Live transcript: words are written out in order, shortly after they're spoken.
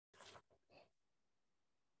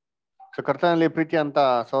So ಕರ್ತನಲ್ಲಿ ಪ್ರೀತಿ ಅಂತ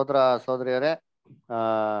ಸಹೋದರ ಸಹೋದರಿಯರೇ, ಆ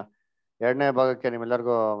ಎರಡನೇ ಭಾಗಕ್ಕೆ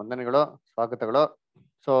ನಿಮ್ಮೆಲ್ಲರಿಗೂ ವಂದನೆಗಳು, ಸ್ವಾಗತಗಳು.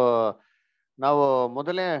 ಸೊ ನಾವು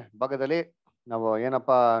ಮೊದಲನೇ ಭಾಗದಲ್ಲಿ ನಾವು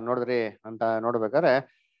ಏನಪ್ಪಾ ನೋಡಿದ್ರಿ ಅಂತ ನೋಡ್ಬೇಕಾದ್ರೆ,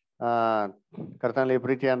 ಆ ಕರ್ತನಲ್ಲಿ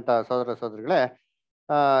ಪ್ರೀತಿ ಅಂತ ಸಹೋದರ ಸಹೋದರಿಗಳೇ,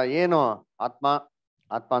 ಏನು ಆತ್ಮ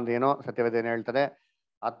ಅಂದ್ರೆ ಏನು, ಸತ್ಯವೇದ ಏನು ಹೇಳ್ತಾರೆ,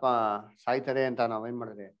 ಆತ್ಮ ಸಾಯ್ತದೆ ಅಂತ ನಾವೇನ್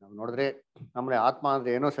ಮಾಡಿದ್ರಿ ನಾವು ನೋಡಿದ್ರಿ. ಆಮೇಲೆ ಆತ್ಮ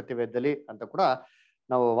ಅಂದ್ರೆ ಏನೋ ಸತ್ಯವೇದದಲ್ಲಿ ಅಂತ ಕೂಡ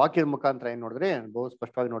ನಾವು ವಾಕ್ಯದ ಮುಖಾಂತರ ಏನ್ ನೋಡಿದ್ರಿ, ಬಹು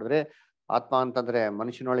ಸ್ಪಷ್ಟವಾಗಿ ನೋಡಿದ್ರಿ. ಆತ್ಮ ಅಂತಂದ್ರೆ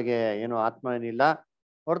ಮನುಷ್ಯನೊಳಗೆ ಏನು ಆತ್ಮ ಏನಿಲ್ಲ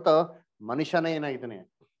ಹೊರತು ಮನುಷ್ಯನೇ ಏನಾಗಿದ್ದಾನೆ,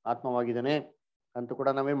 ಆತ್ಮವಾಗಿದ್ದಾನೆ ಅಂತ ಕೂಡ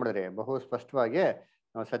ನಾವೇನ್ ಮಾಡಿದ್ರಿ ಬಹು ಸ್ಪಷ್ಟವಾಗಿ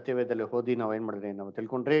ನಾವು ಸತ್ಯವೇದದಲ್ಲಿ ಓದಿ ನಾವ್ ಏನ್ ಮಾಡಿದ್ರಿ ನಾವು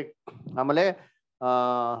ತಿಳ್ಕೊಂಡ್ರಿ. ಆಮೇಲೆ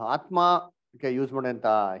ಆತ್ಮಕ್ಕೆ ಯೂಸ್ ಮಾಡೋಂಥ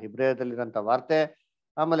ಹಿಬ್ರೇಯದಲ್ಲಿರೋಂಥ ವಾರ್ತೆ,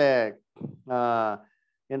 ಆಮೇಲೆ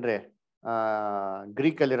ಏನ್ರಿ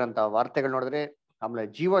ಗ್ರೀಕ್ ಅಲ್ಲಿರೋಂಥ ವಾರ್ತೆಗಳು ನೋಡಿದ್ರಿ. ಆಮೇಲೆ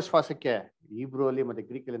ಜೀವಶ್ವಾಸಕ್ಕೆ ಹೀಬ್ರೂ ಅಲ್ಲಿ ಮತ್ತೆ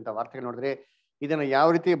ಗ್ರೀಕ್ ಅಲ್ಲಿ ವಾರ್ತೆಗಳು ನೋಡಿದ್ರಿ. ಇದನ್ನ ಯಾವ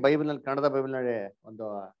ರೀತಿ ಬೈಬಲ್ನಲ್ಲಿ, ಕನ್ನಡದ ಬೈಬಲ್ನಲ್ಲಿ ಒಂದು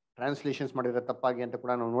ಟ್ರಾನ್ಸ್ಲೇಷನ್ಸ್ ಮಾಡಿದ್ರೆ ತಪ್ಪಾಗಿ ಅಂತ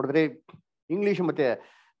ಕೂಡ ನಾವು ನೋಡಿದ್ರಿ. ಇಂಗ್ಲಿಷ್ ಮತ್ತೆ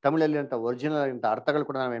ತಮಿಳಲ್ಲಿ ಅಂತ ಒರಿಜಿನಲ್ ಅಂತ ಅರ್ಥಗಳು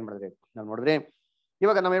ಕೂಡ ನಾವೇನ್ ಮಾಡಿದ್ರಿ ನಾವು ನೋಡಿದ್ರಿ.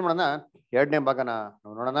 ಇವಾಗ ನಾವೇನ್ ಮಾಡೋಣ, ಎರಡನೇ ಭಾಗನ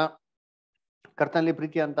ನಾವು ನೋಡೋಣ. ಕರ್ತನಲ್ಲಿ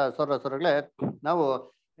ಪ್ರೀತಿ ಅಂತ ಸೊರಗಳೇ, ನಾವು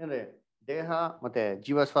ಏನ್ರಿ ದೇಹ ಮತ್ತೆ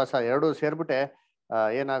ಜೀವಶ್ವಾಸ ಎರಡೂ ಸೇರ್ಬಿಟ್ಟೆ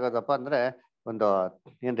ಏನಾಗೋದಪ್ಪ ಅಂದ್ರೆ ಒಂದು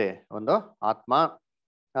ಏನ್ರಿ ಒಂದು ಆತ್ಮ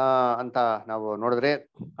ಅಂತ ನಾವು ನೋಡಿದ್ರಿ.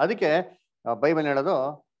 ಅದಕ್ಕೆ ಬೈಬಲ್ ಹೇಳೋದು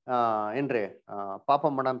ಏನ್ರಿ ಪಾಪ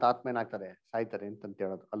ಮಾಡಂತ ಆತ್ಮ ಏನಾಗ್ತದೆ, ಸಾಯ್ತಾರೆ ಅಂತ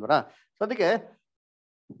ಹೇಳೋದು ಅಲ್ವರ. ಸೊ ಅದಕ್ಕೆ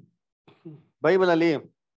ಬೈಬಲ್ ಅಲ್ಲಿ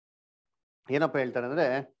ಏನಪ್ಪ ಹೇಳ್ತಾರೆ ಅಂದ್ರೆ,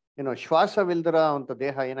 ಏನು ಶ್ವಾಸವಿಲ್ದರ ಅಂತ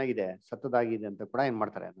ದೇಹ ಏನಾಗಿದೆ, ಸತ್ತದಾಗಿದೆ ಅಂತ ಕೂಡ ಏನ್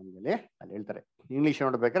ಮಾಡ್ತಾರೆ ನಮ್ಗೆ ಅಲ್ಲಿ ಹೇಳ್ತಾರೆ. ಇಂಗ್ಲಿಷ್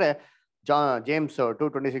ನೋಡ್ಬೇಕಾದ್ರೆ ಜೇಮ್ಸ್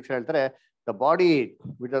 2:26 ಹೇಳ್ತಾರೆ, the body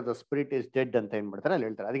without the spirit is dead ಅಂತ ಏನ್ ಮಾಡ್ತಾರೆ ಅಲ್ಲಿ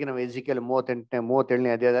ಹೇಳ್ತಾರೆ. ಅದಕ್ಕೆ ನಾವು ಎಜಿಕೇಲ್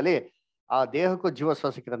 37ನೇ ಅಧ್ಯಾಯದಲ್ಲಿ ಆ ದೇಹಕ್ಕೂ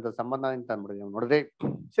ಜೀವಶ್ವಾಸಕ್ಕಿರಂತ ಸಂಬಂಧ ಅಂತ ಅಂದ್ಬಿಡಿ ನಾವು ನೋಡಿದ್ರಿ.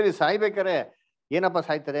 ಸರಿ, ಸಾಯ್ಬೇಕಾರೆ ಏನಪ್ಪ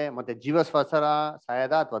ಸಾಯ್ತಾರೆ, ಮತ್ತೆ ಜೀವಶ್ವಾಸರ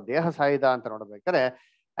ಸಾಯದ ಅಥವಾ ದೇಹ ಸಾಯದ ಅಂತ ನೋಡ್ಬೇಕಾರೆ,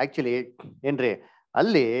 ಆಕ್ಚುಲಿ ಏನ್ರಿ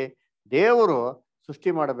ಅಲ್ಲಿ ದೇವರು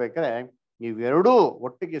ಸೃಷ್ಟಿ ಮಾಡ್ಬೇಕಾರೆ ಇವೆರಡೂ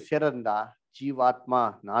ಒಟ್ಟಿಗೆ ಸೇರೋದ್ರಿಂದ ಜೀವಾತ್ಮ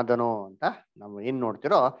ನಾದನೋ ಅಂತ ನಾವು ಏನ್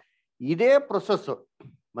ನೋಡ್ತಿರೋ, ಇದೇ ಪ್ರೊಸೆಸ್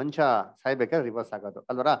ಮನುಷ್ಯ ಸಾಯ್ಬೇಕಾದ್ರೆ ರಿವರ್ಸ್ ಆಗೋದು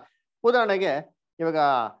ಅಲ್ವರ. ಉದಾಹರಣೆಗೆ ಇವಾಗ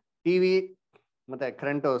ಟಿವಿ ಮತ್ತೆ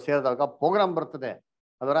ಕರೆಂಟ್ ಸೇರಿದಾಗ ಪ್ರೋಗ್ರಾಮ್ ಬರ್ತದೆ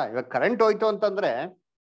ಅಲ್ವರ. ಇವಾಗ ಕರೆಂಟ್ ಹೋಯ್ತು ಅಂತಂದ್ರೆ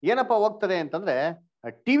ಏನಪ್ಪ ಹೋಗ್ತದೆ ಅಂತಂದ್ರೆ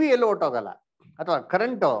ಟಿವಿ ಎಲ್ಲೂ ಹೊಟ್ಟೋಗಲ್ಲ, ಅಥವಾ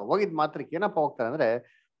ಕರೆಂಟ್ ಹೋಗಿದ್ ಮಾತ್ರಕ್ಕೆ ಏನಪ್ಪ ಹೋಗ್ತಾರೆ ಅಂದ್ರೆ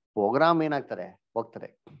ಪ್ರೋಗ್ರಾಮ್ ಏನಾಗ್ತಾರೆ ಹೋಗ್ತಾರೆ.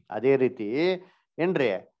 ಅದೇ ರೀತಿ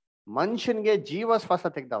ಏನ್ರಿ ಮನುಷ್ಯನ್ಗೆ ಜೀವ ಶ್ವಾಸ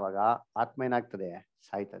ತೆಗ್ದವಾಗ ಆತ್ಮ ಏನಾಗ್ತದೆ,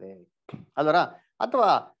 ಸಾಯ್ತದೆ ಅಲ್ವರ. ಅಥವಾ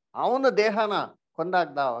ಅವನ ದೇಹನ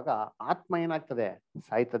ಕೊಂದಾಗ್ದವಾಗ ಆತ್ಮ ಏನಾಗ್ತದೆ,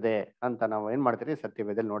 ಸಾಯ್ತದೆ ಅಂತ ನಾವು ಏನ್ ಮಾಡ್ತೀರಿ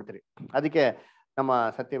ಸತ್ಯವೇದಲ್ಲಿ ನೋಡ್ತೀರಿ. ಅದಕ್ಕೆ ನಮ್ಮ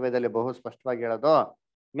ಸತ್ಯವೇದಲ್ಲಿ ಬಹು ಸ್ಪಷ್ಟವಾಗಿ ಹೇಳೋದು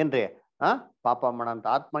ಏನ್ರಿ, ಪಾಪ ಮಾಡಂತ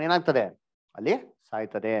ಆತ್ಮ ಏನಾಗ್ತದೆ ಅಲ್ಲಿ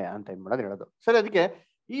ಸಾಯ್ತದೆ ಅಂತ ಏನ್ ಮಾಡೋದು ಹೇಳೋದು. ಸರಿ, ಅದಕ್ಕೆ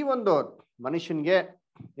ಈ ಒಂದು ಮನುಷ್ಯನ್ಗೆ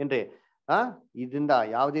ಏನ್ರಿ ಇದರಿಂದ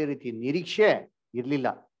ಯಾವುದೇ ರೀತಿ ನಿರೀಕ್ಷೆ ಇರ್ಲಿಲ್ಲ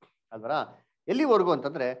ಅಲ್ವರ. ಎಲ್ಲಿವರೆಗೂ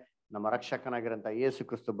ಅಂತಂದ್ರೆ ನಮ್ಮ ರಕ್ಷಕನಾಗಿರಂತ ಯೇಸು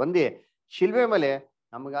ಕ್ರಿಸ್ತು ಬಂದು ಶಿಲ್ವೆ ಮೇಲೆ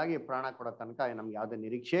ನಮಗಾಗಿ ಪ್ರಾಣ ಕೊಡೋ ತನಕ ನಮ್ಗೆ ಯಾವುದೇ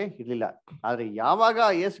ನಿರೀಕ್ಷೆ ಇರ್ಲಿಲ್ಲ. ಆದ್ರೆ ಯಾವಾಗ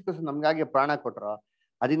ಯೇಸು ಕ್ರಿಸ್ತು ನಮ್ಗಾಗಿ ಪ್ರಾಣ ಕೊಟ್ರೋ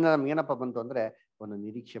ಅದರಿಂದ ನಮ್ಗೆ ಏನಪ್ಪ ಬಂತು ಅಂದ್ರೆ ಒಂದು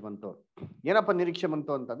ನಿರೀಕ್ಷೆ ಬಂತು. ಏನಪ್ಪ ನಿರೀಕ್ಷೆ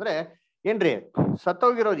ಬಂತು ಅಂತಂದ್ರೆ ಏನ್ರಿ,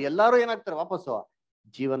 ಸತ್ತೋಗಿರೋರು ಎಲ್ಲಾರು ಏನಾಗ್ತಾರೆ, ವಾಪಸ್ಸು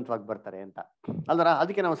ಜೀವಂತವಾಗಿ ಬರ್ತಾರೆ ಅಂತ ಅಲ್ವರ.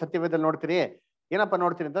 ಅದಕ್ಕೆ ನಾವು ಸತ್ಯವೇದಲ್ಲಿ ನೋಡ್ತೀರಿ, ಏನಪ್ಪ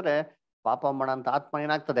ನೋಡ್ತೀರಿ ಅಂತಂದ್ರೆ ಪಾಪ ಮಾಡಂತ ಆತ್ಮ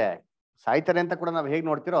ಏನಾಗ್ತದೆ, ಸಾಯ್ತಾರೆ ಅಂತ ಕೂಡ ನಾವು ಹೇಗ್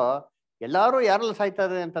ನೋಡ್ತಿರೋ, ಎಲ್ಲಾರು ಯಾರಲ್ಲಿ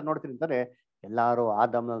ಸಾಯ್ತಾರೆ ಅಂತ ನೋಡ್ತೀರಿ ಅಂತಾರೆ, ಎಲ್ಲಾರು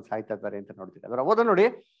ಆದಾಮನಲ್ಲಿ ಸಾಯ್ತಾ ಇದ್ದಾರೆ ಅಂತ ನೋಡ್ತೀರಿ. ಅದರ ಓದ ನೋಡಿ,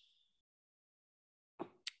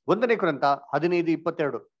 1 ಕೊರಿಂಥ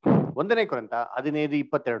 15:22. 1 ಕೊರಿಂಥ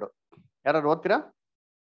 15:22 ಯಾರು ಓದ್ತೀರಾ?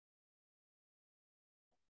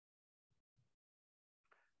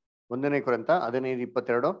 ಒಂದನೇ ಕೊರಿಂಥ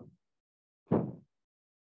 15:22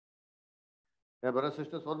 ಬರೋ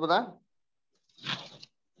ಸಿಸ್ಟರ್ಸ್ ಓದ್ಬೋದಾ?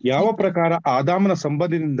 ಯಾವ ಪ್ರಕಾರ ಆದಾಮನ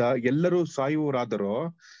ಸಂಬಂಧದಿಂದ ಎಲ್ಲರೂ ಸಾಯುವರಾದರೋ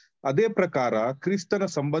ಅದೇ ಪ್ರಕಾರ ಕ್ರಿಸ್ತನ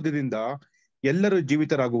ಸಂಬಂಧದಿಂದ ಎಲ್ಲರೂ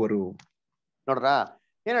ಜೀವಿತರಾಗುವರು. ನೋಡ್ರ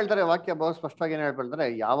ಏನ್ ಹೇಳ್ತಾರೆ ವಾಕ್ಯ ಬಹು ಸ್ಪಷ್ಟವಾಗಿ ಏನ್ ಹೇಳ್ತಾರೆ,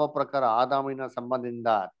 ಯಾವ ಪ್ರಕಾರ ಆದಾಮಿನ ಸಂಬಂಧದಿಂದ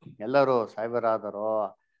ಎಲ್ಲರೂ ಸಾಯುವರಾದರೋ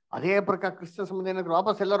ಅದೇ ಪ್ರಕಾರ ಕ್ರಿಸ್ತನ ಸಂಬಂಧ ಏನಾದ್ರು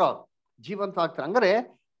ವಾಪಸ್ ಎಲ್ಲರೂ ಜೀವಂತ ಆಗ್ತಾರೆ. ಹಂಗಾರೆ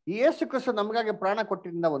ಯೇಸು ಕ್ರಿಸ್ತ ನಮಗಾಗಿ ಪ್ರಾಣ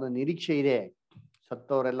ಕೊಟ್ಟಿರಿಂದ ಒಂದು ನಿರೀಕ್ಷೆ ಇದೆ,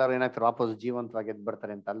 ಸತ್ತವರೆಲ್ಲರೂ ಏನಾಗ್ತಾರೆ ವಾಪಸ್ ಜೀವಂತವಾಗಿ ಎದ್ದು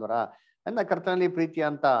ಬರ್ತಾರೆ ಅಂತ ಅಲ್ವರ. ನನ್ನ ಕರ್ತನಲ್ಲಿ ಪ್ರೀತಿ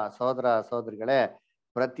ಅಂತ ಸಹೋದರ ಸಹೋದರಿಗಳೇ,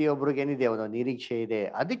 ಪ್ರತಿಯೊಬ್ಬರಿಗೆ ಏನಿದೆ ಒಂದು ನಿರೀಕ್ಷೆ ಇದೆ.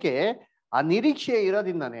 ಅದಕ್ಕೆ ಆ ನಿರೀಕ್ಷೆ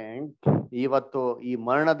ಇರೋದ್ರಿಂದಾನೆ ಇವತ್ತು ಈ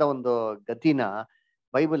ಮರಣದ ಒಂದು ಗತಿನ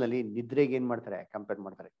ಬೈಬಲ್ ಅಲ್ಲಿ ನಿದ್ರೆಗೆ ಏನ್ ಮಾಡ್ತಾರೆ ಕಂಪೇರ್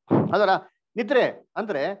ಮಾಡ್ತಾರೆ. ಅದರ ನಿದ್ರೆ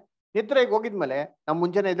ಅಂದ್ರೆ ನಿದ್ರೆಗೆ ಹೋಗಿದ್ಮೇಲೆ ನಾವು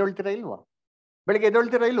ಮುಂಜಾನೆ ಎದ್ದೇಳ್ತೀರಾ ಇಲ್ವಾ, ಬೆಳಿಗ್ಗೆ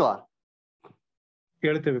ಎದ್ದೇಳ್ತೀರಾ ಇಲ್ವಾ?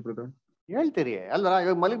 ಹೇಳ್ತೇವೆ ಬ್ರದರ್, ಹೇಳ್ತೀರಿ ಅಲ್ವಾ.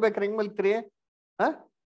 ಇವಾಗ ಮಲಗ್ಬೇಕಾರೆ ಹೆಂಗ್ ಮಲಗ್ತೀರಿ?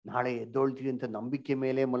 ನಾಳೆ ಎದ್ದೋಳ್ತೀರಿ ಅಂತ ನಂಬಿಕೆ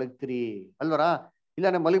ಮೇಲೆ ಮಲಗ್ತೀರಿ ಅಲ್ವರ.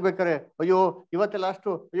 ಇಲ್ಲ ಮಲಗ್ಬೇಕಾರೆ ಅಯ್ಯೋ ಇವತ್ತೇ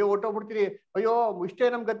ಲಾಸ್ಟು, ಅಯ್ಯೋ ಹೊಟ್ಟೋಗ್ಬಿಡ್ತೀರಿ, ಅಯ್ಯೋ ಇಷ್ಟೇ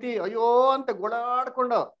ನಮ್ ಗತಿ, ಅಯ್ಯೋ ಅಂತ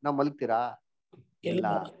ಗೋಳಾಡ್ಕೊಂಡು ನಾವ್ ಮಲಗ್ತೀರಾ? ಇಲ್ಲ.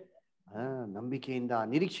 ನಂಬಿಕೆಯಿಂದ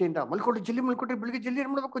ನಿರೀಕ್ಷೆಯಿಂದ ಮಲ್ಕೊಟ್ರೆ ಬೆಳಿಗ್ಗೆ ಜಲ್ದಿ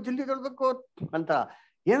ಏನ್ ಮಾಡ್ಬೇಕು, ಜಲ್ದಿ ಎದ್ದೇಳ್ಬೇಕು ಅಂತ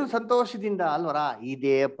ಏನು ಸಂತೋಷದಿಂದ ಅಲ್ವರ.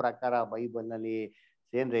 ಇದೇ ಪ್ರಕಾರ ಬೈಬಲ್ ನಲ್ಲಿ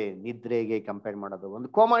ಏನ್ರಿ ನಿದ್ರೆಗೆ ಕಂಪೇರ್ ಮಾಡೋದು. ಒಂದು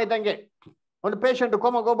ಕೋಮಾ ಇದ್ದಂಗೆ, ಒಂದು ಪೇಷಂಟ್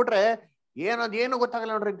ಕೋಮಾಗ ಹೋಗ್ಬಿಟ್ರೆ ಏನು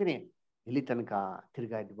ಗೊತ್ತಾಗಲ್ಲ ನೋಡ್ರಿ ಅಂತೀನಿ, ಇಲ್ಲಿ ತನಕ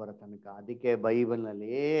ತಿರ್ಗಾ ಎದ್ದು ಬರೋ ತನಕ. ಅದಕ್ಕೆ ಬೈಬಲ್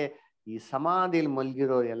ನಲ್ಲಿ ಈ ಸಮಾಧಿಯಲ್ಲಿ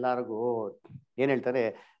ಮಲ್ಗಿರೋ ಎಲ್ಲಾರ್ಗೂ ಏನ್ ಹೇಳ್ತಾರೆ,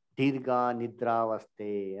 ದೀರ್ಘ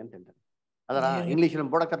ನಿದ್ರಾವಸ್ಥೆ ಅಂತ ಹೇಳ್ತಾರೆ. ಅದರ ಇಂಗ್ಲಿಷ್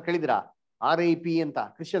ಬೋರ್ಡ್ ಕೇಳಿದಿರಾ, RIP ಅಂತ,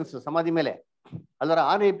 ಕ್ರಿಶ್ಚಿಯನ್ಸ್ ಸಮಾಧಿ ಮೇಲೆ. ಅಲ್ವರ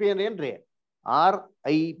RIP ಅಂದ್ರೆ ಏನ್ರಿ,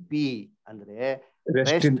 RIP ಅಂದ್ರೆ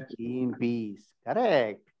ರೆಸ್ಟ್ ಇನ್ ಪೀಸ್.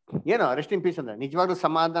 ಕರೆಕ್ಟ್. ಏನೋ ರೆಸ್ಟ್ ಇನ್ ಪೀಸ್ ಅಂದ್ರೆ ನಿಜವಾಗ್ಲೂ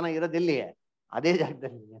ಸಮಾಧಾನ ಇರೋದೆಲ್ಲಿ, ಅದೇ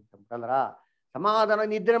ಜಾಗದಲ್ಲಿ ಅಂತಂದ್ರ ಸಮಾಧಾನ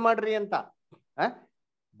ನಿದ್ರೆ ಮಾಡ್ರಿ ಅಂತ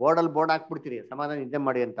ಬೋರ್ಡ್ ಹಾಕ್ಬಿಡ್ತೀರಿ, ಸಮಾಧಾನ ನಿದ್ದೆ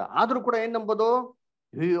ಮಾಡಿ ಅಂತ. ಆದ್ರೂ ಕೂಡ ಏನ್ ನಂಬೋದು,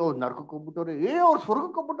 ಅಯ್ಯೋ ನರ್ಕಕ್ಕೆ ಹೋಗ್ಬಿಟ್ಟವ್ರೆ, ಅವ್ರು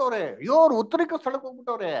ಸ್ವರ್ಗಕ್ಕೆ ಹೋಗ್ಬಿಟ್ಟವ್ರೆ, ಅವ್ರು ಉತ್ತರಕ್ಕೆ ಸ್ಥಳಕ್ಕೆ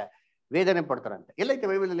ಹೋಗ್ಬಿಟ್ಟವ್ರೆ, ವೇದನೆ ಪಡ್ತಾರಂತೆ. ಎಲ್ಲೈತೆ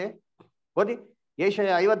ಬೈಬಲ್ ಅಲ್ಲಿ ಓದಿ, ಯೆಶಾಯ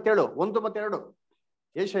 57:1-2.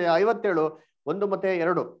 ಯೆಶಾಯ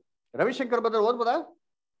 57:1-2. ರವಿಶಂಕರ್ ಬದಲ್ ಓದ್ಬೋದಾ?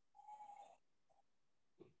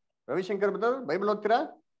 ರವಿಶಂಕರ್ ಬದಲ್ ಬೈಬಲ್ ಓದ್ತೀರಾ?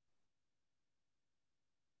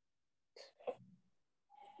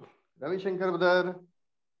 Ravishankar brother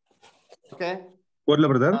okay, ಓದ್ಲಾ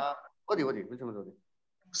brother? ಓದಿ.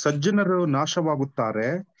 ಸಜ್ಜನರು ನಾಶವಾಗುತ್ತಾರೆ,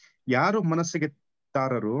 ಯಾರು ಮನಸ್ಸಿಗೆ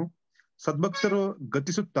ತಾರರು, ಸದ್ಭಕ್ತರು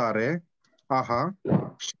ಗತಿಸುತ್ತಾರೆ. ಆಹಾ,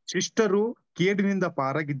 ಶಿಷ್ಟರು ಕೇಡಿನಿಂದ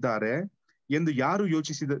ಪಾರಾಗಿದ್ದಾರೆ ಎಂದು ಯಾರು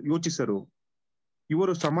ಯೋಚಿಸರು.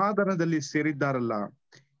 ಇವರು ಸಮಾಧಾನದಲ್ಲಿ ಸೇರಿದ್ದಾರಲ್ಲ.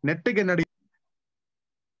 ನೆಟ್ಟಗೆ ನಡಿ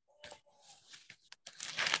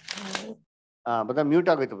ಬ್ರದರ್ ಮ್ಯೂಟ್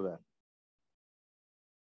ಆಗೋಯ್ತು ಬ್ರದರ್.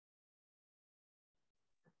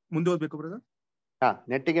 ಮುಂದೆ ಓದ್ಬೇಕು ಬ್ರದರ್?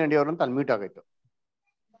 ನೆಟ್ಟಿಗೆ ನಡೆಯೋರು ಅಂತ ಅಲ್ಲಿ ಮ್ಯೂಟ್ ಆಗೋಯ್ತು.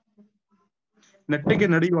 ನೆಟ್ಟಿಗೆ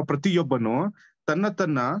ನಡೆಯುವ ಪ್ರತಿಯೊಬ್ಬನು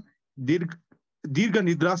ತನ್ನ ದೀರ್ಘ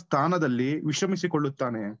ನಿದ್ರಾ ಸ್ಥಾನದಲ್ಲಿ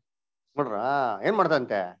ವಿಶ್ರಮಿಸಿಕೊಳ್ಳುತ್ತಾನೆ. ನೋಡ್ರ ಏನ್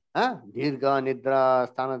ಮಾಡ್ದಂತೆ, ದೀರ್ಘ ನಿದ್ರಾ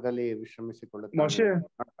ಸ್ಥಾನದಲ್ಲಿ ವಿಶ್ರಮಿಸಿಕೊಳ್ಳುತ್ತಾನೆ.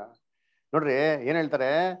 ನೋಡ್ರಿ ಏನ್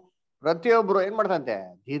ಹೇಳ್ತಾರೆ, ಪ್ರತಿಯೊಬ್ರು ಏನ್ ಮಾಡ್ತಂತೆ,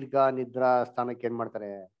 ದೀರ್ಘ ನಿದ್ರಾ ಸ್ಥಾನಕ್ಕೆ ಏನ್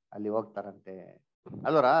ಮಾಡ್ತಾರೆ, ಅಲ್ಲಿ ಹೋಗ್ತಾರಂತೆ.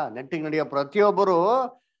 ಅಲ್ವರ ನೆಟ್ಟಿಗೆ ನಡೆಯೋ ಪ್ರತಿಯೊಬ್ಬರು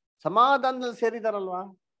ಸಮಾಧಾನದಲ್ಲಿ ಸೇರಿದಾರಲ್ವಾ,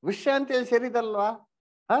 ವಿಶ್ರಾಂತಿಯಲ್ಲಿ ಸೇರಿದಾರಲ್ವಾ.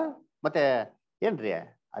 ಮತ್ತೆ ಏನ್ರಿ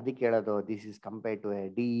ಅದಕ್ಕೆ ಹೇಳೋದು, this is compare to A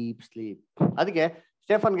deep sleep. ಅದಕ್ಕೆ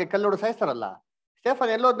ಸ್ಟೇಫನ್ಗೆ ಕಲ್ಲೋಡು ಸಾಯಿಸ್ತಾರಲ್ಲ,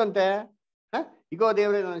 ಸ್ಟೇಫನ್ ಎಲ್ಲೋದಂತೆ, ಈಗೋ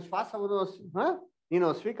ದೇವ್ರೆ ನನ್ನ ಶ್ವಾಸವನ್ನು ನೀನು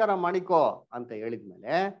ಸ್ವೀಕಾರ ಮಾಡಿಕೋ ಅಂತ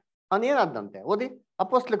ಹೇಳಿದ್ಮೇಲೆ ಅವನೇನಾದಂತೆ. ಓದಿ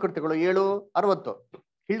ಅಪೊಸ್ತಲ ಕೃತ್ಯಗಳು 7:60.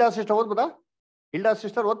 Hilda sister ಓದ್ಬೋದಾ? ಹಿಲ್ಡಾ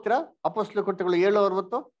ಸಿಸ್ಟರ್ ಓದ್ತೀರಾ? ಅಪೊಸ್ತಲ ಕೃತ್ಯಗಳು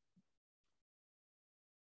 7:60.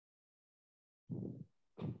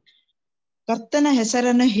 ಕರ್ತನ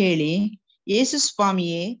ಹೆಸರನ್ನು ಹೇಳಿ, ಯೇಸು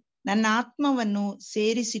ಸ್ವಾಮಿಯೇ ನನ್ನ ಆತ್ಮವನ್ನು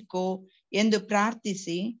ಸೇರಿಸಿಕೋ ಎಂದು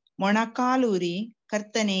ಪ್ರಾರ್ಥಿಸಿ ಮೊಣಕಾಲೂರಿ,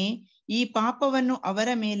 ಕರ್ತನೇ ಈ ಪಾಪವನ್ನು ಅವರ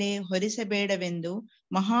ಮೇಲೆ ಹೊರಿಸಬೇಡವೆಂದು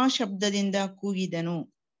ಮಹಾಶಬ್ದದಿಂದ ಕೂಗಿದನು.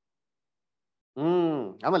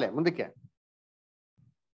 ಆಮೇಲೆ ಮುಂದಕ್ಕೆ,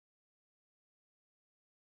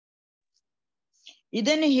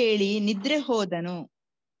 ಇದನ್ನು ಹೇಳಿ ನಿದ್ರೆ ಹೋದನು.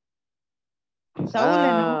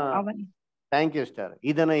 ಸೌಲನು ಥ್ಯಾಂಕ್ ಯು ಸ್ಟಾರ್.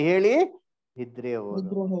 ಇದನ್ನ ಹೇಳಿ ನಿದ್ರೆ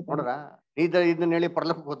ಹೋದನು. ನೋಡ್ರ, ಇದನ್ನ ಹೇಳಿ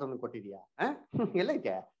ಪರಲೋಕಕ್ಕೆ ಹೋದನ್ನು ಕೊಟ್ಟಿದ್ಯಾ?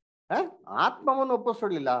 ಎಲ್ಲೈತೆ? ಆತ್ಮವನ್ನು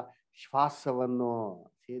ಒಪ್ಪಿಸಲಿಲ್ಲ, ಶ್ವಾಸವನ್ನು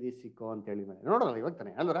ಸೇರಿಸಿಕೋ ಅಂತ ಹೇಳಿ ನೋಡಲ್ಲ ಇವಾಗ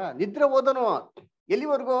ತಾನೆ ಅಲ್ವರ. ನಿದ್ರೆ ಹೋದನು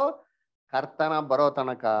ಎಲ್ಲಿವರೆಗೂ? ಕರ್ತನ ಬರೋ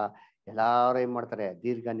ತನಕ ಎಲ್ಲಾರು ಏನ್ ಮಾಡ್ತಾರೆ,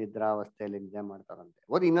 ದೀರ್ಘ ನಿದ್ರಾವಸ್ಥೆಯಲ್ಲಿ ನಿದ್ದೆ ಮಾಡ್ತಾರಂತೆ.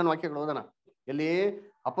 ಓದಿ ಇನ್ನೊಂದು ವಾಕ್ಯಗಳು ಓದೋಣ. ಎಲ್ಲಿ?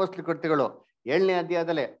 ಅಪೊಸ್ತಲ ಕೃತ್ಯಗಳು 7ನೇ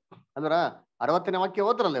ಅಧ್ಯಾಯದಲ್ಲೇ ಅಂದ್ರ 60ನೇ ವಾಕ್ಯ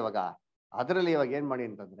ಓದ್ರಲ್ಲ ಇವಾಗ. ಅದರಲ್ಲಿ ಇವಾಗ ಏನ್ ಮಾಡಿ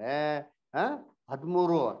ಅಂತಂದ್ರೆ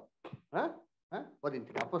 13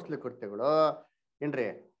 ಓದಿಂತೀನಿ. ಅಪೊಸ್ತಲ ಕೃತ್ಯಗಳು ಏನ್ರಿ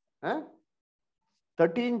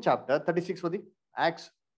 13 ಚಾಪ್ಟರ್ 36 ಓದಿ. ಆಕ್ಟ್ಸ್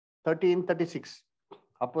 13:36.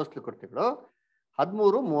 ಅಪೊಸ್ತಲ ಕೃತ್ಯಗಳು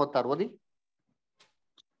 13:36 ಓದಿ.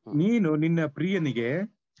 ನೀನು ನಿನ್ನ ಪ್ರಿಯನಿಗೆ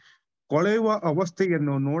ಕೊಳೆಯುವ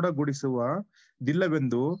ಅವಸ್ಥೆಯನ್ನು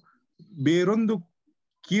ನೋಡಗೊಡಿಸುವುದಿಲ್ಲವೆಂದು ಬೇರೊಂದು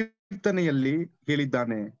ಕೀರ್ತನೆಯಲ್ಲಿ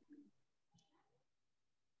ಹೇಳಿದ್ದಾನೆ.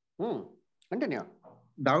 ಕಂಟಿನ್ಯೂ.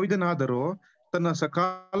 ದಾವೀದನಾದರೋ ತನ್ನ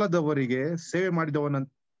ಸಕಾಲದವರಿಗೆ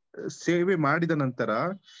ಸೇವೆ ಮಾಡಿದ ನಂತರ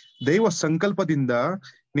ದೈವ ಸಂಕಲ್ಪದಿಂದ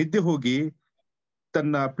ನಿದ್ದೆ ಹೋಗಿ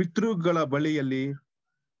ತನ್ನ ಪಿತೃಗಳ ಬಳಿಯಲ್ಲಿ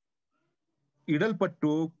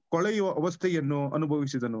ಇಡಲ್ಪಟ್ಟು ಕೊಳೆಯುವ ಅವಸ್ಥೆಯನ್ನು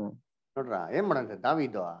ಅನುಭವಿಸಿದನು. ನೋಡ್ರ ಏನ್ ಮಾಡಂತೆ,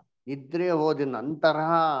 ದಾವೀದು ನಿದ್ರೆ ಹೋದ ನಂತರ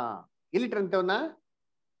ಎಲ್ಲಿಟ್ರಂತೆ ಅವನ?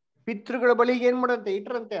 ಪಿತೃಗಳ ಬಳಿಗೆ ಏನ್ ಮಾಡಂತೆ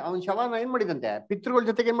ಇಟ್ರಂತೆ. ಅವನ ಶವನ ಏನ್ ಮಾಡಿದಂತೆ, ಪಿತೃಗಳ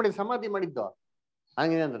ಜೊತೆಗೆ ಏನ್ ಮಾಡಿದ್, ಸಮಾಧಿ ಮಾಡಿದ್ದು.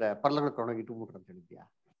 ಹಂಗೇನಂದ್ರೆ ಪರ್ಲಗಳು ಕೊಂಡೋಗಿ ಇಟ್ಟುಬಿಟ್ರು ಅಂತ ಹೇಳಿದ್ಯಾ?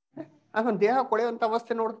 ಅವನ ದೇಹ ಕೊಳೆಯುವಂತ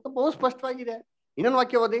ಅವಸ್ಥೆ ನೋಡ್ತಾ ಬಹು ಸ್ಪಷ್ಟವಾಗಿದೆ. ಇನ್ನೊಂದು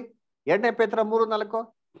ವಾಕ್ಯ ಓದಿ. 2ನೇ ಪೇತ್ರ 3:4.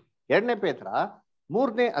 2ನೇ ಪೇತ್ರ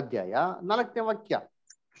 3ನೇ ಅಧ್ಯಾಯ 4ನೇ ವಾಕ್ಯ.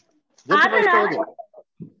 ಓದಿ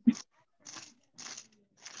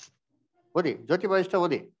ಓದಿ, ಜ್ಯೋತಿಬಾ ಇಷ್ಟ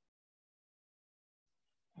ಓದಿ.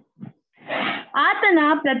 ಆತನ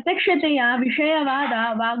ಪ್ರತ್ಯಕ್ಷತೆಯ ವಿಷಯವಾದ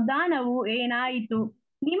ವಾಗ್ದಾನವು ಏನಾಯಿತು?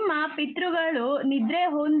 ನಿಮ್ಮ ಪಿತೃಗಳು ನಿದ್ರೆ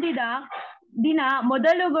ಹೊಂದಿದ ದಿನ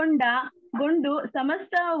ಮೊದಲುಗೊಂಡು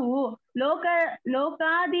ಸಮಸ್ತವು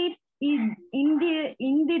ಲೋಕಾದಿ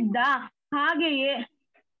ಇಂದಿದ್ದ ಹಾಗೆಯೇ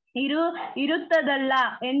ಇರುತ್ತದಲ್ಲ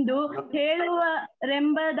ಎಂದು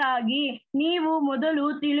ಹೇಳುವರೆಂಬುದಾಗಿ ನೀವು ಮೊದಲು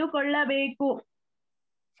ತಿಳುಕೊಳ್ಳಬೇಕು.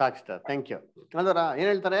 ಸಾಕ್ಷ, ಥ್ಯಾಂಕ್ ಯು. ಅದರ ಏನ್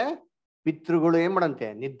ಹೇಳ್ತಾರೆ? ಪಿತೃಗಳು ಏನ್ ಮಾಡಂತೆ?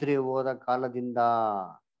 ನಿದ್ರೆ ಹೋದ ಕಾಲದಿಂದ.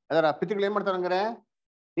 ಅದರ ಪಿತೃಗಳು ಏನ್ ಮಾಡ್ತಾರ ಹಂಗಾರೆ?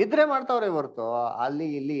 ನಿದ್ರೆ ಮಾಡ್ತಾವ್ರೆ ಹೊರತು ಅಲ್ಲಿ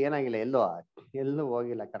ಇಲ್ಲಿ ಏನಾಗಿಲ್ಲ, ಎಲ್ಲೂ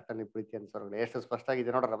ಹೋಗಿಲ್ಲ. ಕರ್ತನ ಪ್ರೀತಿ ಅನ್ಸೋರ್ಗಳು ಎಷ್ಟು ಸ್ಪಷ್ಟ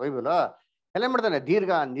ಆಗಿದೆ ನೋಡ್ರ ಬೈಬಲ್. ಎಲ್ಲ ಮಾಡ್ತಾನೆ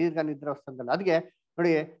ದೀರ್ಘ ನಿದ್ರೆ ವಸ್ತಂತಲ್ಲ. ಅದಕ್ಕೆ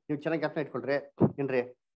ನೋಡಿ, ನೀವು ಚೆನ್ನಾಗಿ ಜ್ಞಾಪನ ಇಟ್ಕೊಳ್ರಿ. ಏನ್ರಿ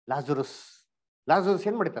ಲಾಜರಸ್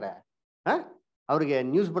ಏನ್ ಮಾಡ್ತಾರೆ? ಅವ್ರಿಗೆ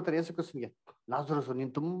ನ್ಯೂಸ್ ಬರ್ತಾರೆ ಯೇಸು ಕ್ರಿಸ್ತನಿಗೆ, ಲಾಜರಸ್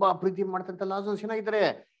ನೀನ್ ತುಂಬಾ ಪ್ರೀತಿ ಮಾಡ್ತಂತ ಲಾಜರಸ್ ಏನಾಗಿದ್ದಾರೆ,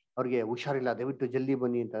 ಅವ್ರಿಗೆ ಹುಷಾರಿಲ್ಲ, ದಯವಿಟ್ಟು ಜಲ್ದಿ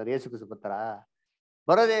ಬನ್ನಿ ಅಂತ ಯೇಸು ಕ್ರಿಸ್ತ ಬರ್ತಾರ?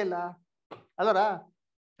 ಬರೋದೇ ಇಲ್ಲ ಅಲ್ಲರ.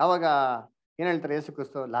 ಅವಾಗ ಏನ್ ಹೇಳ್ತಾರೆ ಯೇಸು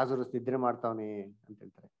ಕ್ರಿಸ್ತ? ಲಾಜರಸ್ ನಿದ್ರೆ ಮಾಡ್ತಾವನೆ ಅಂತ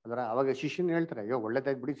ಹೇಳ್ತಾರೆ. ಅದರ ಅವಾಗ ಶಿಷ್ಯನ್ ಹೇಳ್ತಾರೆ, ಅಯ್ಯೋ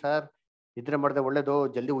ಒಳ್ಳೇದಾಯ್ತು ಬಿಡಿ ಸರ್, ನಿದ್ರೆ ಮಾಡ್ದೆ ಒಳ್ಳೇದು,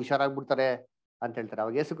 ಜಲ್ದಿ ಹುಷಾರಾಗ್ಬಿಡ್ತಾರೆ ಅಂತ ಹೇಳ್ತಾರೆ.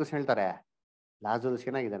 ಅವಾಗ ಯೇಸು ಕ್ರಿಸ್ತ ಹೇಳ್ತಾರೆ, ಲಾಜರಸ್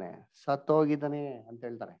ಏನಾಗಿದ್ದಾನೆ? ಸತ್ತೋಗಿದ್ದಾನೆ ಅಂತ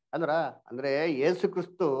ಹೇಳ್ತಾರೆ. ಅಂದ್ರೆ ಯೇಸು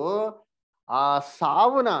ಕ್ರಿಸ್ತು ಆ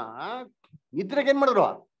ಸಾವನ ನಿದ್ರೆಗೆ ಏನ್ ಮಾಡಿದ್ರು?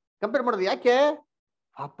 ಕಂಪೇರ್ ಮಾಡಿದ್ರು. ಯಾಕೆ?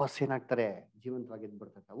 ವಾಪಸ್ ಏನಾಗ್ತಾರೆ? ಜೀವಂತವಾಗಿ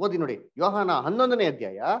ಎದ್ಬಿಡ್ತಾರೆ. ಓದಿ ನೋಡಿ, ಯೋಹಾನ 11ನೇ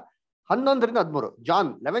ಅಧ್ಯಾಯ 11ರಿಂದ 13. John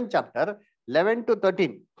 11 chapter 11 to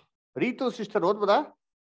 13. Ritu sister ಓದ್ಬೋದಾ?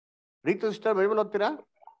 Ritu sister Bible ಓದ್ತೀರಾ?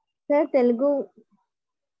 ಸರ್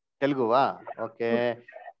ತೆಲುಗುವಾ? ಓಕೆ.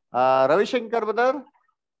 ರವಿಶಂಕರ್ ಬ್ರದರ್,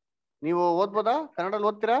 ನೀವು ಓದ್ಬೋದಾ? ಕನ್ನಡದಲ್ಲಿ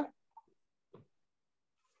ಓದ್ತೀರಾ?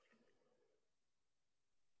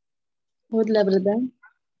 ಓದ್ಲಾ ಬ್ರದರ್?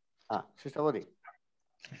 ಸಿಸ್ಟರ್ ಓದಿ.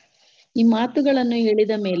 ಈ ಮಾತುಗಳನ್ನು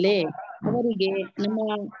ಹೇಳಿದ ಮೇಲೆ ಅವರಿಗೆ, ನಮ್ಮ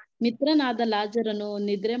ಮಿತ್ರನಾದ ಲಾಜರನು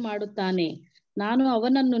ನಿದ್ರೆ ಮಾಡುತ್ತಾನೆ, ನಾನು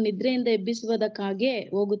ಅವನನ್ನು ನಿದ್ರೆಯಿಂದ ಎಬ್ಬಿಸುವುದಕ್ಕಾಗಿ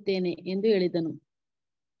ಹೋಗುತ್ತೇನೆ ಎಂದು ಹೇಳಿದನು.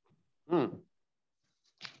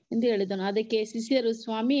 ಅದಕ್ಕೆ ಶಿಷ್ಯರು,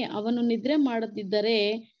 ಸ್ವಾಮಿ, ಅವನು ನಿದ್ರೆ ಮಾಡುತ್ತಿದ್ದರೆ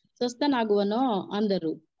ಸ್ವಸ್ಥನಾಗುವನೋ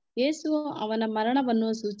ಅಂದರು. ಯೇಸು ಅವನ ಮರಣವನ್ನು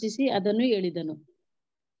ಸೂಚಿಸಿ ಅದನ್ನು ಹೇಳಿದನು.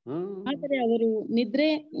 ಆದರೆ ಅವರು ನಿದ್ರೆ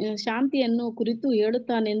ಶಾಂತಿಯನ್ನು ಕುರಿತು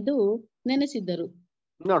ಹೇಳುತ್ತಾನೆಂದು ನೆನೆಸಿದ್ದರು.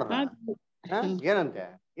 ನೋಡ್ರ ಏನಂತ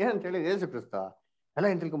ಹೇಳಿ ಯೇಸು ಕ್ರಿಸ್ತ ಎಲ್ಲ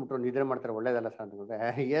ಏನ್ ತಿಳ್ಕೊಂಡ್ಬಿಟ್ರು? ನಿದ್ರೆ ಮಾಡ್ತಾರೆ ಒಳ್ಳೇದಲ್ಲ ಸರ್ ಅಂತಂದ್ರೆ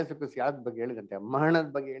ಯೇಸು ಕ್ರಿಸ್ತ ಯಾವ್ದ್ ಬಗ್ಗೆ ಹೇಳಿದಂತೆ? ಮರಣದ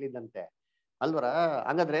ಬಗ್ಗೆ ಹೇಳಿದಂತೆ ಅಲ್ವರ.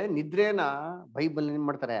 ಹಂಗಾದ್ರೆ ನಿದ್ರೇನ ಬೈಬಲ್ ಏನ್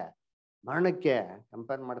ಮಾಡ್ತಾರೆ? ಮರಣಕ್ಕೆ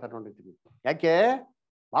ಕಂಪೇರ್ ಮಾಡ್ತಾರೆ ನೋಡಿರ್ತೀವಿ. ಯಾಕೆ?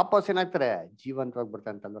 ವಾಪಸ್ ಏನಾಗ್ತಾರೆ? ಜೀವಂತವಾಗಿ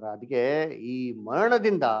ಬರ್ತಾರೆ ಅಂತಂದ್ರ. ಅದಕ್ಕೆ ಈ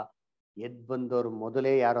ಮರಣದಿಂದ ಎದ್ ಬಂದವರು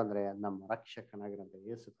ಮೊದಲೇ ಯಾರು ಅಂದ್ರೆ ನಮ್ಮ ರಕ್ಷಕನಾಗಿರಂತ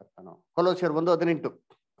ಯೇಸು ಕರ್ತನು. ಕೊಲೋಸ್ಯರು 1:18.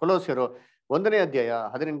 ಕೊಲೋಸ್ಯರು 1ನೇ ಅಧ್ಯಾಯ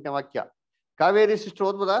 18ನೇ ವಾಕ್ಯ. ಕಾವೇರಿ ಸಿಸ್ಟರ್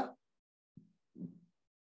ಓದ್ಬೋದಾ?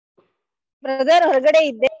 ಬ್ರದರ್ ಹೊರಗಡೆ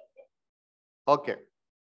ಇದ್ದೆ. ಓಕೆ.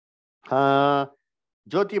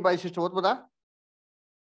 ಜ್ಯೋತಿ ಬಾಯಿ sister ಓದ್ಬೋದಾ?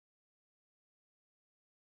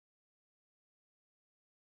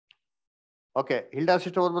 Okay. Hilda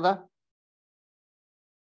sister ಓದ್ಬೋದಾ?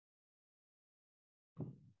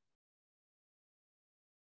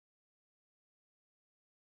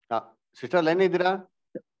 Sister line ಇದ್ದೀರಾ?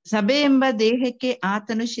 ಸಭೆ ಎಂಬ ದೇಹಕ್ಕೆ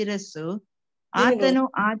ಆತನು ಶಿರಸ್ಸು, ಆತನು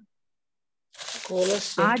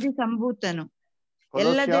ಆದಿ ಸಂಭೂತನು,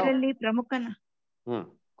 ಎಲ್ಲದರಲ್ಲಿ ಪ್ರಮುಖನ.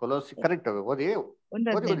 ಕರೆಕ್ಟ್ ಓದಿ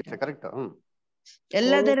ಕರೆಕ್ಟ್.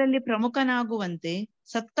 ಎಲ್ಲದರಲ್ಲಿ ಪ್ರಮುಖನಾಗುವಂತೆ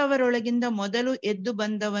ಸತ್ತವರೊಳಗಿಂದ ಮೊದಲು ಎದ್ದು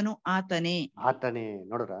ಬಂದವನು ಆತನೇ.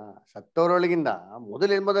 ನೋಡ್ರ, ಸತ್ತವರೊಳಗಿಂದ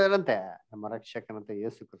ಮೊದಲು ಏನ್ ಬಂದಂತೆ? ನಮ್ಮ ರಕ್ಷಕನಂತ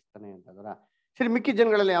ಯೇಸು ಕ್ರಿಸ್ತನೇ ಅಂತಂದ್ರ. ಸರಿ, ಮಿಕ್ಕಿ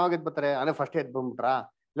ಜನಗಳಲ್ಲಿ ಯಾವಾಗ ಎದ್ ಬರ್ತಾರೆ? ಅಂದ್ರೆ ಫಸ್ಟ್ ಎದ್ ಬಂದ್ಬಿಟ್ರಾ,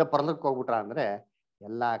 ಇಲ್ಲ ಪರಲೋಕಕ್ಕೆ ಹೋಗ್ಬಿಟ್ರಾ ಅಂದ್ರೆ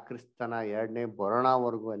ಎಲ್ಲಾ ಕ್ರಿಸ್ತನ 2ನೇ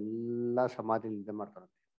ಬರೋಣವರೆಗೂ ಎಲ್ಲಾ ಸಮಾಧಿ ನಿದ್ದೆ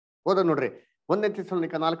ಮಾಡ್ತಾರಂತೆ. ಓದ ನೋಡ್ರಿ, 1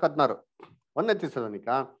 ಥೆಸಲೋನಿಕ 4:16. 1 ಥೆಸಲೋನಿಕ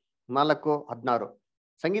 4:16.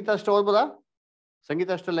 ಸಂಗೀತ ಅಷ್ಟು ಓದ್ಬೋದಾ? ಸಂಗೀತ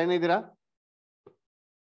ಅಷ್ಟು ಲೈನ್ ಇದ್ದೀರಾ?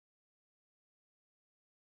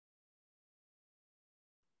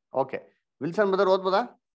 ಓಕೆ. Wilson brother ಓದ್ಬೋದಾ?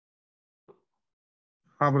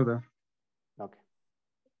 ಹಾ ಬ್ರದರ್. ಓಕೆ.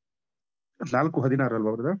 4:16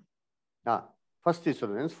 ಅಲ್ವಾ ಬ್ರದರ್? First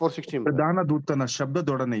Thessalonians 4:16. ಪ್ರಧಾನ ದೂತನ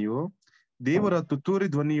ಶಬ್ದದೊಡನೆಯೂ ದೇವರ ತುತ್ತೂರಿ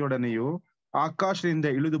ಧ್ವನಿಯೊಡನೆಯೂ ಆಕಾಶದಿಂದ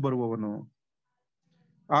ಇಳಿದು ಬರುವವನು.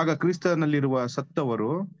 ಆಗ ಕ್ರಿಸ್ತನಲ್ಲಿರುವ ಸತ್ತವರು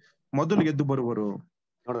ಮೊದಲು ಎದ್ದು ಬರುವರು.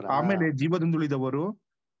 ಆಮೇಲೆ ಜೀವದಿಂದುಳಿದವರು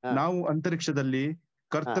ನಾವು ಅಂತರಿಕ್ಷದಲ್ಲಿ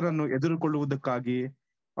ಕರ್ತನನ್ನು ಎದುರುಕೊಳ್ಳುವುದಕ್ಕಾಗಿ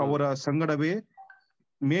ಅವರ ಸಂಗಡವೇ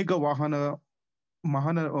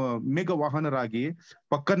ಮೇಘವಾಹನರಾಗಿ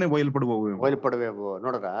ಪಕ್ಕನೆ ಒಯ್ಯಲ್ಪಡುವೆವು.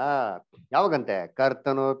 ನೋಡ್ರ, ಯಾವಾಗಂತೆ?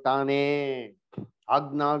 ಕರ್ತನು ತಾನೇ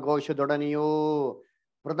ಆಜ್ಞಾಘೋಷದೊಡನೆಯೂ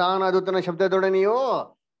ಪ್ರಧಾನ ದೂತನ ಶಬ್ದದೊಡನೆಯೂ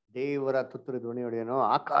ದೇವರ ತುತ್ತೂರಿ ಧ್ವನಿಯೊಡನೆಯೂ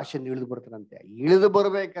ಆಕಾಶದಿಂದ ಇಳಿದು ಬರ್ತಾರಂತೆ. ಇಳಿದು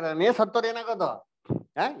ಬರ್ಬೇಕಾದ್ರೆ ಸತ್ತೋರು ಏನಾಗೋದು?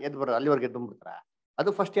 ಎದ್ ಬರೋದು, ಅಲ್ಲಿವರೆಗೆ ಎದ್ದು ಬಿಡ್ತಾರ. ಅದು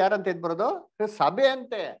ಫಸ್ಟ್ ಯಾರಂತ ಎದ್ ಬರೋದು? ಸಭೆ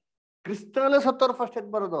ಅಂತೆ. ಕ್ರಿಸ್ತನಲ್ಲಿ ಸತ್ತವ್ರು ಫಸ್ಟ್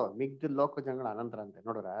ಎದ್ ಬರೋದು, ಮಿಗ್ದ ಲೋಕ ಜನಗಳ ಅನಂತರ ಅಂತೆ.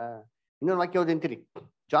 ನೋಡ್ರ ಇನ್ನೊಂದು ವಾಕ್ಯ ಓದಿಂತೀರಿ,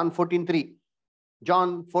 ಜಾನ್ 14:3.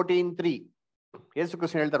 ಜಾನ್ 14:3 ಯೇಸು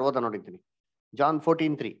ಕ್ರಿಸ್ತ ಹೇಳ್ತಾರೆ, ಓದ ನೋಡಿದ್ದೀನಿ. ಜಾನ್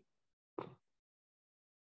 14:3.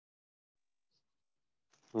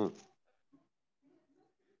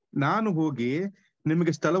 ನಾನು ಹೋಗಿ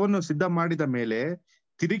ನಿಮಗೆ ಸ್ಥಳವನ್ನು ಸಿದ್ಧ ಮಾಡಿದ ಮೇಲೆ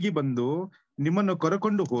ತಿರುಗಿ ಬಂದು ನಿಮ್ಮನ್ನು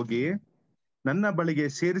ಕರೆಕೊಂಡು ಹೋಗಿ ನನ್ನ ಬಳಿಗೆ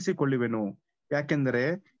ಸೇರಿಸಿಕೊಳ್ಳುವೆನು, ಯಾಕೆಂದರೆ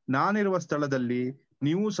ನಾನಿರುವ ಸ್ಥಳದಲ್ಲಿ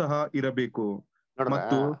ನೀವು ಸಹ ಇರಬೇಕು,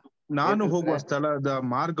 ಮತ್ತು ನಾನು ಹೋಗುವ ಸ್ಥಳದ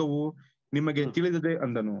ಮಾರ್ಗವು ನಿಮಗೆ ತಿಳಿದಿದೆ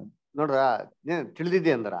ಅಂದನು. ನೋಡ್ರ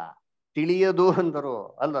ತಿಳಿದಿದೆ ಅಂದ್ರ, ತಿಳಿಯದು ಅಂದರು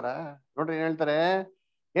ಅಲ್ವರ. ನೋಡ್ರಿ ಏನ್ ಹೇಳ್ತಾರೆ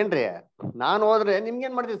ಏನ್ರಿ, ನಾನು ಹೋದ್ರೆ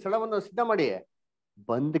ನಿಮ್ಗೇನ್ ಮಾಡ್ತೀನಿ, ಸ್ಥಳವನ್ನು ಸಿದ್ಧ ಮಾಡಿ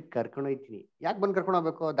ಬಂದ್ ಕರ್ಕೊಂಡು ಹೋಯ್ತೀನಿ. ಯಾಕೆ ಬಂದ್ ಕರ್ಕೊಂಡು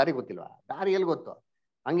ಹೋಗ್ಬೇಕು? ದಾರಿ ಗೊತ್ತಿಲ್ವಾ? ದಾರಿ ಎಲ್ಲಿ ಗೊತ್ತು?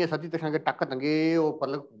 ಹಂಗೆ ಸತಿ ತಕ್ಷಣ ಟಕ್ಕ ಹಂಗೇ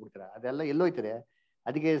ಪರ್ಲಕ್ ಹೋಗ್ಬಿಡ್ತೀರ, ಅದೆಲ್ಲ ಎಲ್ಲೋಯ್ತದೆ.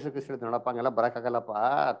 ಅದಕ್ಕೆ ಹೆಸರು ನೋಡಪ್ಪ ಹಂಗೆಲ್ಲ ಬರಕ್ಕಾಗಲ್ಲಪ್ಪ,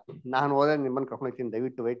 ನಾನು ಹೋದ್ರೆ ನಿಮ್ಮನ್ನ ಕರ್ಕೊಂಡು ಹೋಗ್ತೀನಿ,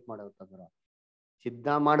 ದಯವಿಟ್ಟು ವೆಯ್ಟ್ ಮಾಡೋಂತಂದ್ರು. ಸಿದ್ಧ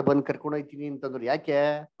ಮಾಡಿ ಬಂದ್ ಕರ್ಕೊಂಡು ಹೋಯ್ತೀನಿ ಅಂತಂದ್ರು. ಯಾಕೆ?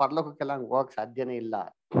 ಪರ್ಲೋಕಕ್ಕೆಲ್ಲ ಹಂಗೆ ಹೋಗಕ್ ಸಾಧ್ಯನೇ ಇಲ್ಲ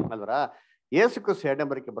ಅಲ್ವರ. ಯೇಸು ಕ್ರಿಸ್ತ ಎರಡನೇ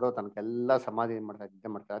ಬರಿಕೆ ಬರೋ ತನಕ ಎಲ್ಲ ಸಮಾಧಿ ಮಾಡ್ತಾರೆ.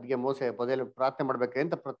 ಅದಕ್ಕೆ ಮೋಸೆ ಪೊದೆಯಲ್ಲಿ ಪ್ರಾರ್ಥನೆ ಮಾಡ್ಬೇಕೆ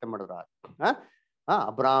ಅಂತ ಪ್ರಾರ್ಥನೆ ಮಾಡಿದ್ರ.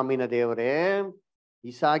 ಅಬ್ರಾಮಿನ ದೇವರೇ,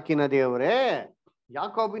 ಇಸಾಕಿನ ದೇವರೇ,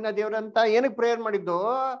 ಯಾಕೋಬಿನ ದೇವ್ರಂತ ಏನಕ್ಕೆ ಪ್ರೇಯರ್ ಮಾಡಿದ್ದು?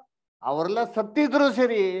 ಅವರೆಲ್ಲ ಸತ್ತಿದ್ರು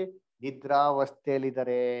ಸರಿ,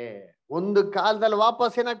 ನಿದ್ರಾವಸ್ಥೆಯಲ್ಲಿದ್ದಾರೆ. ಒಂದು ಕಾಲದಲ್ಲಿ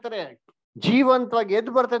ವಾಪಸ್ ಏನಾಗ್ತಾರೆ, ಜೀವಂತವಾಗಿ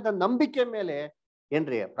ಎದ್ದು ಬರ್ತಾರೆ ಅಂತ ನಂಬಿಕೆ ಮೇಲೆ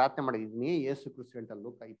ಏನ್ರಿ ಪ್ರಾರ್ಥನೆ ಮಾಡಿದ್ನಿ. ಯೇಸು ಕ್ರಿಸ್ತ ಹೇಳ್ತಾರೆ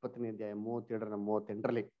ಲೂಕ 20ನೇ ಅಧ್ಯಾಯ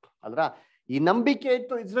 37-38 ಅಲ್ರ. ಈ ನಂಬಿಕೆ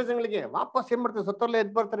ಇತ್ತು ಇಸ್ರಾಯೇಲ್ಗಳಿಗೆ, ವಾಪಸ್ ಏನ್ ಮಾಡ್ತಾರೆ, ಸತ್ತೋರ್ಲೆ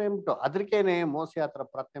ಎದ್ದು ಬರ್ತಾರೆ ಅಂದ್ಬಿಟ್ಟು. ಅದಕ್ಕೇನೆ ಮೋಸೆ ಹತ್ರ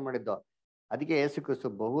ಪ್ರಾರ್ಥನೆ ಮಾಡಿದ್ದು. ಅದಕ್ಕೆ ಯೇಸು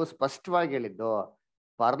ಕ್ರಿಸ್ತ ಬಹು ಸ್ಪಷ್ಟವಾಗಿ ಹೇಳಿದ್ದು,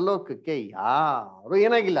 ಪರಲೋಕಕ್ಕೆ ಯಾರು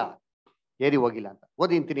ಏನಾಗಿಲ್ಲ, ಏರಿ ಹೋಗಿಲ್ಲ ಅಂತ.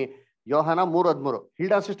 ಓದಿಂತೀನಿ ಯೋಹಾನ 3:13.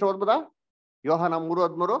 Hilda sister ಓದ್ಬೋದಾ? ಯೋಹಾನ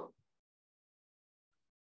 3:13.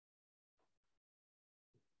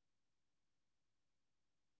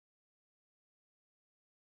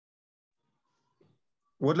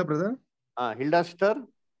 ಓದ್ಲಾ ಬ್ರದರ್? ಹಿಲ್ಡಾ ಸಿಸ್ಟರ್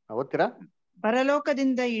ಓದ್ತೀರಾ?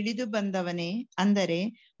 ಪರಲೋಕದಿಂದ ಇಳಿದು ಬಂದವನೇ, ಅಂದರೆ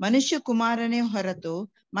ಮನುಷ್ಯ ಕುಮಾರನೇ ಹೊರತು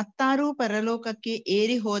ಮತ್ತಾರೂ ಪರಲೋಕಕ್ಕೆ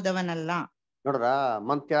ಏರಿ ಹೋದವನಲ್ಲ. ನೋಡ್ರ,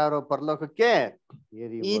 ಮತ್ಯಾರು ಪರಲೋಕಕ್ಕೆ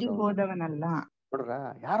ಏರಿ ಹೋದವನಲ್ಲ. ನೋಡ್ರ,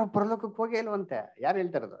 ಯಾರು ಪರಲೋಕಕ್ಕೆ ಹೋಗೇ ಇಲ್ವಂತೆ. ಯಾರು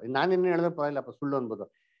ಹೇಳ್ತಾ ಇರೋದು? ನಾನೇನು ಹೇಳಿದ್ರೆ ಪರವಾಗಿಲ್ಲಪ್ಪ, ಸುಳ್ಳು ಅನ್ಬೋದು.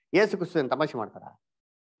 ಯೇಸು ಕ್ರಿಸ್ತ ತಮಾಷೆ ಮಾಡ್ತಾರ?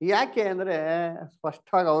 ಯಾಕೆ ಅಂದ್ರೆ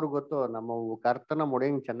ಸ್ಪಷ್ಟವಾಗಿ ಅವ್ರಿಗೆ ಗೊತ್ತು, ನಮ್ಮ ಕರ್ತನ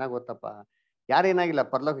ಮೊಡೆಂಗ್ ಚೆನ್ನಾಗ್ ಗೊತ್ತಪ್ಪ, ಯಾರೇನಾಗಿಲ್ಲ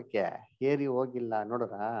ಪರಲೋಕಕ್ಕೆ ಏರಿ ಹೋಗಿಲ್ಲ.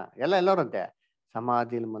 ನೋಡ್ರ, ಎಲ್ಲೋರಂತೆ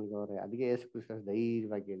ಸಮಾಧಿಯಲ್ಲಿ ಮಲ್ಗವ್ರೆ. ಅದಕ್ಕೆ ಯೇಸು ಕ್ರಿಸ್ತ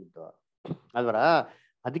ಧೈರ್ಯವಾಗಿ ಹೇಳಿದ್ದು ಅಲ್ವರ.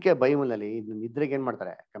 ಅದಕ್ಕೆ ಬೈಬಲಲ್ಲಿ ಇದು ನಿದ್ರೆಗೆ ಏನ್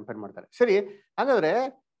ಮಾಡ್ತಾರೆ, ಕಂಪೇರ್ ಮಾಡ್ತಾರೆ. ಸರಿ, ಹಾಗಾದ್ರೆ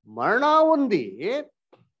ಮರಣ ಹೊಂದಿ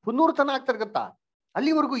ಪುನರ್ತನ ಆಗ್ತಾರೆ ಗೊತ್ತಾ,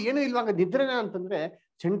 ಅಲ್ಲಿವರೆಗೂ ಏನೂ ಇಲ್ವಂಗ ನಿದ್ರೆನ ಅಂತಂದ್ರೆ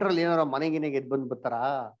ಸೆಂಟ್ರಲ್ ಏನಾರ ಮನೆಗಿನೆಗೆ ಎದ್ದು ಬಂದು ಬರ್ತಾರಾ?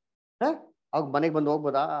 ಅವಾಗ ಮನೆಗೆ ಬಂದು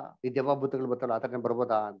ಹೋಗ್ಬೋದಾ? ಈ ದೆವ್ವಭೂತಗಳು ಬರ್ತಾರಲ್ಲ ಆ ಥರನೇ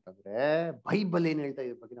ಬರ್ಬೋದಾ ಅಂತಂದ್ರೆ ಬೈಬಲ್ ಏನ್ ಹೇಳ್ತಾ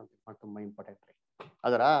ಇದ್ರ ಬಗ್ಗೆ ನಾವು ತುಂಬಾ ಇಂಪಾರ್ಟೆಂಟ್ ರೀ.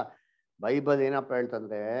 ಅದರ ಬೈಬಲ್ ಏನಪ್ಪ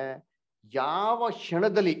ಹೇಳ್ತಂದ್ರೆ, ಯಾವ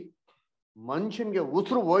ಕ್ಷಣದಲ್ಲಿ ಮನುಷ್ಯನ್ಗೆ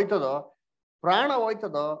ಉಸಿರು ಹೋಯ್ತದೋ, ಪ್ರಾಣ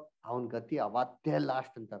ಹೋಯ್ತದೋ, ಅವನ್ ಗತಿ ಅವತ್ತೇ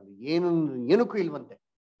ಲಾಸ್ಟ್ ಅಂತ. ಏನಕ್ಕೂ ಇಲ್ವಂತೆ.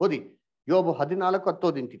 ಓದಿ ಯೋಬ 14:10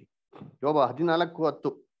 ಓದಿಂತೀನಿ. ಯೋಬ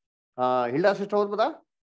 14:10. Hilda sister ಓದ್ಬೋದಾ?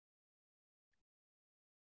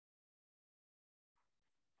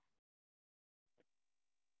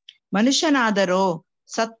 ಮನುಷ್ಯನಾದರೋ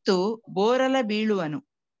ಸತ್ತು ಬೋರಲ ಬೀಳುವನು,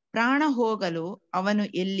 ಪ್ರಾಣ ಹೋಗಲು ಅವನು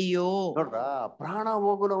ಎಲ್ಲಿಯೋ. ನೋಡ್ರ, ಪ್ರಾಣ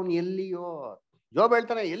ಹೋಗಲು ಅವನು ಎಲ್ಲಿಯೋ. ಜೋಬ್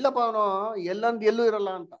ಹೇಳ್ತಾನೆ, ಎಲ್ಲಪ್ಪ ಅವನು, ಎಲ್ಲಂದ್ ಎಲ್ಲೂ ಇರಲ್ಲ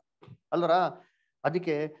ಅಂತ ಅಲ್ವರ.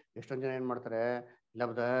 ಅದಕ್ಕೆ ಎಷ್ಟೊಂದ್ ಜನ ಏನ್ ಮಾಡ್ತಾರೆ, ಇಲ್ಲ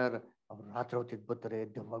ಬ್ರದರ್ ಅವ್ರು ರಾತ್ರಿ ಹೊತ್ತು ಎದ್ದು ಬರ್ತಾರೆ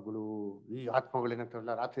ದೆವ್ವಗಳು, ಈ ಆತ್ಮಗಳು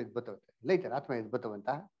ಏನಾಗ್ತಾರಲ್ಲ ರಾತ್ರಿ ಎದ್ದು ಬರ್ತವೆ. ಇಲ್ಲ ಐತೆ ಆತ್ಮ ಎದ್ದು ಬರ್ತವೆ ಅಂತ.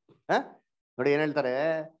 ನೋಡಿ ಏನ್ ಹೇಳ್ತಾರೆ,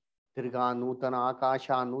 ತಿರ್ಗಾ ನೂತನ ಆಕಾಶ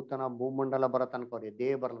ನೂತನ ಭೂಮಂಡಲ ಬರೋ ತನಕ ಅವ್ರು ಎದ್ದೇ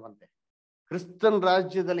ಬರಲ್ವಂತೆ. ಕ್ರಿಸ್ತನ್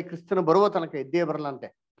ರಾಜ್ಯದಲ್ಲಿ ಕ್ರಿಸ್ತನ ಬರುವ ತನಕ ಎದ್ದೇ ಬರಲ್ಲ ಅಂತೆ.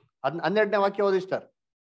 12ನೇ ವಾಕ್ಯ ಓದಿಸ್ಟರ್.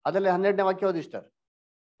 ಅದರಲ್ಲಿ 12ನೇ ವಾಕ್ಯ ಓದಿಸ್ಟರ್.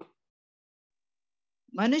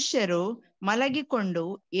 ಮನುಷ್ಯರು ಮಲಗಿಕೊಂಡು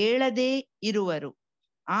ಏಳದೇ ಇರುವರು,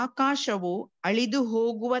 ಆಕಾಶವು ಅಳಿದು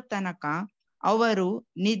ಹೋಗುವ ತನಕ ಅವರು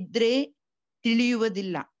ನಿದ್ರೆ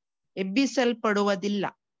ತಿಳಿಯುವುದಿಲ್ಲ, ಎಬ್ಬಿಸಲ್ಪಡುವುದಿಲ್ಲ.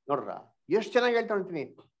 ನೋಡ್ರ, ಎಷ್ಟು ಚೆನ್ನಾಗಿ ಹೇಳ್ತಾ ಅಂತೀನಿ.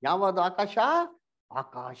 ಯಾವ್ದು ಆಕಾಶ?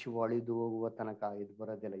 ಆಕಾಶವು ಅಳಿದು ಹೋಗುವ ತನಕ ಇದು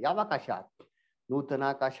ಬರೋದಿಲ್ಲ. ಯಾವ ಆಕಾಶ? ನೂತನ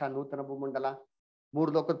ಆಕಾಶ ನೂತನ ಭೂಮಂಡಲ.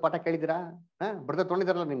 3 ಲೋಕದ ಪಾಠ ಕೇಳಿದಿರಾ? ಬರ್ದ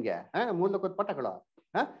ತೊಗೊಂಡಿದಾರಲ್ಲ ನಿಮ್ಗೆ. 3 ಲೋಕದ ಪಾಠಗಳು.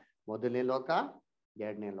 ಮೊದಲನೇ ಲೋಕ,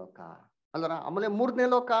 2ನೇ ಲೋಕ ಅಲ್ವರ. ಆಮೇಲೆ 3ನೇ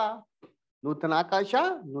ಲೋಕ, ನೂತನ ಆಕಾಶ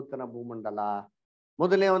ನೂತನ ಭೂಮಂಡಲ.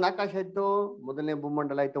 ಮೊದಲನೇ ಒಂದು ಆಕಾಶ ಇತ್ತು, ಮೊದಲನೇ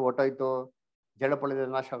ಭೂಮಂಡಲ ಇತ್ತು, ಹೊಟ್ಟೋಯ್ತು, ಜಡಪೊಳದ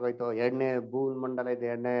ನಾಶ ಆಗೋಯ್ತು. 2ನೇ ಭೂಮಂಡಲ ಇದೆ,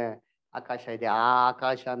 2ನೇ ಆಕಾಶ ಇದೆ. ಆ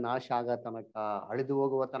ಆಕಾಶ ನಾಶ ಆಗೋ ತನಕ, ಅಳಿದು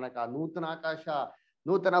ಹೋಗುವ ತನಕ, ನೂತನ ಆಕಾಶ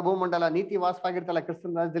ನೂತನ ಭೂಮಂಡಲ ನೀತಿ ವಾಸವಾಗಿರ್ತಲ್ಲ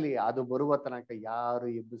ಕ್ರಿಸ್ತನ ರಾಜ್ಯದಲ್ಲಿ, ಅದು ಬರುವ ತನಕ ಯಾರು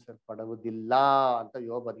ಎಬ್ಬಿಸಲ್ಪಡುವುದಿಲ್ಲ ಅಂತ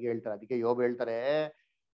ಯೋಬ್ ಅದಕ್ಕೆ ಹೇಳ್ತಾರೆ. ಅದಕ್ಕೆ ಯೋಬ್ ಹೇಳ್ತಾರೆ,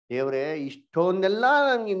 ದೇವ್ರೆ ಇಷ್ಟೊಂದೆಲ್ಲ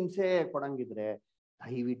ನಂಗೆ ಹಿಂಸೆ ಕೊಡಂಗಿದ್ರೆ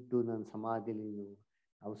ದಯವಿಟ್ಟು ನನ್ನ ಸಮಾಧಿಯಲ್ಲಿ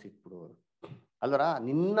ನಾವು ಸಿಕ್ಬಿಡು. ಅಲ್ವರ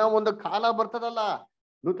ನಿನ್ನ ಒಂದು ಕಾಲ ಬರ್ತದಲ್ಲ,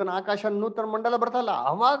 ನೂತನ ಆಕಾಶ ನೂತನ ಮಂಡಲ ಬರ್ತಲ್ಲ,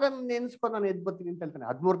 ಅವಾಗ ನೆನ್ಸ್ಕೊಂಡು ನಾನು ಎದ್ ಬರ್ತೀನಿ ಅಂತ ಹೇಳ್ತಾನೆ.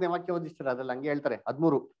 13ನೇ ವಾಕ್ಯ ಓದಿಸ್ತಾರೆ, ಅದ್ರಲ್ಲಿ ಹಂಗೆ ಹೇಳ್ತಾರೆ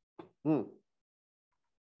 13.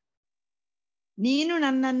 ನೀನು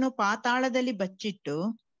ನನ್ನನ್ನು ಪಾತಾಳದಲ್ಲಿ ಬಚ್ಚಿಟ್ಟು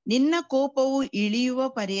ನಿನ್ನ ಕೋಪವು ಇಳಿಯುವ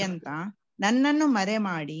ಪರ್ಯಂತ ನನ್ನನ್ನು ಮರೆ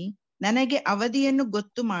ಮಾಡಿ ನನಗೆ ಅವಧಿಯನ್ನು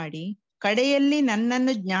ಗೊತ್ತು ಮಾಡಿ ಕಡೆಯಲ್ಲಿ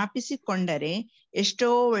ನನ್ನನ್ನು ಜ್ಞಾಪಿಸಿಕೊಂಡರೆ ಎಷ್ಟೋ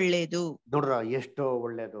ಒಳ್ಳೇದು. ನೋಡ್ರ, ಎಷ್ಟೋ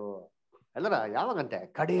ಒಳ್ಳೇದು ಅಲ್ಲರ. ಯಾವಾಗಂತೆ?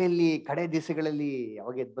 ಕಡೆಯಲ್ಲಿ, ಕಡೆ ದಿವಸಗಳಲ್ಲಿ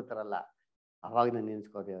ಯಾವಾಗ ಎದ್ ಬರ್ತಾರಲ್ಲ ಅವಾಗ ನಾನು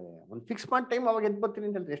ನೆನ್ಸ್ಕೋದೇವೆ. ಒಂದು ಫಿಕ್ಸ್ ಮಾಡಿ ಟೈಮ್ ಅವಾಗ ಎದ್ ಬರ್ತೀನಿ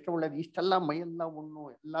ಅಂತ ಹೇಳ್ತಾರೆ. ಎಷ್ಟೋ ಒಳ್ಳೇದು. ಇಷ್ಟೆಲ್ಲ ಮೈಯೆಲ್ಲ ಉಣ್ಣು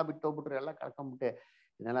ಎಲ್ಲ ಬಿಟ್ಟು ಹೋಗ್ಬಿಟ್ರೆ, ಎಲ್ಲ ಕಳ್ಕೊಂಡ್ಬಿಟ್ಟೆ,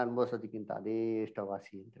 ಇದನ್ನೆಲ್ಲ ಅನುಭವಿಸೋದಕ್ಕಿಂತ ಅದೇ ಇಷ್ಟ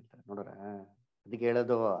ವಾಸಿ ಅಂತ ಹೇಳ್ತಾರೆ. ನೋಡ್ರ, ಅದಕ್ಕೆ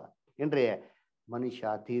ಹೇಳೋದು ಏನ್ರಿ, ಮನುಷ್ಯ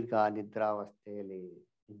ದೀರ್ಘ ನಿದ್ರಾವಸ್ಥೆಯಲ್ಲಿ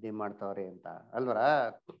ನಿದ್ದೆ ಮಾಡ್ತಾವ್ರೆ ಅಂತ ಅಲ್ವರ.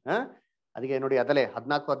 ಅದಕ್ಕೆ ನೋಡಿ, ಅದಲ್ಲೇ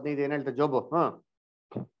 14-15 ಏನ್ ಹೇಳ್ತಾರೆ ಜೋಬು.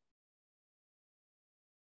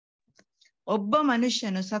 ಒಬ್ಬ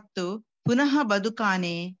ಮನುಷ್ಯನು ಸತ್ತು ಪುನಃ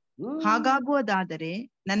ಬದುಕಾನೆ, ಹಾಗಾಗುವುದಾದರೆ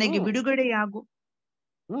ನನಗೆ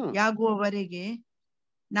ಬಿಡುಗಡೆಯಾಗುವವರೆಗೆ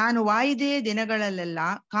ನಾನು ವಾಯಿದೆಯ ದಿನಗಳಲ್ಲೆಲ್ಲ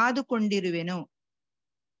ಕಾದುಕೊಂಡಿರುವೆನು.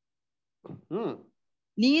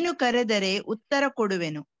 ನೀನು ಕರೆದರೆ ಉತ್ತರ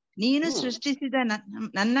ಕೊಡುವೆನು. ನೀನು ಸೃಷ್ಟಿಸಿದ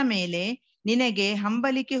ನನ್ನ ಮೇಲೆ ನಿನಗೆ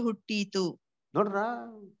ಹಂಬಲಿಕೆ ಹುಟ್ಟೀತು. ನೋಡ್ರ,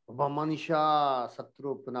 ಒಬ್ಬ ಮನುಷ್ಯ ಸತ್ರು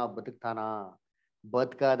ಪುನಃ ಬದುಕ್ತಾನ.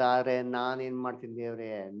 ಬದುಕದಾದ್ರೆ ನಾನೇನ್ ಮಾಡ್ತೀನಿ ದೇವ್ರೆ,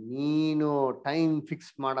 ನೀನು ಟೈಮ್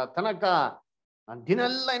ಫಿಕ್ಸ್ ಮಾಡೋ ತನಕ ನಾನು ದಿನ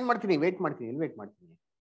ಎಲ್ಲ ಏನ್ ಮಾಡ್ತೀನಿ, ವೇಟ್ ಮಾಡ್ತೀನಿ. ಎಲ್ಲಿ ವೇಟ್ ಮಾಡ್ತೀನಿ?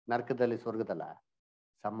 ನರಕದಲ್ಲಿ, ಸ್ವರ್ಗದಲ್ಲ,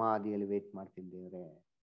 ಸಮಾಧಿಯಲ್ಲಿ ವೇಟ್ ಮಾಡ್ತೀನಿ ದೇವ್ರೆ.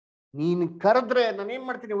 ನೀನ್ ಕರೆದ್ರೆ ನಾನು ಏನ್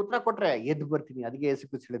ಮಾಡ್ತೀನಿ, ಉತ್ತರ ಕೊಟ್ರೆ ಎದ್ದು ಬರ್ತೀನಿ. ಅದಕ್ಕೆ ಯೇಸು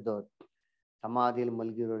ಕ್ರಿಸ್ತ ಹೇಳಿದ್ದು, ಸಮಾಧಿಯಲ್ಲಿ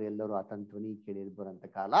ಮಲಗಿರೋರು ಎಲ್ಲರೂ ಆತನ ಧ್ವನಿ ಕೇಳಿ ಎದ್ದು ಬರೋಂಥ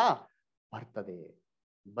ಕಾಲ ಬರ್ತದೆ.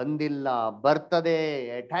 ಬಂದಿಲ್ಲ, ಬರ್ತದೆ.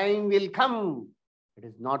 Time will come, it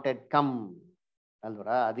is not at come ಅಲ್ವರ.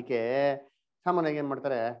 ಅದಕ್ಕೆ ಸಾಮಾನ್ಯವಾಗಿ ಏನ್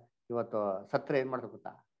ಮಾಡ್ತಾರೆ, ಇವತ್ತು ಸತ್ರೆ ಏನ್ ಮಾಡ್ತಾರೆ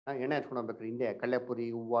ಗೊತ್ತಾ, ಎಣ್ಣೆ ಎತ್ಕೊಂಡು ಹೋಗ್ಬೇಕು, ಹಿಂದೆ ಕಳ್ಳೆಪುರಿ,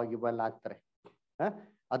 ಹೂವು ಗಿವ್ವ ಎಲ್ಲ ಹಾಕ್ತಾರೆ.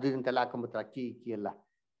 ಅದು ಇಂತೆಲ್ಲ ಹಾಕೊಂಡ್ಬರ್ತಾರೆ, ಅಕ್ಕಿ ಎಲ್ಲ.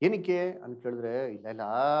 ಏನಕ್ಕೆ ಅಂತ ಕೇಳಿದ್ರೆ, ಇಲ್ಲ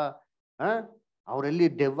ಅವರೆಲ್ಲಿ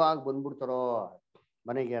ದೆವ್ವಾಗಿ ಬಂದ್ಬಿಡ್ತಾರೋ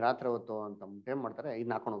ಮನೆಗೆ ರಾತ್ರಿ ಹೊತ್ತು ಅಂತ ಏನ್ ಮಾಡ್ತಾರೆ,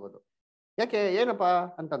 ಇದನ್ನ ಹಾಕೊಂಡು ಹೋಗೋದು. ಯಾಕೆ, ಏನಪ್ಪಾ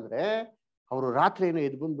ಅಂತಂದ್ರೆ, ಅವರು ರಾತ್ರಿ ಏನು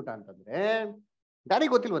ಎದ್ದು ಬಂದ್ಬಿಟ್ಟ ಅಂತಂದ್ರೆ ದಾರಿ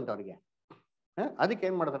ಗೊತ್ತಿಲ್ವಂತ ಅವ್ರಿಗೆ. ಅದಕ್ಕೆ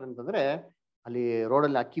ಏನ್ ಮಾಡ್ತಾರೆ ಅಂತಂದ್ರೆ, ಅಲ್ಲಿ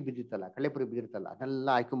ರೋಡಲ್ಲಿ ಅಕ್ಕಿ ಬಿದ್ದಿತ್ತಲ್ಲ, ಕಳ್ಳೆಪುರಿ ಬಿದ್ದಿರ್ತಲ್ಲ, ಅದನ್ನೆಲ್ಲ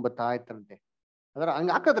ಹಾಕೊಂಡ್ಬರ್ತಾ ಇರ್ತಾರಂತೆ. ಅದರ ಹಂಗ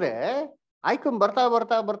ಹಾಕಿದ್ರೆ ಆಯ್ಕೊಂಡ್ ಬರ್ತಾ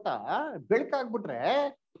ಬರ್ತಾ ಬರ್ತಾ ಬೆಳಕಾಗ್ಬಿಟ್ರೆ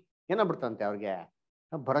ಏನಾಗ್ಬಿಡ್ತಂತೆ ಅವ್ರಿಗೆ,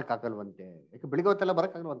 ಬರಕ್ ಆಗಲ್ವಂತೆ. ಯಾಕೆ ಬೆಳಿಗ್ಗೆ ಹೊತ್ತೆಲ್ಲ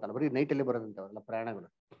ಬರಕ್ ಆಗಲ್ವಂತಲ್ಲ, ಬರೀ ನೈಟಲ್ಲಿ ಬರೋದಂತೆ ಅವರೆಲ್ಲ ಪ್ರಯಾಣಗಳು.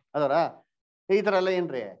 ಅದರ ಈ ತರ ಎಲ್ಲ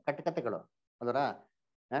ಏನ್ರಿ ಕಟ್ಟಕತೆಗಳು. ಅದರ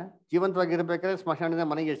ಜೀವಂತವಾಗಿರ್ಬೇಕಾದ್ರೆ ಸ್ಮಶಾನದಿಂದ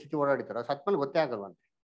ಮನೆಗೆ ಎಷ್ಟು ಸತಿ ಓಡಾಡಿತಾರೋ, ಸತ್ಮೇಲೆ ಗೊತ್ತೇ ಆಗಲ್ವಂತೆ.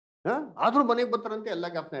 ಆದ್ರೂ ಮನೆಗೆ ಬರ್ತಾರಂತೆ, ಎಲ್ಲ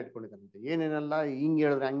ಜ್ಞಾಪನ ಇಟ್ಕೊಂಡಿದ್ದಾರಂತೆ. ಏನೇನೆಲ್ಲ ಹಿಂಗ್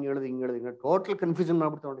ಹೇಳಿದ್ರೆ ಹಂಗೆ ಹೇಳಿದ್ರೆ ಹಿಂಗೆ ಹೇಳಿದ್ರೆ ಟೋಟಲ್ ಕನ್ಫ್ಯೂಷನ್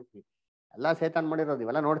ಮಾಡ್ಬಿಟ್ಟು ನೋಡಿದ್ವಿ. ಎಲ್ಲ ಸೇತಾನ್ ಮಾಡಿರೋದು,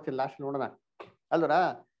 ಇವೆಲ್ಲ ನೋಡ್ತೀನಿ ಲಾಸ್ಟ್ ನೋಡೋಣ ಅಲ್ವರ.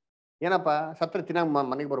 ಏನಪ್ಪಾ, ಸತ್ರ ತಿನ್ನಾಗ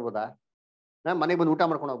ಮನೆಗೆ ಬರ್ಬೋದಾ? ಮನೆಗೆ ಬಂದು ಊಟ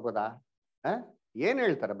ಮಾಡ್ಕೊಂಡು ಹೋಗ್ಬೋದಾ? ಏನ್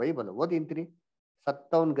ಹೇಳ್ತಾರೆ ಬೈಬಲ್ ಓದಿ ಅಂತೀರಿ.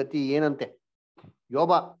 ಸತ್ತವನ್ ಗತಿ ಏನಂತೆ?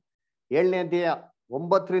 ಯೋಬ 7ನೇ ಅಧ್ಯಾಯ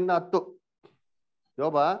 9-10.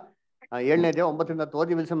 ಯೋಬ 7ನೇ ಅಧ್ಯಾಯ 9-10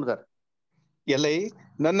 ಓದಿ ವಿಲ್ಸಂಬರ್. ಎಲೈ,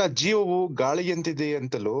 ನನ್ನ ಜೀವವು ಗಾಳಿಯಂತಿದೆ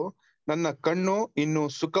ಅಂತಲೂ ನನ್ನ ಕಣ್ಣು ಇನ್ನು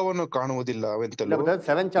ಸುಖವನ್ನು ಕಾಣುವುದಿಲ್ಲವೆಂತಲೂ.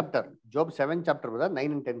 7th chapter, ಜೋಬ್ 7th chapter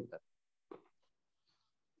 9 and 10.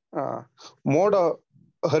 ಮೋಡ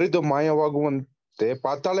ಹರಿದು ಮಾಯವಾಗುವಂತೆ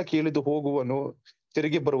ಪಾತಾಳಕ್ಕೆ ಇಳಿದು ಹೋಗುವನು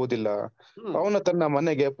ತಿರುಗಿ ಬರುವುದಿಲ್ಲ. ಅವನು ತನ್ನ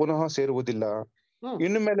ಮನೆಗೆ ಪುನಃ ಸೇರುವುದಿಲ್ಲ.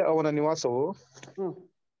 ಇನ್ನು ಮೇಲೆ ಅವನ ನಿವಾಸವು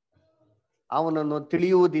ಅವನನ್ನು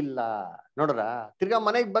ತಿಳಿಯುವುದಿಲ್ಲ. ನೋಡ್ರ, ತಿರ್ಗಾ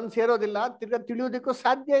ಮನೆಗೆ ಬಂದು ಸೇರೋದಿಲ್ಲ, ತಿರ್ಗಾ ತಿಳಿಯೋದಕ್ಕೂ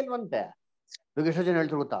ಸಾಧ್ಯ ಇಲ್ವಂತೆ. ಇವಾಗ ಎಷ್ಟೋ ಜನ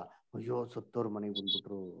ಹೇಳ್ತಾರೆ ಗೊತ್ತಾ, ಅಯ್ಯೋ ಸತ್ತೋರು ಮನೆಗೆ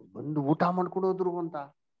ಬಂದ್ಬಿಟ್ರು, ಬಂದು ಊಟ ಮಾಡ್ಕೊಡೋದ್ರು ಅಂತ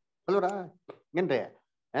ಅಲ್ವರ. ಏನ್ರಿ,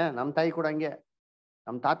 ನಮ್ಮ ತಾಯಿ ಕೂಡ ಹಂಗೆ.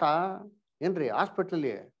 ನಮ್ಮ ತಾತ ಏನ್ರಿ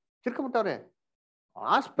ಹಾಸ್ಪಿಟ್ಲಲ್ಲಿ ತಿರ್ಕೊಂಬಿಟ್ಟವ್ರೆ.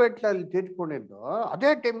 ಹಾಸ್ಪಿಟ್ಲಲ್ಲಿ ತೀರ್ಕೊಂಡಿದ್ದು ಅದೇ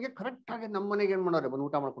ಟೈಮ್ಗೆ ಕರೆಕ್ಟ್ ಆಗಿ ನಮ್ಮ ಮನೆಗೆ ಏನ್ ಮಾಡೋರೆ, ಬಂದು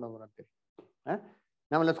ಊಟ ಮಾಡ್ಕೊಂಡು ಹೋಗ್ರಂತೆ.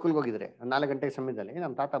 ನಾವೆಲ್ಲ ಸ್ಕೂಲ್ಗೆ ಹೋಗಿದ್ರೆ 4 ಗಂಟೆ ಸಮಯದಲ್ಲಿ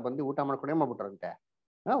ನಮ್ಮ ತಾತ ಬಂದು ಊಟ ಮಾಡ್ಕೊಂಡು ಏನ್ ಮಾಡ್ಬಿಟ್ರಂತೆ,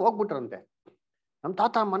 ಹೋಗ್ಬಿಟ್ರಂತೆ. ನಮ್ಮ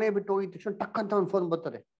ತಾತ ಮನೆ ಬಿಟ್ಟು ಹೋಗಿದ ತಕ್ಷಣ ಟಕ್ ಅಂತ ಒಂದು ಫೋನ್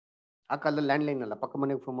ಬರ್ತದೆ. ಆ ಕಾಲದಲ್ಲಿ ಲ್ಯಾಂಡ್ಲೈನ್ ಅಲ್ಲ, ಪಕ್ಕ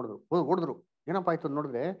ಮನೆಗೆ ಫೋನ್ ಮಾಡಿದ್ರು. ಹೊಡೆದ್ರು. ಏನಪ್ಪ ಆಯ್ತು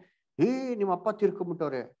ನೋಡಿದ್ರೆ, ನಿಮ್ಮ ಅಪ್ಪ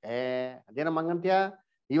ತೀರ್ಕೊಂಡ್ಬಿಟ್ಟವ್ರೆ. ಅದೇನಮ್ಮ ಹಂಗಂತ್ಯ,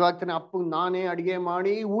 ಇವಾಗ ತಾನೆ ಅಪ್ಪಗೆ ನಾನೇ ಅಡಿಗೆ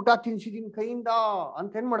ಮಾಡಿ ಊಟ ತಿನ್ಸಿದೀನಿ ಕೈಯಿಂದ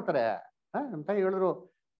ಅಂತ ಏನ್ ಮಾಡ್ತಾರೆ ಅಂತ ಹೇಳಿದ್ರು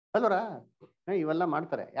ಅಲ್ವರ. ಇವೆಲ್ಲ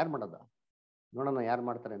ಮಾಡ್ತಾರೆ. ಯಾರು ಮಾಡೋದು ನೋಡೋಣ, ಯಾರು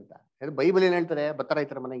ಮಾಡ್ತಾರೆ ಅಂತ. ಬೈಬಲ್ ಏನ್ ಹೇಳ್ತಾರೆ, ಬರ್ತಾರ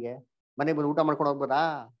ಐತಾರ ಮನೆಗೆ ಬಂದು ಊಟ ಮಾಡ್ಕೊಂಡು ಹೋಗ್ಬೋದಾ?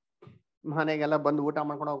 ಮನೆಗೆಲ್ಲ ಬಂದು ಊಟ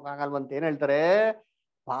ಮಾಡ್ಕೊಂಡು ಹೋಗಕ್ಕಾಗಲ್ವಂತ. ಏನ್ ಹೇಳ್ತಾರೆ,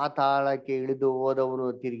 ಪಾತಾಳಕ್ಕೆ ಇಳಿದು ಹೋದವನು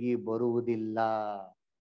ತಿರುಗಿ ಬರುವುದಿಲ್ಲ,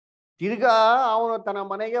 ತಿರ್ಗಾ ಅವನು ತನ್ನ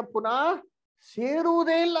ಮನೆಗೆ ಪುನಃ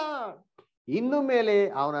ಸೇರುವುದೇ ಇಲ್ಲ, ಇನ್ನು ಮೇಲೆ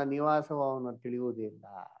ಅವನ ನಿವಾಸವು ಅವನು ತಿಳಿಯುವುದೇ ಇಲ್ಲ.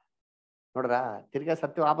 ನೋಡ್ರ, ತಿರ್ಗಾ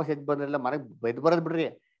ಸತ್ಯ ವಾಪಸ್ ಎದ್ದು ಬಂದ್ರೆಲ್ಲ ಮನೆಗೆ ಎದ್ದು ಬರೋದ್ ಬಿಡ್ರಿ,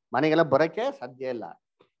 ಮನೆಗೆಲ್ಲ ಬರಕ್ಕೆ ಸಾಧ್ಯ ಇಲ್ಲ.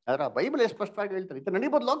 ಅದ್ರ ಬೈಬಲ್ ಎಷ್ಟು ಸ್ಪಷ್ಟವಾಗಿ ಹೇಳ್ತಾರೆ, ಇದು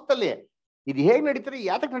ನಡಿಬೋದು ಲೋಕದಲ್ಲಿ. ಇದು ಹೇಗ್ ನಡೀತಾರೆ,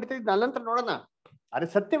 ಯಾತಕ್ಕೆ ನಡೀತಾರೆ, ಇದು ನಲ್ಲಂತರ ನೋಡೋಣ. ಆದ್ರೆ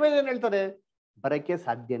ಸತ್ಯವೇದ ಏನ್ ಹೇಳ್ತಾರೆ, ಬರಕ್ಕೆ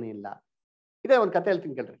ಸಾಧ್ಯನೇ ಇಲ್ಲ. ಇದೇ ಒಂದು ಕತೆ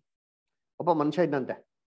ಹೇಳ್ತೀನಿ ಕೇಳ್ರಿ. ಒಬ್ಬ ಮನುಷ್ಯ ಇದ್ದಂತೆ.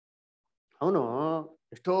 ಅವನು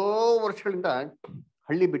ಎಷ್ಟೋ ವರ್ಷಗಳಿಂದ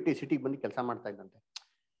ಹಳ್ಳಿ ಬಿಟ್ಟು ಸಿಟಿಗೆ ಬಂದು ಕೆಲಸ ಮಾಡ್ತಾ ಇದ್ದಂತೆ.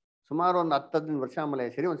 ಸುಮಾರು ಒಂದು 10-15 ವರ್ಷ ಆಮೇಲೆ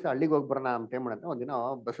ಸರಿ ಒಂದ್ಸಲ ಹಳ್ಳಿಗೆ ಹೋಗಿ ಬರೋಣ ಅಂತ ಏನ್ ಮಾಡಂತೆ, ಒಂದಿನ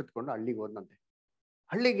ಬಸ್ ಹತ್ಕೊಂಡು ಹಳ್ಳಿಗೆ ಹೋದಂತೆ.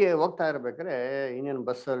 ಹಳ್ಳಿಗೆ ಹೋಗ್ತಾ ಇರ್ಬೇಕಾದ್ರೆ ಇನ್ನೇನು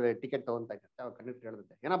ಬಸ್ ಟಿಕೆಟ್ ತಗೊಂತಾ ಇದ್ದಂತೆ. ಅವ್ರು ಕಂಡಕ್ಟರ್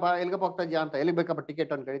ಹೇಳಿದಂತೆ, ಏನಪ್ಪ ಎಲ್ಲಿಗಪ್ಪ ಹೋಗ್ತಾ ಇದೆಯಾ ಅಂತ. ಎಲ್ಲಿ ಬೇಕಪ್ಪ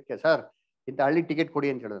ಟಿಕೆಟ್ ಅಂತ ಹೇಳಿದ್ಕೆ, ಸರ್ ಇಂಥ ಹಳ್ಳಿ ಟಿಕೆಟ್ ಕೊಡಿ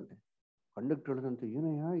ಅಂತ ಹೇಳಿದಂತೆ. ಕಂಡಕ್ಟರ್ ಹೇಳಿದಂತೆ,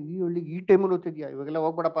 ಏನಯ್ಯ ಈ ಹಳ್ಳಿಗೆ ಈ ಟೈಮಲ್ಲಿ ಹೋಗ್ತಿದ್ಯಾ, ಇವಾಗೆಲ್ಲ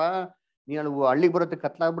ಹೋಗ್ಬೇಡಪ್ಪ, ನೀನು ಹಳ್ಳಿಗೆ ಬರುತ್ತೆ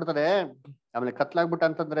ಕತ್ಲಾಗ್ಬಿಡ್ತದೆ, ಆಮೇಲೆ ಕತ್ಲಾಗ್ಬಿಟ್ಟ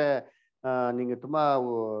ಅಂತಂದ್ರೆ ನಿಂಗೆ ತುಂಬಾ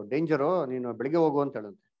ಡೇಂಜರು, ನೀನು ಬೆಳಿಗ್ಗೆ ಹೋಗು ಅಂತ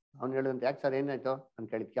ಹೇಳಿದಂತೆ. ಅವ್ನು ಹೇಳಿದಂತೆ, ಯಾಕೆ ಸರ್ ಏನಾಯ್ತು ಅಂತ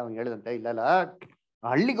ಕೇಳಿದ್ಕೆ ಅವ್ನು ಹೇಳಿದಂತೆ, ಇಲ್ಲ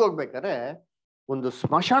ಹಳ್ಳಿಗೆ ಹೋಗ್ಬೇಕಾದ್ರೆ ಒಂದು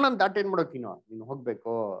ಸ್ಮಶಾನ ದಾಟಿ ಏನ್ ಮಾಡೋಕ್ ನೀನು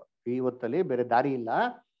ಹೋಗ್ಬೇಕು, ಇವತ್ತಲ್ಲಿ ಬೇರೆ ದಾರಿ ಇಲ್ಲ,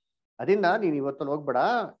 ಅದರಿಂದ ನೀನ್ ಇವತ್ತಲ್ಲಿ ಹೋಗ್ಬೇಡ,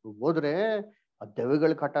 ಹೋದ್ರೆ ಆ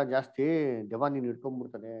ದೆವ್ವಗಳ ಕಾಟ ಜಾಸ್ತಿ, ದೆವ್ವ ನೀನ್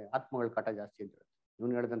ಹಿಡ್ಕೊಂಡ್ಬಿಡ್ತಾನೆ, ಆತ್ಮಗಳ ಕಾಟ ಜಾಸ್ತಿ ಅಂತ.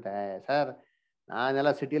 ಇವ್ನು ಹೇಳಿದಂತೆ, ಸರ್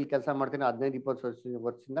ನಾನೆಲ್ಲ ಸಿಟಿಯಲ್ಲಿ ಕೆಲಸ ಮಾಡ್ತೀನಿ 15-20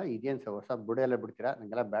 ವರ್ಷದಿಂದ, ಇದೇನ್ ಸರ್ ಹೊಸ ಬುಡ ಎಲ್ಲ ಬಿಡ್ತೀರಾ,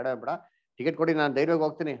 ನಂಗೆಲ್ಲ ಬೇಡ, ಟಿಕೆಟ್ ಕೊಡಿ, ನಾನು ಧೈರ್ಯವಾಗಿ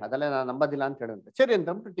ಹೋಗ್ತೀನಿ, ಅದೆಲ್ಲ ನಾನು ನಂಬೋದಿಲ್ಲ ಅಂತ ಹೇಳಂತೆ. ಸರಿ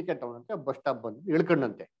ಅಂತಂದ್ಬಿಟ್ಟು ಟಿಕೆಟ್ ತಗೊಂಡಂತೆ ಬಸ್ ಸ್ಟಾಪ್ ಬಂದು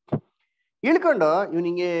ಇಳ್ಕೊಂಡಂತೆ. ಇಳ್ಕೊಂಡು ಇವ್ನು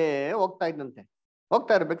ಹಿಂಗೆ ಹೋಗ್ತಾ ಇದ್ದಂತೆ.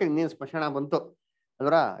 ಹೋಗ್ತಾ ಇರ್ಬೇಕು ಇನ್ನೇನು ಸ್ಮಶಾನ ಬಂತು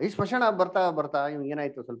ಅಲ್ವರ. ಈ ಸ್ಮಶಾನ ಬರ್ತಾ ಇವ್ನು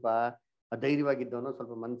ಏನಾಯ್ತು, ಸ್ವಲ್ಪ ಧೈರ್ಯವಾಗಿದ್ದವನು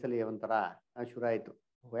ಸ್ವಲ್ಪ ಮನ್ಸಲ್ಲಿ ಒಂಥರ ಶುರು ಆಯ್ತು.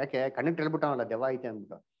 ಯಾಕೆ ಕಂಡಕ್ಟರ್ ಹೇಳ್ಬಿಟ್ಟವಲ್ಲ ದೆವ್ವ ಐತೆ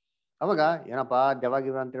ಅಂದ್ಬಿಟ್ಟು. ಅವಾಗ ಏನಪ್ಪಾ ದೆವ್ವ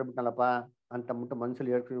ಅಂತ ಹೇಳ್ಬಿಟ್ಟನಲ್ಲಪ್ಪ ಅಂತಂದ್ಬಿಟ್ಟು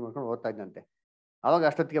ಮನ್ಸಲ್ಲಿ ಹೇಳ್ಕೊಂಡು ಮಾಡ್ಕೊಂಡು ಓದ್ತಾ ಇದ್ದಂತೆ. ಅವಾಗ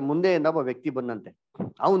ಅಷ್ಟೊತ್ತಿಗೆ ಮುಂದೆಯಿಂದ ಒಬ್ಬ ವ್ಯಕ್ತಿ ಬಂದಂತೆ.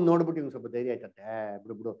 ಅವ್ನು ನೋಡ್ಬಿಟ್ಟು ಇವ್ನು ಸ್ವಲ್ಪ ಧೈರ್ಯ ಆಯ್ತಂತೆ,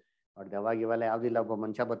 ಬಿಡು ಅವ್ರು ದೆವ್ವ ಯಾವ್ದಿಲ್ಲ, ಒಬ್ಬ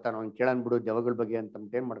ಮನುಷ್ಯ ಬರ್ತಾನ, ಅವ್ನು ಕೇಳನ್ ಬಿಡು ದೆವ್ವಗಳ ಬಗ್ಗೆ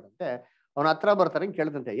ಅಂತ ಏನ್ ಮಾಡ್ದಂತೆ. ಅವ್ನ ಹತ್ರ ಬರ್ತಾರೆ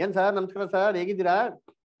ಕೇಳ್ದಂತೆ, ಏನ್ ಸರ್ ನಮಸ್ಕಾರ ಸರ್ ಹೇಗಿದ್ದೀರಾ,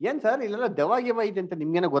 ಏನ್ ಸರ್ ಇಲ್ಲೆಲ್ಲ ದೆವ್ವ ಐತೆ ಅಂತ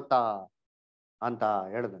ನಿಮ್ಗೇನೋ ಗೊತ್ತಾ ಅಂತ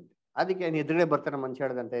ಹೇಳ್ದಂತೆ. ಅದಕ್ಕೆ ಎದುರುಗಡೆ ಬರ್ತಾನೆ ಮನುಷ್ಯ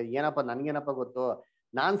ಹೇಳ್ದಂತೆ, ಏನಪ್ಪ ನನ್ಗೇನಪ್ಪ ಗೊತ್ತು,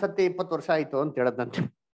 ನಾನ್ ಸತ್ಯ 20 ವರ್ಷ ಆಯ್ತು ಅಂತ ಹೇಳದಂತೆ.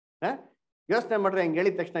 ಯೋಚನೆ ಮಾಡ್ರೆ ಹೆಂಗ್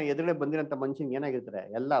ಹೇಳಿದ ತಕ್ಷಣ ಎದುರುಗಡೆ ಬಂದಿರೋಂಥ ಮನುಷ್ಯನ್ ಏನಾಗಿರ್ತಾರೆ,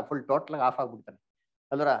 ಎಲ್ಲ ಫುಲ್ ಟೋಟಲ್ ಆಫ್ ಆಗ್ಬಿಡ್ತಾರೆ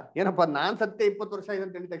ಅಲ್ವರ. ಏನಪ್ಪಾ ನಾನ್ ಸತ್ಯ 20 ವರ್ಷ ಆಯ್ತು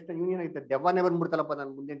ಅಂತ ಹೇಳಿದ ತಕ್ಷಣ ಇವ್ನು ಏನಾಗುತ್ತೆ, ದೆವ್ವನೇ ಬಂದ್ಬಿಡ್ತಲ್ಲಪ್ಪ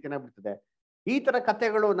ನನ್ ಮುಂದೆ ಅಂತ ಏನಾಗ್ಬಿಡ್ತದೆ. ಈ ತರ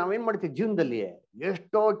ಕಥೆಗಳು ನಾವೇನ್ ಮಾಡ್ತೀವಿ ಜೀವನದಲ್ಲಿ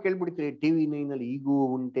ಎಷ್ಟೋ ಕೇಳ್ಬಿಡ್ತೀವಿ. ಟಿವಿ 9 ಈಗೂ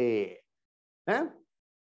ಉಂಟೆ,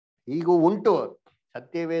 ಈಗೂ ಉಂಟು,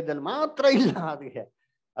 ಸತ್ಯವೇದಲ್ಲಿ ಮಾತ್ರ ಇಲ್ಲ ಅದಕ್ಕೆ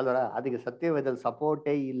ಅಲ್ವರ. ಅದಕ್ಕೆ ಸತ್ಯವೇದಲ್ಲಿ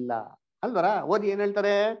ಸಪೋರ್ಟೇ ಇಲ್ಲ ಅಲ್ವರ. ಓದಿ ಏನ್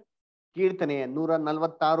ಹೇಳ್ತಾರೆ, ಕೀರ್ತನೆ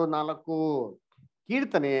 146:4,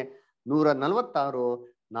 ಕೀರ್ತನೆ 146:4.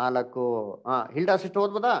 Hilda sister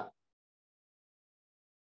ಓದ್ಬೋದಾ?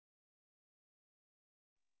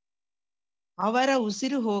 ಅವರ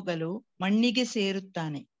ಉಸಿರು ಹೋಗಲು ಮಣ್ಣಿಗೆ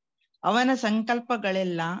ಸೇರುತ್ತಾನೆ, ಅವನ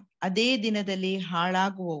ಸಂಕಲ್ಪಗಳೆಲ್ಲ ಅದೇ ದಿನದಲ್ಲಿ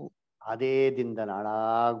ಹಾಳಾಗುವವು. ಅದೇ ದಿನದಲ್ಲಿ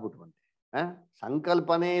ಹಾಳಾಗ್ಬಿಟ್ವಂತೆ.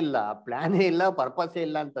 ಸಂಕಲ್ಪನೇ ಇಲ್ಲ, ಪ್ಲಾನೇ ಇಲ್ಲ, ಪರ್ಪಸೇ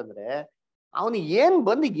ಇಲ್ಲ ಅಂತಂದ್ರೆ ಅವನು ಏನ್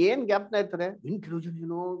ಬಂದು ಏನ್ ಜ್ಞಾಪನ ಇರ್ತಾರೆ. ಇಂಟೆಲಿಜೆಂಟ್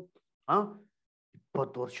ಏನು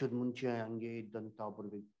 20 ವರ್ಷದ ಮುಂಚೆ ಹಂಗೆ ಇದ್ದಂತ ಒಬ್ಬರು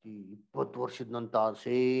ವ್ಯಕ್ತಿ, 20 ವರ್ಷದ ನಂತರ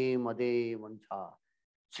ಸೇಮ್ ಅದೇ ಮನುಷ್ಯ,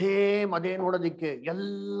 ಸೇಮ್ ಅದೇ ನೋಡೋದಿಕ್ಕೆ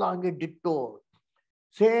ಎಲ್ಲ ಹಂಗೆ ಡಿಟ್ಟೋ,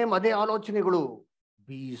 ಸೇಮ್ ಅದೇ ಆಲೋಚನೆಗಳು.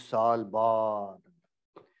 20 ಸಾಲ್ ಬಾದ್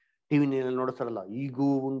ಟಿವಿನಲ್ಲಿ ನೋಡಿಸ್ತಾರಲ್ಲ, ಈಗೂ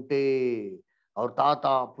ಉಂಟೆ, ಅವ್ರ ತಾತ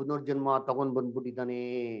ಪುನರ್ಜನ್ಮ ತಗೊಂಡ್ ಬಂದ್ಬಿಟ್ಟಿದ್ದಾನೆ.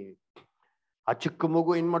 ಆ ಚಿಕ್ಕ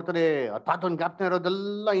ಮಗು ಏನ್ ಮಾಡ್ತಾರೆ, ಆ ತಾತನ್ ಜ್ಞಾಪನ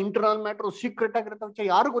ಇರೋದೆಲ್ಲ ಇಂಟರ್ನಲ್ ಮ್ಯಾಟ್ರು, ಸೀಕ್ರೆಟ್ ಆಗಿರತ್ತೆ,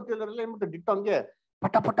 ಯಾರು ಗೊತ್ತಿಲ್ಲ ಏನ್ ಮಾಡ್ತಾರೆ, ಡಿಟ್ಟೋ ಹಂಗೆ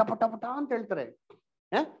ಪಟ ಪಟ ಪಟ ಪಟ ಅಂತ ಹೇಳ್ತಾರೆ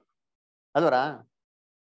ಅಲ್ವರ.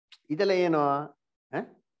 ಇದೆಲ್ಲ ಏನು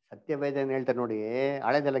ಸತ್ಯವೇದ ಏನ್ ಹೇಳ್ತಾರೆ ನೋಡಿ,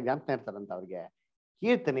 ಹಳೆದೆಲ್ಲ ಜ್ಞಾಪನ ಇರ್ತಾರಂತ ಅವ್ರಿಗೆ.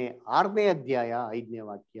 ಕೀರ್ತನೆ 6ನೇ ಅಧ್ಯಾಯ 5ನೇ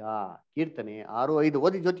ವಾಕ್ಯ, ಕೀರ್ತನೆ 6:5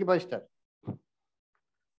 ಓದಿ ಜ್ಯೋತಿ ಭಾಸ್ಟರ್.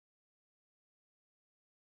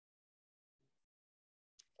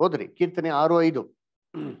 ಓದ್ರಿ ಕೀರ್ತನೆ 6:5.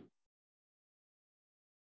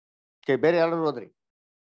 ಬೇರೆ ಯಾರು ಓದ್ರಿ,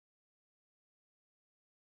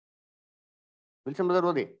 ವಿಲ್ಸನ್ ಬ್ರದರ್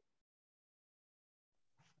ಓದಿ.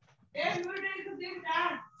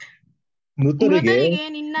 ಮೃತರಿಗೆ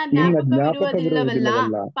ನಿನ್ನ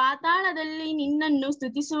ಜ್ಞಾಪಕವಿರುವುದಿಲ್ಲವಲ್ಲ, ಪಾತಾಳದಲ್ಲಿ ನಿನ್ನನ್ನು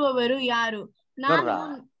ಸ್ತುತಿಸುವವರು ಯಾರು?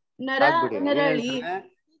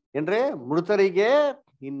 ಏನ್ರೆ ಮೃತರಿಗೆ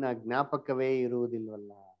ನಿನ್ನ ಜ್ಞಾಪಕವೇ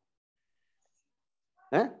ಇರುವುದಿಲ್ವಲ್ಲ.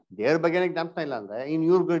 ದೇವ್ರ ಬಗ್ಗೆನೇ ಜ್ಞಾಪನ ಇಲ್ಲ ಅಂದ್ರೆ ಇನ್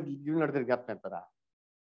ಇವ್ರ ಜೀವನ ನಡೆದ್ರೆ ಜ್ಞಾಪನ ಇರ್ತಾರ?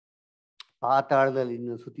 ಪಾತಾಳದಲ್ಲಿ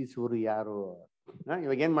ಇನ್ನು ಸ್ತುತಿಸುವರು ಯಾರು?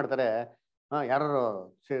 ಇವಾಗ ಏನ್ ಮಾಡ್ತಾರೆ, ಯಾರು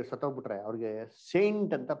ಸತ್ತೋಗ್ಬಿಟ್ರೆ ಅವ್ರಿಗೆ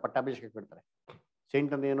ಸೈಂಟ್ ಅಂತ ಪಟ್ಟಾಭಿಷೇಕ ಕೊಡ್ತಾರೆ.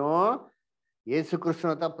 ಸೈಂಟ್ ಅಂದ್ರೆ ಏನು, ಯೇಸು ಕೃಷ್ಣ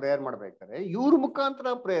ಅಂತ ಪ್ರೇಯರ್ ಮಾಡ್ಬೇಕಾರೆ ಇವ್ರ ಮುಖಾಂತರ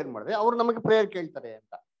ಪ್ರೇಯರ್ ಮಾಡಿದ್ರೆ ಅವ್ರು ನಮಗೆ ಪ್ರೇಯರ್ ಕೇಳ್ತಾರೆ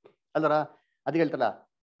ಅಂತ ಅಲ್ವರ. ಅದ್ ಹೇಳ್ತಾರ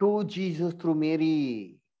ಟು ಜೀಸಸ್ ಥ್ರೂ ಮೇರಿ.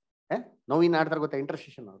 ನೋವಿನ ಆಡ್ತಾರೆ ಗೊತ್ತಾ,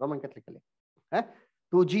 ಇಂಟರ್ಸೆಷನ್ ರೋಮನ್ ಕ್ಯಾಥಲಿಕ್ ಅಲ್ಲಿ.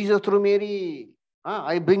 To Jesus through Mary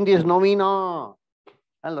I bring this ನೋವಿನಾ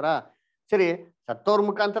ಅಲ್ವರ. ಸರಿ, ಸತ್ತೋರ್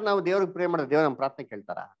ಮುಖಾಂತರ ನಾವು ದೇವ್ರಿಗೆ ಪ್ರೇ ಮಾಡಿದ್ರೆ ದೇವ್ರ ನಮ್ಮ ಪ್ರಾರ್ಥನೆ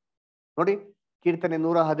ಕೇಳ್ತಾರ? ನೋಡಿ ಕೀರ್ತನೆ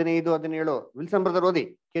 115:17 ವಿಲ್ಸನ್ ಬ್ರದರ್ ಓದಿ.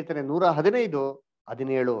 ಕೀರ್ತನೆ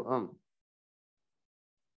 115:17.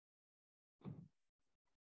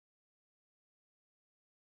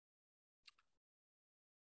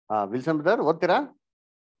 ವಿಲ್ಸನ್ ಬ್ರದರ್ ಓದ್ತೀರಾ?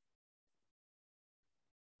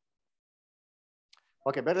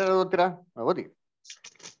 ಓಕೆ, ಬೇರೆ ಯಾರು ಓದ್ತೀರಾ? ಓದಿ.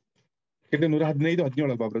 ಇಲ್ಲಿ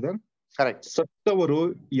 115-17 ಬ್ರದರ್. ಕರೆಕ್ಟ್. ಸತ್ತವರು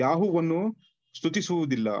ಯಾಹುವನ್ನು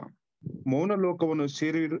ಸ್ತುತಿಸುವುದಿಲ್ಲ, ಮೌನ ಲೋಕವನ್ನು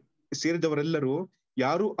ಸೇರಿದವರೆಲ್ಲರೂ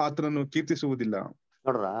ಯಾರು ಆತನನ್ನು ಕೀರ್ತಿಸುವುದಿಲ್ಲ.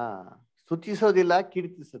 ನೋಡ್ರ, ಸ್ತುತಿಸೋದಿಲ್ಲ,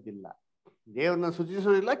 ಕೀರ್ತಿಸೋದಿಲ್ಲ, ದೇವ್ರನ್ನ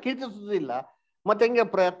ಸ್ತುತಿಸೋದಿಲ್ಲ, ಕೀರ್ತಿಸೋದಿಲ್ಲ, ಮತ್ತೆ ಹೆಂಗೆ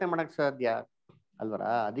ಪ್ರಯತ್ನ ಮಾಡಕ್ ಸಾಧ್ಯ ಅಲ್ವರ?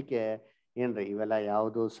 ಅದಕ್ಕೆ ಏನ್ರಿ ಇವೆಲ್ಲ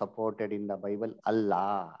ಯಾವುದು ಸಪೋರ್ಟೆಡ್ ಇನ್ ದ ಬೈಬಲ್ ಅಲ್ಲ.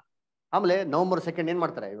 ಆಮೇಲೆ ನವೆಂಬರ್ 2 ಏನ್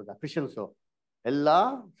ಮಾಡ್ತಾರೆ ಇವಾಗ ಕ್ರಿಶ್ಚಿಯನ್ಸು? ಎಲ್ಲಾ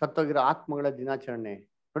ಸತ್ತೋಗಿರೋ ಆತ್ಮಗಳ ದಿನಾಚರಣೆ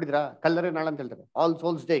ನೋಡಿದ್ರ, ಕಲ್ಲರೆ ನಾಳ ಅಂತ ಹೇಳ್ತಾರೆ, ಆಲ್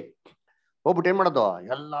ಸೋಲ್ಸ್ ಡೇ. ಹೋಗ್ಬಿಟ್ಟು ಏನ್ ಮಾಡೋದು,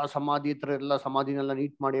 ಎಲ್ಲಾ ಸಮಾಧಿ ಹತ್ರ ಎಲ್ಲ ಸಮಾಧಿನೆಲ್ಲ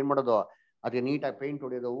ನೀಟ್ ಮಾಡಿ ಏನ್ ಮಾಡೋದು, ಅದಕ್ಕೆ ನೀಟಾಗಿ ಪೇಂಟ್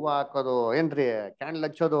ಹೊಡಿಯೋದು, ಹೂವು ಹಾಕೋದು, ಏನ್ರಿ ಕ್ಯಾಂಡಲ್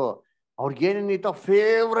ಹಚ್ಚೋದು, ಅವ್ರಿಗೆ ಏನೇನಿತ್ತು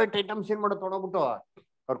ಫೇವ್ರೇಟ್ ಐಟಮ್ಸ್ ಏನ್ ಮಾಡೋದು ತೊಗೊಂಡೋಗ್ಬಿಟ್ಟು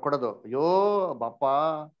ಅವ್ರು ಕೊಡೋದು. ಅಯ್ಯೋ ಬಾಪ,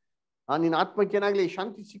 ನಿನ್ನ ಆತ್ಮಕ್ಕೆ ಏನಾಗ್ಲಿ,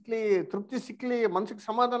 ಶಾಂತಿ ಸಿಕ್ಲಿ, ತೃಪ್ತಿ ಸಿಕ್ಲಿ, ಮನ್ಸಿಗೆ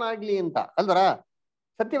ಸಮಾಧಾನ ಆಗ್ಲಿ ಅಂತ ಅಲ್ವರ?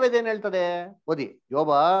 ಸತ್ಯವೇದ ಏನ್ ಹೇಳ್ತದೆ ಓದಿ,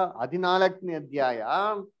 ಯೋಬ 14ನೇ ಅಧ್ಯಾಯ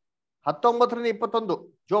 19-21,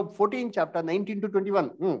 ಜೋಬ್ 14 ಚಾಪ್ಟರ್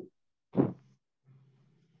 19-21.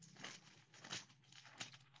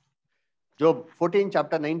 ಜೋಬ್ 14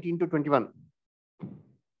 ಚಾಪ್ಟರ್ 19-21.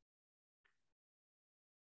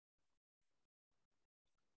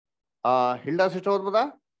 Hilda sister ಓದ್ಬೋದಾ?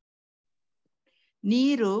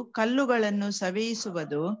 ನೀರು ಕಲ್ಲುಗಳನ್ನು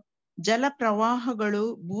ಸವೆಯಿಸುವುದು, ಜಲ ಪ್ರವಾಹಗಳು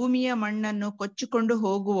ಭೂಮಿಯ ಮಣ್ಣನ್ನು ಕೊಚ್ಚಿಕೊಂಡು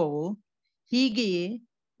ಹೋಗುವವು. ಹೀಗೆಯೇ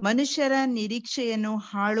ಮನುಷ್ಯರ ನಿರೀಕ್ಷೆಯನ್ನು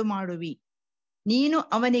ಹಾಳು ಮಾಡುವಿ. ನೀನು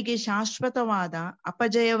ಅವನಿಗೆ ಶಾಶ್ವತವಾದ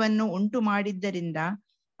ಅಪಜಯವನ್ನು ಉಂಟು ಮಾಡಿದ್ದರಿಂದ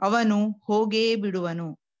ಅವನು ಹೋಗೇ ಬಿಡುವನು.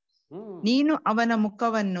 ನೀನು ಅವನ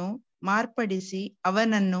ಮುಖವನ್ನು ಮಾರ್ಪಡಿಸಿ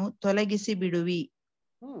ಅವನನ್ನು ತೊಲಗಿಸಿ ಬಿಡುವಿ.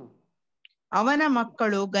 ಅವನ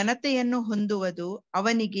ಮಕ್ಕಳು ಘನತೆಯನ್ನು ಹೊಂದುವುದು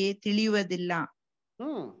ಅವನಿಗೆ ತಿಳಿಯುವುದಿಲ್ಲ.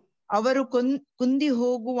 ಅವರು ಕುಂದಿ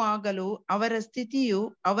ಹೋಗುವಾಗಲೂ ಅವರ ಸ್ಥಿತಿಯು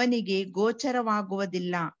ಅವನಿಗೆ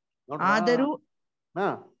ಗೋಚರವಾಗುವುದಿಲ್ಲ. ಆದರೂ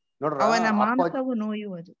ಅವನ ಮಾಂಸವು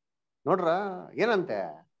ನೋಯುವುದು. ನೋಡ್ರ ಏನಂತೆ,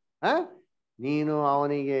 ನೀನು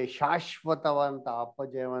ಅವನಿಗೆ ಶಾಶ್ವತವಂತ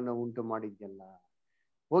ಅಪಜಯವನ್ನು ಉಂಟು ಮಾಡಿದ್ಯಲ್ಲ,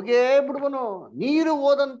 ಹೋಗೇ ಬಿಡುವನು. ನೀರು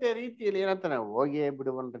ಹೋದಂತೆ ರೀತಿಯಲ್ಲಿ ಏನಂತಾನೆ, ಹೋಗೇ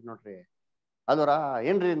ಬಿಡುವನ್ರಿ. ನೋಡ್ರಿ ಅಲ್ವರ,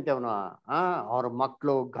 ಏನ್ರಿ ಅಂತೆ ಅವನು, ಅವ್ರ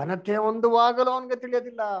ಮಕ್ಕಳು ಘನತೆ ಹೊಂದುವಾಗಲೂ ಅವನ್ಗೆ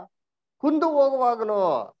ತಿಳಿಯೋದಿಲ್ಲ, ಕುಂದು ಹೋಗುವಾಗಲೂ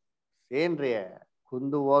ಏನ್ರಿ,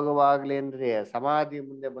 ಕುಂದು ಹೋಗುವಾಗ್ಲೇನ್ರಿ ಸಮಾಧಿ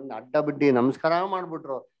ಮುಂದೆ ಬಂದು ಅಡ್ಡ ಬಿಡ್ಡಿ ನಮಸ್ಕಾರ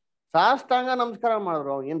ಮಾಡ್ಬಿಟ್ರು, ಸಾಷ್ಟಾಂಗ ನಮಸ್ಕಾರ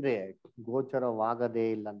ಮಾಡಿದ್ರು, ಏನ್ರಿ ಗೋಚರವಾಗದೇ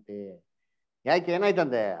ಇಲ್ಲಂತೆ. ಯಾಕೆ,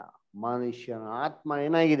 ಏನಾಯ್ತಂತೆ, ಮನುಷ್ಯನ ಆತ್ಮ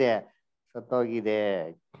ಏನಾಗಿದೆ, ಸತ್ತೋಗಿದೆ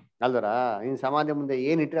ಅಲ್ವರ. ಇನ್ ಸಮಾಧಿ ಮುಂದೆ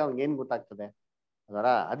ಏನಿಟ್ರೆ ಅವ್ನಿಗೆ ಏನ್ ಗೊತ್ತಾಗ್ತದೆ ಅಲ್ವರ?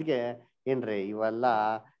 ಅದಕ್ಕೆ ಏನ್ರಿ ಇವೆಲ್ಲ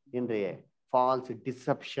ಏನ್ರಿ ಫಾಲ್ಸ್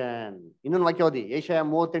ಡಿಸೆಪ್ಷನ್. ಇನ್ನೊಂದು ವಾಕ್ಯ ಓದಿ, ಏಷಯ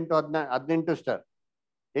 38:18 ಸ್ಟಾರ್,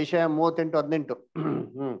 ಏಷಯ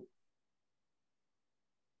 38:18.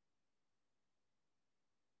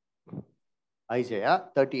 ಐಸಯ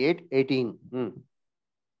 38:18.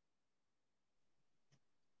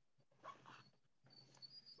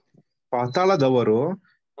 ಪಾತಾಳದವರು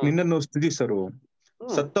ನಿನ್ನನ್ನು ಸ್ತುತಿಸರು,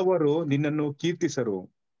 ಸತ್ತವರು ನಿನ್ನನ್ನು ಕೀರ್ತಿಸರು.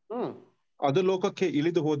 ಅಧೋಲೋಕಕ್ಕೆ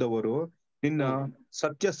ಇಳಿದು ಹೋದವರು ನಿನ್ನ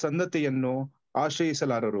ಸತ್ಯ ಸಂಗತಿಯನ್ನು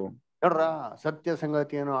ಆಶ್ರಯಿಸಲಾರರು. ನೋಡ್ರ, ಸತ್ಯ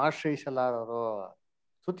ಸಂಗತಿಯನ್ನು ಆಶ್ರಯಿಸಲಾರರು,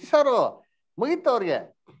 ಸ್ತುತಿಸಾರು, ಮುಗಿತವ್ರಿಗೆ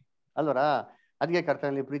ಅಲ್ವರ? ಅದಕ್ಕೆ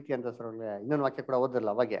ಕರ್ತನಲ್ಲಿ ಪ್ರೀತಿ ಅಂತ ಸರ್ ಇನ್ನೊಂದು ವಾಕ್ಯ ಕೂಡ ಓದಲ್ಲ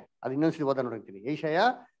ಅವಾಗೆ, ಅದು ಇನ್ನೊಂದ್ಸರಿ ಓದ ನೋಡ್ತೀನಿ. ಏಷಯ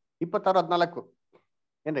 26:14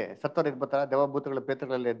 ಏನ್ರಿ, ಸತ್ತವ್ರು ಎದ್ ಬರ್ತಾರ, ದೇವಭೂತಗಳ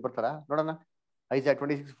ಪ್ರೇತಗಳಲ್ಲಿ ಎದ್ ಬರ್ತಾರ ನೋಡೋಣ. ಐಸಯ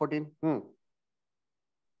 26:14.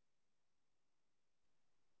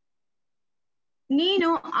 ನೀನು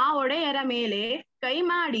ಆ ಒಡೆಯರ ಮೇಲೆ ಕೈ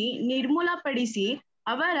ಮಾಡಿ ನಿರ್ಮೂಲಪಡಿಸಿ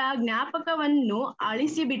ಅವರ ಜ್ಞಾಪಕವನ್ನು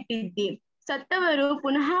ಅಳಿಸಿಬಿಟ್ಟಿದ್ದಿ. ಸತ್ತವರು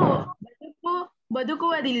ಪುನಃ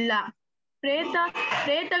ಬದುಕುವುದಿಲ್ಲ,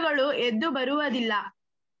 ಪ್ರೇತಗಳು ಎದ್ದು ಬರುವುದಿಲ್ಲ.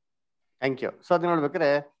 Thank you. ಸೊ ಅದ್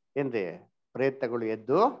ನೋಡ್ಬೇಕಾರೆ ಏನ್ರಿ, ಪ್ರೇತಗಳು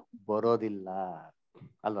ಎದ್ದು ಬರೋದಿಲ್ಲ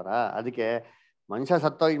ಅಲ್ವರ? ಅದಕ್ಕೆ ಮನುಷ್ಯ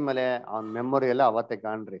ಸತ್ತೋಗಿದ್ಮೇಲೆ ಅವನ ಮೆಮೊರಿ ಎಲ್ಲ ಅವತ್ತೇ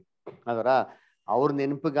ಕಾಣ್ರಿ ಅಲ್ವರ? ಅವ್ರ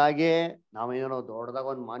ನೆನಪಿಗಾಗೆ ನಾವೇನೋ ದೊಡ್ಡದಾಗ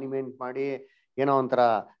ಒಂದು ಮಾನ್ಯುಮೆಂಟ್ ಮಾಡಿ ಏನೋ ಒಂಥರ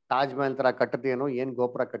ತಾಜ್ ಮಹಲ್ ತರ ಕಟ್ಟೋದೇನೋ, ಏನ್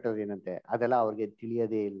ಗೋಪುರ ಕಟ್ಟೋದೇನಂತೆ, ಅದೆಲ್ಲ ಅವ್ರಿಗೆ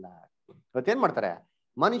ತಿಳಿಯೋದೇ ಇಲ್ಲ. ಇವತ್ತೇನ್ ಮಾಡ್ತಾರೆ,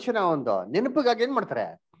 ಮನುಷ್ಯನ ಒಂದು ನೆನಪಿಗಾಗಿ ಏನ್ ಮಾಡ್ತಾರೆ,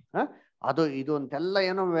 ಅದು ಇದು ಅಂತೆಲ್ಲ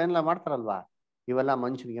ಏನೋ ಏನೆಲ್ಲ ಮಾಡ್ತಾರಲ್ವಾ, ಇವೆಲ್ಲ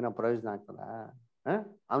ಮನುಷ್ಯನಿಗೇನೋ ಪ್ರಯೋಜನ ಆಗ್ತದ?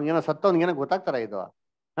 ಅವ್ನಿಗೇನೋ ಸತ್ತವನ್ಗೇನೋ ಗೊತ್ತಾಗ್ತಾರ ಇದು?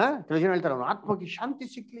 ತಿಳಿಸಿ ಹೇಳ್ತಾರ, ಅವ್ನ ಆತ್ಮಕ್ಕೆ ಶಾಂತಿ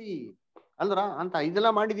ಸಿಕ್ಲಿ ಅಲ್ವರ ಅಂತ ಇದೆಲ್ಲ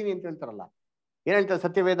ಮಾಡಿದೀನಿ ಅಂತ ಹೇಳ್ತಾರಲ್ಲ. ಏನ್ ಹೇಳ್ತಾರೆ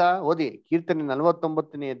ಸತ್ಯವೇದ? ಓದಿ, ಕೀರ್ತನೆ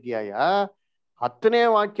 49ನೇ ಅಧ್ಯಾಯ 10ನೇ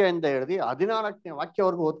ವಾಕ್ಯದಿಂದ ಹಿಡಿದು 14ನೇ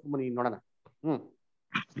ವಾಕ್ಯವರೆಗೂ ಓದ್ಕೊಂಬನಿ ನೋಡೋಣ.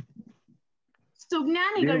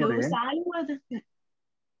 ಸುಜ್ಞಾನಿಗಳು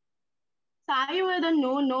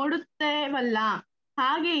ಸಾಯುವುದನ್ನು ನೋಡುತ್ತೇವಲ್ಲ,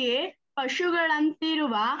 ಹಾಗೆಯೇ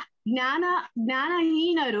ಪಶುಗಳಂತಿರುವ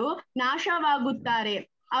ಜ್ಞಾನಹೀನರು ನಾಶವಾಗುತ್ತಾರೆ.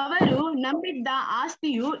 ಅವರು ನಂಬಿದ್ದ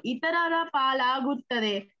ಆಸ್ತಿಯು ಇತರರ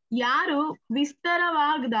ಪಾಲಾಗುತ್ತದೆ. ಯಾರು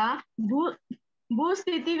ವಿಸ್ತಾರವಾದ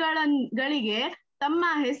ಭೂಸ್ಥಿತಿಗಳಿಗೆ ತಮ್ಮ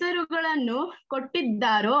ಹೆಸರುಗಳನ್ನು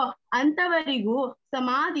ಕೊಟ್ಟಿದ್ದಾರೋ ಅಂತವರಿಗೂ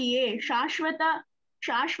ಸಮಾಧಿಯೇ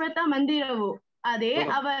ಶಾಶ್ವತ ಮಂದಿರವು. ಅದೇ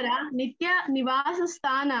ಅವರ ನಿತ್ಯ ನಿವಾಸ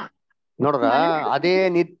ಸ್ಥಾನ. ನೋಡ್ರ, ಅದೇ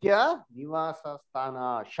ನಿತ್ಯ ನಿವಾಸ ಸ್ಥಾನ,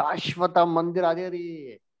 ಶಾಶ್ವತ ಮಂದಿರ ಅದೇ ರೀ.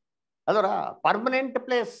 ಅಲ್ವರ ಪರ್ಮನೆಂಟ್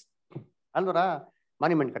ಪ್ಲೇಸ್ ಅಲ್ವರ.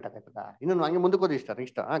 ಮಾನ್ಯುಮೆಂಟ್ ಕಟ್ಟಕ್ಕಾಗ್ತದ? ಇನ್ನೊಂದು ಹಂಗೆ ಮುಂದಕ್ಕೆ ಓದಿ ಇಷ್ಟ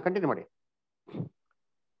ನೆಕ್ಸ್ಟ್ ಕಂಟಿನ್ಯೂ ಮಾಡಿ.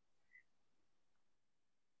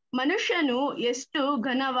 ಮನುಷ್ಯನು ಎಷ್ಟು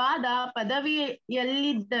ಘನವಾದ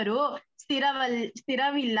ಪದವಿಯಲ್ಲಿದ್ದರೂ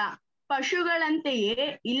ಸ್ಥಿರವಿಲ್ಲ, ಪಶುಗಳಂತೆಯೇ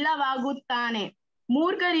ಇಲ್ಲವಾಗುತ್ತಾನೆ.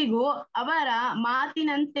 ಮೂರ್ಖರಿಗೂ ಅವರ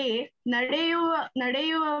ಮಾತಿನಂತೆ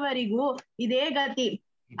ನಡೆಯುವವರಿಗೂ ಇದೇ ಗತಿ.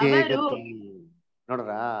 ಅವರು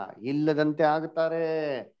ನೋಡ್ರ, ಇಲ್ಲದಂತೆ ಆಗುತ್ತಾರೆ.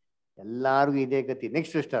 ಎಲ್ಲಾರ್ಗು ಇದೇ ಗತಿ.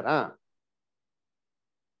 Next sister.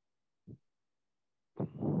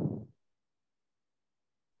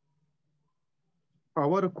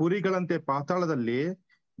 ಅವರು ಕುರಿಗಳಂತೆ ಪಾತಾಳದಲ್ಲಿ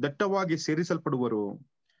ದಟ್ಟವಾಗಿ ಸೇರಿಸಲ್ಪಡುವರು.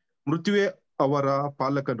 ಮೃತ್ಯುವೇ ಅವರ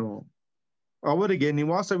ಪಾಲಕನು. ಅವರಿಗೆ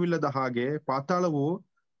ನಿವಾಸವಿಲ್ಲದ ಹಾಗೆ ಪಾತಾಳವು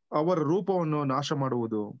ಅವರ ರೂಪವನ್ನು ನಾಶ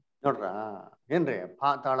ಮಾಡುವುದು. ನೋಡ್ರ, ಏನ್ರಿ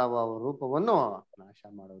ಪಾತಾಳವ ರೂಪವನ್ನು ನಾಶ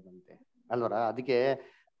ಮಾಡುವುದಂತೆ ಅಲ್ವರ. ಅದಕ್ಕೆ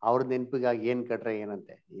ಅವ್ರ ನೆನಪಿಗಾಗಿ ಏನ್ ಕಟ್ರೆ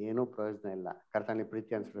ಏನಂತೆ, ಏನೂ ಪ್ರಯೋಜನ ಇಲ್ಲ. ಕರ್ತನಲ್ಲಿ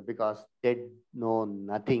ಪ್ರೀತಿ ಅನ್ಸ್ತಾರೆ, ಬಿಕಾಸ್ ಡೆಡ್ ನೋ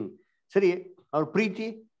ನಥಿಂಗ್. ಸರಿ, ಅವ್ರ ಪ್ರೀತಿ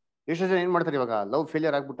ಎಷ್ಟೋ ಜನ ಏನ್ ಮಾಡ್ತಾರೆ ಇವಾಗ, ಲವ್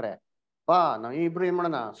ಫೇಲಿಯರ್ ಆಗ್ಬಿಟ್ರೆ ನಾವ್ ಇಬ್ರು ಏನ್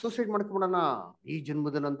ಮಾಡೋಣ, ಸೂಸೈಡ್ ಮಾಡ್ಕೊಂಬಿಡೋಣ, ಈ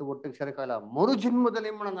ಜನ್ಮದಲ್ಲಂತೂ ಒಟ್ಟಿಗೆ ಸೇರಕ್ಕಾಗಲ್ಲ, ಮರು ಜನ್ಮದಲ್ಲಿ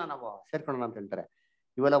ಏನ್ ಮಾಡೋಣ ನಾವು ಸೇರ್ಕೊಳ್ಳೋಣ ಅಂತ ಹೇಳ್ತಾರೆ.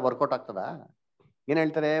 ಇವೆಲ್ಲ ವರ್ಕೌಟ್ ಆಗ್ತದ? ಏನ್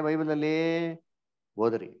ಹೇಳ್ತಾರೆ ಬೈಬಲ್ ಅಲ್ಲಿ?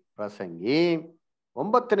 ಓದ್ರಿ, ಪ್ರಸಂಗಿ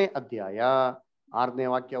 9ನೇ ಅಧ್ಯಾಯ 6ನೇ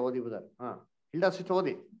ವಾಕ್ಯ ಓದಿ ಬುಧರ್. ಇಲ್ಲ ಸಿಟ್ಟು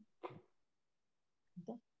ಓದಿ.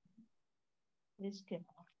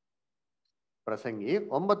 ಪ್ರಸಂಗಿ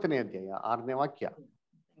 9ನೇ ಅಧ್ಯಾಯ 6ನೇ ವಾಕ್ಯ.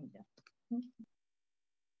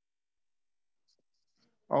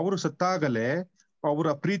 ಅವರು ಸತ್ತಾಗಲೇ ಅವರ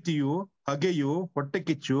ಪ್ರೀತಿಯು, ಹಗೆಯು, ಹೊಟ್ಟೆ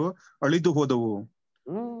ಕಿಚ್ಚು ಅಳಿದು ಹೋದವು.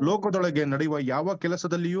 ಲೋಕದೊಳಗೆ ನಡೆಯುವ ಯಾವ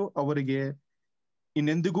ಕೆಲಸದಲ್ಲಿಯೂ ಅವರಿಗೆ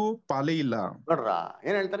ಇನ್ನೆಂದಿಗೂ ಪಾಲೇ ಇಲ್ಲ. ನೋಡ್ರ,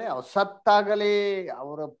 ಏನ್ ಹೇಳ್ತಾರೆ? ಅವ್ರು ಸತ್ತಾಗಲೇ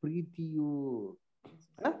ಅವರ ಪ್ರೀತಿಯು,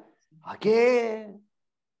 ಹಾಗೇ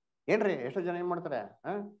ಏನ್ರಿ ಎಷ್ಟೋ ಜನ ಏನ್ ಮಾಡ್ತಾರೆ,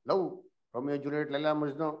 ಲವ್ ರೋಮಿಯೋ ಜೂಲಿಯಟ್ ಎಲ್ಲ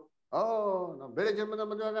ಮುಗಿಸ್ನು, ನಾವು ಬೇರೆ ಜನ್ಮದ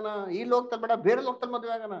ಮದುವೆ ಆಗೋಣ, ಈ ಲೋಕದಲ್ಲಿ ಬೇಡ ಬೇರೆ ಲೋಕದಲ್ಲಿ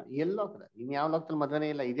ಮದುವೆ ಆಗೋಣ. ಎಲ್ಲ ಹೋಗ್ತದೆ, ಇನ್ ಯಾವ ಲೋಕದಲ್ಲಿ ಮದುವೆನೇ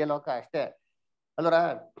ಇಲ್ಲ, ಇದೇ ಲೋಕ ಅಷ್ಟೇ ಅಲ್ವರ.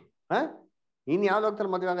 ಇನ್ ಯಾವ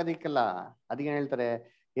ಲೋಕದಲ್ಲಿ ಮದುವೆ ಆಗೋದಿಕ್ಕೆಲ್ಲ. ಅದಕ್ಕೆ ಹೇಳ್ತಾರೆ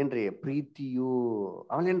ಏನ್ರಿ, ಪ್ರೀತಿಯು,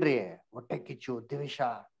 ಅವನೇನ್ರಿ ಹೊಟ್ಟೆ ಕಿಚ್ಚು, ದ್ವೇಷ,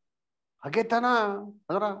 ಹಾಗೆತನ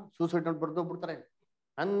ಅದರ ಸೂಸೈಡ್ ಅಂತ ಬರ್ದೋಗ್ಬಿಡ್ತಾರೆ.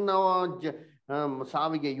 ನನ್ನ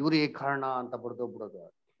ಸಾವಿಗೆ ಇವರೇ ಕಾರಣ ಅಂತ ಬರ್ದೋಗ್ಬಿಡೋದು.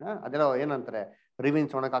 ಅದೆಲ್ಲ ಏನಂತಾರೆ,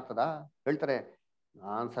 ರಿವೆಂಜ್ ಆಗ್ತದ? ಹೇಳ್ತಾರೆ,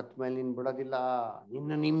 ನಾನ್ ಸತ್ ಮೇಲೆ ನೀನ್ ಬಿಡೋದಿಲ್ಲ,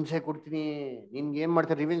 ನಿನ್ನ ಹಿಂಸೆ ಕೊಡ್ತೀನಿ, ನಿನ್ಗೆ ಏನ್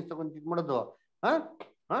ಮಾಡ್ತಾರೆ, ರಿವೆಂಜ್ ತಗೊಂಡ್ ಇದ್ ಮಾಡೋದು.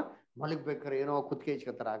 ಮಲಗ್ಬೇಕಾರೆ ಏನೋ ಕುತ್ತಿಗೆ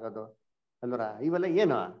ಇಚ್ಕೋತಾರ ಆಗೋದು ಅಂದ್ರ. ಇವೆಲ್ಲ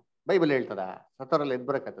ಏನು ಬೈಬಲ್ ಹೇಳ್ತದ? ಸತ್ತವರೆಲ್ಲ ಎದ್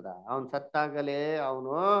ಬರಕತ್ತದ? ಅವನ್ ಸತ್ತಾಗಲೇ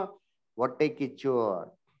ಅವನು ಹೊಟ್ಟೆ ಕಿಚ್ಚು,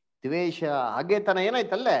 ದ್ವೇಷ, ಹಾಗೆತನ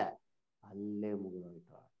ಏನಾಯ್ತಲ್ಲೇ ಅಲ್ಲೇ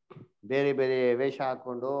ಮುಗಿದೋಯ್ತು. ಬೇರೆ ಬೇರೆ ವೇಷ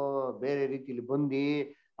ಹಾಕೊಂಡು ಬೇರೆ ರೀತಿಲಿ ಬಂದು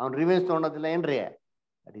ಅವ್ನ್ ರಿವೆಂಜ್ ತಗೊಂಡೋದಿಲ್ಲ ಏನ್ರಿ,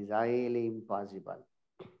 ದಟ್ ಈಸ್ ಹೈಲಿ ಇಂಪಾಸಿಬಲ್.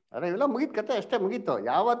 ಅದ್ರ ಇವೆಲ್ಲ ಮುಗಿದ ಕತೆ ಅಷ್ಟೇ, ಮುಗೀತು.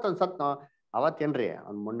 ಯಾವತ್ತೊಂದ್ ಸತ್ನೋ ಅವತ್ತೇನ್ರಿ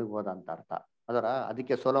ಅವ್ನ್ ಮಣ್ಣಿಗೆ ಹೋದ ಅಂತ ಅರ್ಥ ಅದರ.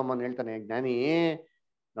 ಅದಕ್ಕೆ ಸೊಲೊಮನ್ ಹೇಳ್ತಾನೆ, ಜ್ಞಾನಿ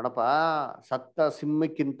ನೋಡಪ್ಪ, ಸತ್ತ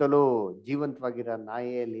ಸಿಂಹಕ್ಕಿಂತಲೂ ಜೀವಂತವಾಗಿರೋ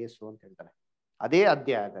ನಾಯೇ ಲೇಸು ಅಂತ ಹೇಳ್ತಾನೆ. ಅದೇ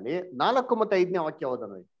ಅಧ್ಯಾಯದಲ್ಲಿ 4 ಮತ್ತು 5ನೇ ವಾಕ್ಯ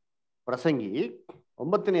ಓದೋಣ. ಪ್ರಸಂಗಿ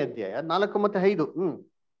 9ನೇ ಅಧ್ಯಾಯ 4 ಮತ್ತು 5.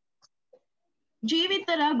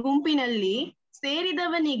 ಜೀವಿತರ ಗುಂಪಿನಲ್ಲಿ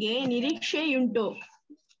ಸೇರಿದವನಿಗೆ ನಿರೀಕ್ಷೆಯುಂಟು,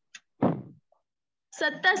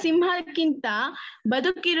 ಸತ್ತ ಸಿಂಹಕ್ಕಿಂತ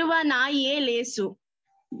ಬದುಕಿರುವ ನಾಯಿಯೇ ಲೇಸು.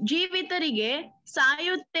 ಜೀವಿತರಿಗೆ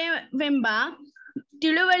ಸಾಯುತ್ತೇವೆಂಬ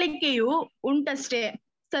ತಿಳುವಳಿಕೆಯೂ ಉಂಟಷ್ಟೇ,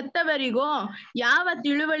 ಸತ್ತವರಿಗೋ ಯಾವ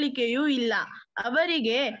ತಿಳುವಳಿಕೆಯೂ ಇಲ್ಲ.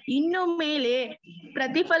 ಅವರಿಗೆ ಇನ್ನು ಮೇಲೆ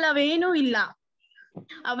ಪ್ರತಿಫಲವೇನೂ ಇಲ್ಲ,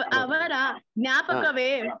 ಅವರ ಜ್ಞಾಪಕವೇ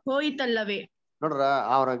ಹೋಯಿತಲ್ಲವೇ. ನೋಡ್ರ,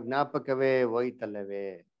 ಅವರ ಜ್ಞಾಪಕವೇ ಹೋಯ್ತಲ್ಲವೇ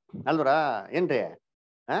ಅಲ್ವರ. ಏನ್ರಿ,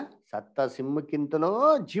 ಸತ್ತ ಸಿಂಹಕ್ಕಿಂತಲೂ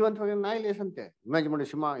ಜೀವಂತವಾಗಿ ನಾಯಿ ಲೇಸಂತೆ. ಇಮ್ಯಾಜಿನ್ ಮಾಡಿ,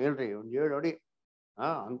 ಸಿಂಹ ಏನ್ರಿ ಒಂದ್ 7 ಅಡಿ,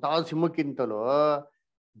 ಅಂತ ಸಿಂಹಕ್ಕಿಂತಲೂ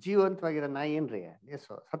ಜೀವಂತವಾಗಿರೋ ನಾಯಿ ಏನ್ರಿ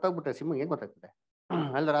ಲೇಸು. ಸತ್ತೋಗ್ಬಿಟ್ರೆ ಸಿಂಹ ಏನ್ ಗೊತ್ತಾಗ್ತದೆ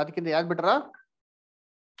ಅಲ್ವರ. ಅದಕ್ಕಿಂತ ಯಾವ್ದು ಬಿಟ್ರ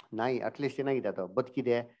ನಾಯಿ ಅಟ್ಲೀಸ್ಟ್ ಏನಾಗಿದೆ, ಅದು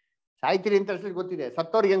ಬದುಕಿದೆ. ಸಾಯ್ತೀರಿ ಅಂತ ಅಷ್ಟೇ ಗೊತ್ತಿದೆ,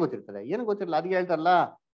 ಸತ್ತವ್ರಿಗೆ ಏನ್ ಗೊತ್ತಿರ್ತದೆ, ಏನು ಗೊತ್ತಿರಲ್ಲ. ಅದಕ್ಕೆ ಹೇಳ್ತಾರಲ್ಲ,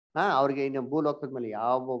 ಅವ್ರಿಗೆ ಇನ್ನು ಭೂಲೋಕದ ಮೇಲೆ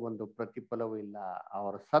ಯಾವ ಒಂದು ಪ್ರತಿಫಲವೂ ಇಲ್ಲ.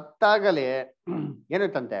 ಅವ್ರು ಸತ್ತಾಗಲೇ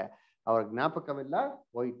ಏನಾಯ್ತಂತೆ, ಅವ್ರ ಜ್ಞಾಪಕವೆಲ್ಲ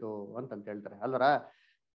ಹೋಯ್ತು ಅಂತಂತ ಹೇಳ್ತಾರೆ ಅಲ್ವರ.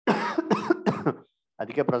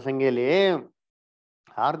 ಅದಕ್ಕೆ ಪ್ರಸಂಗಿಯಲ್ಲಿ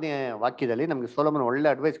 6ನೇ ವಾಕ್ಯದಲ್ಲಿ ನಮ್ಗೆ ಸೊಲೊಮನ್ ಒಳ್ಳೆ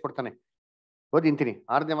ಅಡ್ವೈಸ್ ಕೊಡ್ತಾನೆ. ಓದಿಂತೀನಿ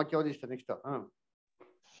 6ನೇ ವಾಕ್ಯ ಓದಿ ಇಷ್ಟ ನೆಕ್ಸ್ಟ್.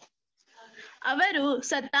 ಅವರು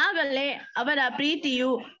ಸತ್ತಾಗಲೇ ಅವರ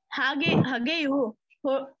ಪ್ರೀತಿಯು, ಹಗೆಯು,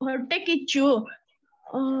 ಹೊಟ್ಟೆ ಕಿಚ್ಚು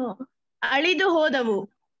ಅಳಿದು ಹೋದವು.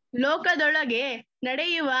 ಲೋಕದೊಳಗೆ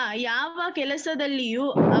ನಡೆಯುವ ಯಾವ ಕೆಲಸದಲ್ಲಿಯೂ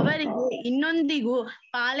ಅವರಿಗೆ ಇನ್ನೊಂದಿಗೂ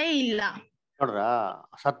ಪಾಲೇ ಇಲ್ಲ. ನೋಡ್ರ,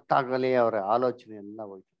 ಸತ್ತಾಗಲೇ ಅವರ ಆಲೋಚನೆ ಎಲ್ಲ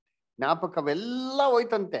ಹೋಯ್ತಂತೆ, ಜ್ಞಾಪಕವೆಲ್ಲ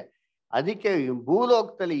ಹೋಯ್ತಂತೆ. ಅದಕ್ಕೆ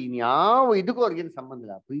ಭೂಲೋಕದಲ್ಲಿ ಇನ್ಯಾವ ಇದಕ್ಕೂ ಅವ್ರಿಗೇನು ಸಂಬಂಧ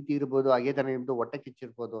ಇಲ್ಲ. ಪ್ರೀತಿ ಇರ್ಬೋದು, ಹಾಗೆ ತರ ಇರ್ಬೋದು, ಹೊಟ್ಟೆ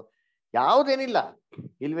ಕಿಚ್ಚಿರ್ಬೋದು, ಯಾವುದೇನಿಲ್ಲ,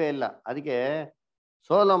 ಇಲ್ವೇ ಇಲ್ಲ. ಅದಕ್ಕೆ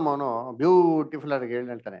ಸೋಲಮ್ಮನು ಬ್ಯೂಟಿಫುಲ್ ಆಗಿ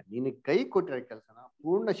ಹೇಳ್ತಾನೆ, ನಿನಗೆ ಕೈ ಕೊಟ್ಟಿರೋ ಕೆಲಸನ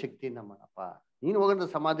ಪೂರ್ಣ ಶಕ್ತಿಯಿಂದ ಮಾಡಪ್ಪ, ನೀನು ಹೋಗೋದು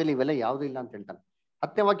ಸಮಾಧಿಯಲ್ಲಿ ಇವೆಲ್ಲ ಯಾವುದೂ ಇಲ್ಲ ಅಂತ ಹೇಳ್ತಾನೆ.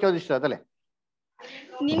 10ನೇ ವಾಕ್ಯ ಓದಿಷ್ಟು ಅದಲ್ಲೇ.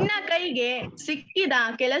 ನಿನ್ನ ಕೈಗೆ ಸಿಕ್ಕಿದ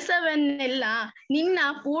ಕೆಲಸವನ್ನೆಲ್ಲ ನಿನ್ನ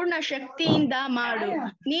ಪೂರ್ಣ ಶಕ್ತಿಯಿಂದ ಮಾಡು.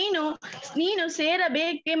 ನೀನು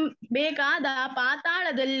ಸೇರಬೇಕಾದ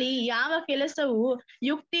ಪಾತಾಳದಲ್ಲಿ ಯಾವ ಕೆಲಸವೂ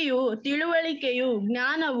ಯುಕ್ತಿಯು ತಿಳುವಳಿಕೆಯು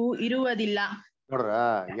ಜ್ಞಾನವೂ ಇರುವುದಿಲ್ಲ. ನೋಡ್ರ,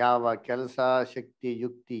 ಯಾವ ಕೆಲಸ ಶಕ್ತಿ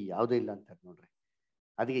ಯುಕ್ತಿ ಯಾವುದೂ ಇಲ್ಲ ಅಂತ ನೋಡ್ರಿ.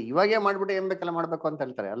 ಅದಕ್ಕೆ ಇವಾಗೇ ಮಾಡ್ಬಿಟ್ಟು ಏನ್ ಬೇಕೆಲ್ಲ ಮಾಡ್ಬೇಕು ಅಂತ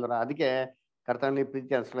ಹೇಳ್ತಾರೆ ಅಲ್ವರ. ಅದಕ್ಕೆ ಕರ್ತನಲ್ಲಿ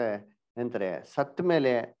ಪ್ರೀತಿ ಅನ್ಸಲೆ ಎಂತಾರೆ, ಸತ್ತ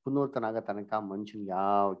ಮೇಲೆ ಪುನರ್ತನ ಆಗೋ ತನಕ ಮನುಷ್ಯನ್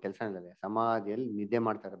ಯಾವ ಕೆಲಸ ಇಲ್ಲ, ಸಮಾಧಿಯಲ್ಲಿ ನಿದ್ದೆ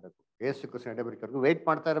ಮಾಡ್ತಾ ಇರಬೇಕು, ಏಸು ಕ್ರಿಸ್ತನ ಎಡೆಬರಿಕೆವರೆಗೂ ವೇಟ್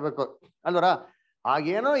ಮಾಡ್ತಾ ಇರಬೇಕು ಅಲ್ವರ.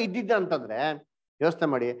 ಹಾಗೇನೋ ಇದ್ದಿದ್ದ ಅಂತಂದ್ರೆ ಯೋಚನೆ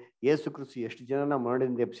ಮಾಡಿ, ಏಸು ಕ್ರಿಸ್ತ ಎಷ್ಟು ಜನನ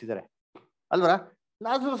ಮರಣದಿಂದ ಎಬ್ಸಿದ್ದಾರೆ ಅಲ್ವರ.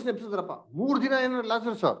 ಲಾಜರಸ್ ಎಬ್ಸಿದ್ರಪ್ಪ, 3 ದಿನ ಏನೋ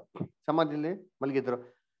ಲಾಜರಸ್ ಸಮಾಧಿಯಲ್ಲಿ ಮಲಗಿದ್ರು.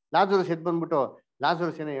 ಲಾಜರಸ್ ಎದ್ದು ಬಂದ್ಬಿಟ್ಟು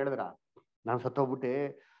ಲಾಜರಸ್ ಏನೋ ಹೇಳಿದ್ರ, ನಾನು ಸತ್ತೋಗ್ಬಿಟ್ಟೆ,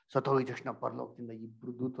 ಸತ್ತೋಗಿದ ತಕ್ಷಣ ಪರಲೋಕದಿಂದ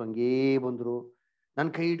 2 ದೂತರು ಹಂಗೇ ಬಂದ್ರು, ನನ್ನ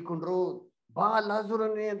ಕೈ ಇಟ್ಕೊಂಡ್ರು, ಬಾ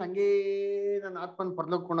ಲಾಜರನೇ ಅಂತ ಹಂಗೇ ನನ್ನ ಆತ್ಮನ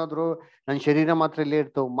ಪರಲೋಕೊಂಡೋದ್ರು. ನನ್ನ ಶರೀರ ಮಾತ್ರ ಇಲ್ಲೇ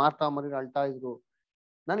ಇರ್ತು, ಮಾತಾ ಮರಿ ಅಳ್ತಾ ಇದ್ರು,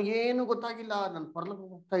 ನನಗೇನು ಗೊತ್ತಾಗಿಲ್ಲ, ನಾನು ಪರಲೋಕ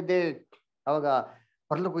ಹೋಗ್ತಾ ಇದ್ದೆ. ಅವಾಗ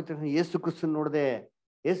ಪರಲೋಕ ಹೋಗ್ತಾ ಏಸು ಕ್ರಿಸ್ತನ್ ನೋಡಿದೆ.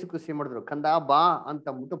 ಏಸು ಕ್ರಿಸ್ತ ಮಾಡಿದ್ರು, ಕಂದ ಬಾ ಅಂತ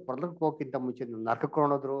ಅಂದ್ಬಿಟ್ಟು ಪರಲೋಕ ಹೋಗಕ್ಕಿಂತ ಮುಂಚೆ ನರಕಕ್ಕೆ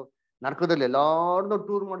ಕೊಂಡೋದ್ರು. ನರಕದಲ್ಲಿ ಎಲ್ಲಾರ್ದು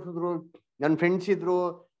ಟೂರ್ ಮಾಡಿಸಿದ್ರು. ನನ್ನ ಫ್ರೆಂಡ್ಸ್ ಇದ್ರು,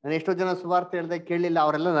 ನಾನು ಎಷ್ಟೋ ಜನ ಸುವಾರ್ತೆ ಹೇಳ್ದೆ ಕೇಳಲಿಲ್ಲ,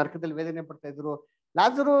 ಅವರೆಲ್ಲ ನರಕದಲ್ಲಿ ವೇದನೆ ಪಡ್ತಾ ಇದ್ರು.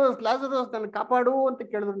 ಲಾಜರಸ್ ನನ್ನ ಕಾಪಾಡು ಅಂತ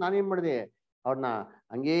ಕೇಳಿದ್ರು. ನಾನೇನ್ ಮಾಡಿದೆ, ಅವ್ರನ್ನ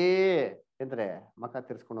ಹಂಗೇ ಎಂದ್ರೆ ಮಕ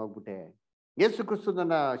ತಿರ್ಸ್ಕೊಂಡು ಹೋಗ್ಬಿಟ್ಟೆ. ಏಸು ಕ್ರಿಸ್ತ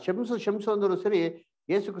ನನ್ನ ಶಂಸು ಅಂದ್ರು ಸರಿ.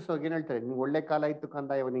 ಏಸು ಕ್ರಿಸ್ತ ಏನ್ ಹೇಳ್ತಾರೆ, ನಿಂಗೆ ಒಳ್ಳೆ ಕಾಲ ಇತ್ತು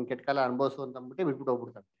ಕಂದ, ಇವಾಗ ನಿಂಗೆ ಕೆಟ್ಟ ಕಾಲ ಅನುಭವಿಸು ಅಂತ ಅಂದ್ಬಿಟ್ಟು ಬಿಟ್ಬಿಟ್ಟು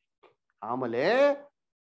ಹೋಗ್ಬಿಡ್ತಾರೆ. ಆಮೇಲೆ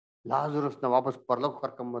ಲಾಜರಸ್ನ ವಾಪಸ್ ಪರಲೋಕ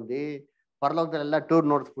ಕರ್ಕೊಂಡ್ಬಂದು ಪರಲೋಕದಲ್ಲೆಲ್ಲ ಟೂರ್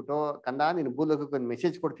ನೋಡಿಸ್ಬಿಟ್ಟು, ಕಂದ ನೀನು ಭೂಲೋಕಕ್ಕೆ ಒಂದು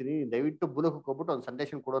ಮೆಸೇಜ್ ಕೊಡ್ತೀನಿ, ದಯವಿಟ್ಟು ಭೂಲೋಕಕ್ಕೆ ಹೋಗ್ಬಿಟ್ಟು ಒಂದು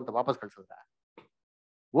ಸಂದೇಶ ಕೊಡು ಅಂತ ವಾಪಸ್ ಕಳ್ಸಿದ್ರ.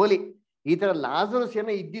 ಓಲಿ ಈ ತರ ಲಾಜರಸ್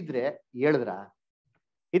ಏನೋ ಇದ್ದಿದ್ರೆ ಹೇಳಿದ್ರ,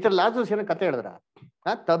 ಈ ತರ ಲಾಜರಸ್ ಏನೋ ಕತೆ ಹೇಳಿದ್ರ,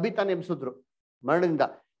 ತಬಿತಾನ ಎಬ್ಸಿದ್ರು ಮರಣದಿಂದ.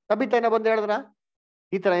 ತಬಿತಾನ ಬಂದು ಹೇಳಿದ್ರ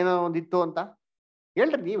ಈ ತರ ಏನೋ ಒಂದಿತ್ತು ಅಂತ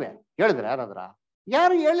ಹೇಳ್ರಿ, ನೀವೇ ಹೇಳಿದ್ರ?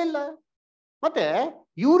 ಯಾರು ಹೇಳಿಲ್ಲ. ಮತ್ತೆ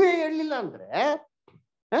ಇವರೇ ಹೇಳಲಿಲ್ಲ ಅಂದ್ರೆ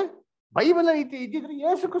ಬೈಬಲ್ ಇದ್ದಿದ್ರೆ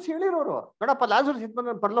ಯೇಸು ಕ್ರಿಸ್ತ ಹೇಳಿರೋರು, ನೋಡಪ್ಪ ಲಾಜರಸ್ ಇದ್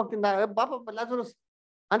ಬಂದ ಪರಲೋಕದಿಂದ, ಬಾಪ ಲಾಜರಸ್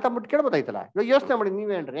ಅಂತ ಅಂದ್ಬಿಟ್ಟು ಕೇಳ್ಬೋದಾಯ್ತಲ್ಲ. ಇವಾಗ ಯೋಚನೆ ಮಾಡಿ,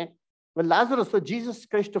 ನೀವೇ ಹೇಳ್ರಿ, ಲಾಜರಸ್ ಜೀಸಸ್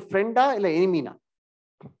ಕ್ರೈಸ್ಟ್ ಫ್ರೆಂಡಾ ಇಲ್ಲ ಎನಿಮೀನಾ?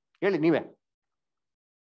 ಹೇಳಿ ನೀವೇ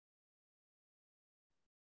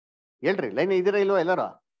ಹೇಳ್ರಿ. ಲೈನ್ ಇದೀರಾ ಇಲ್ವೋ ಎಲ್ಲಾರು?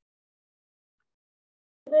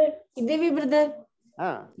 ಇದ್ದೀವಿ ಬ್ರದರ್. ಹಾ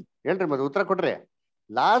ಹೇಳ್ರಿ, ಮತ್ತೆ ಉತ್ತರ ಕೊಟ್ರಿ.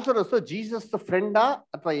 ಲಾಜರಸ್ ಜೀಸಸ್ ಫ್ರೆಂಡಾ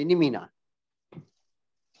ಅಥವಾ ಎನಿಮೀನಾ?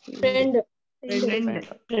 ಫ್ರೆಂಡ್.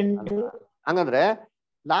 ಹಂಗಂದ್ರೆ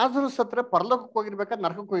ಲಾಜರಸ್ ಹತ್ರ ಪರಲೋಕಕ್ಕೆ ಹೋಗಿರ್ಬೇಕಾ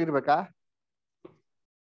ನರಕಕ್ಕೆ ಹೋಗಿರ್ಬೇಕಾ?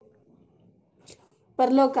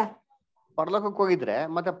 ಪರಲೋಕಕ್ಕೆ ಹೋಗಿದ್ರೆ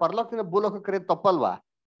ಮತ್ತೆ ಪರಲೋಕದಿಂದ ಭೂಲೋಕಕ್ಕೆ ಕರೆಯೋದು ತಪ್ಪಲ್ವಾ?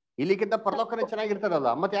 ಇಲ್ಲಿಗಿಂತ ಪರಲೋಕನೇ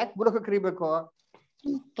ಚೆನ್ನಾಗಿರ್ತಾರಲ್ಲ, ಮತ್ತೆ ಯಾಕೆ ಭೂಲೋಕಕ್ಕೆ ಕರೀಬೇಕು?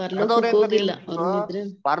 ಪರಲೋಕಕ್ಕೆ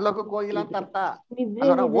ಹೋಗಿಲ್ಲ ಅಂತ ಅರ್ಥ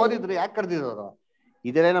ಅಲ್ವರ. ಓದಿದ್ರು ಯಾಕೆ ಕರೆದಿರೋರು?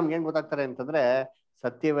 ಇದೇ ನಮ್ಗೆ ಏನ್ ಗೊತ್ತಾಗ್ತಾರೆ ಅಂತಂದ್ರೆ,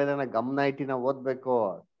 ಸತ್ಯವೇದನ ಗಮನ ಇಟ್ಟಿ ನಾವು ಓದ್ಬೇಕು.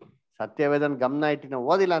 ಸತ್ಯವೇದನ ಗಮನ ಇಟ್ಟಿ ನಾವು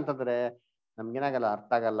ಓದಿಲ್ಲ ಅಂತಂದ್ರೆ ನಮ್ಗೇನಾಗಲ್ಲ,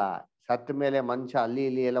 ಅರ್ಥ ಆಗಲ್ಲ. ಸತ್ತ ಮೇಲೆ ಮನುಷ್ಯ ಅಲ್ಲಿ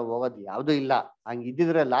ಇಲ್ಲಿ ಎಲ್ಲ ಹೋಗೋದು ಯಾವ್ದೂ ಇಲ್ಲ. ಹಂಗ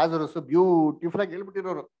ಇದ್ದಿದ್ರೆ ಲಾಜರಸ್ ಬ್ಯೂಟಿಫುಲ್ ಆಗಿ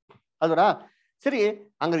ಹೇಳ್ಬಿಟ್ಟಿರೋರು ಅಲ್ವರ. ಸರಿ,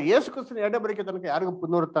 ಹಂಗಾರೆ ಯೇಸು ಕ್ರಿಸ್ತನ ಎರಡೇ ಬರಿಕೆ ತನಕ ಯಾರಿಗೂ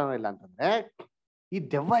ಪುನರುತ್ಥಾನ ಇಲ್ಲ ಅಂತಂದ್ರೆ ಈ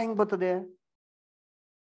ದೆವ್ವ ಹೆಂಗ್ ಬರ್ತದೆ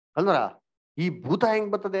ಅಲ್ವರ? ಈ ಭೂತ ಹೆಂಗ್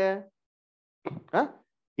ಬರ್ತದೆ?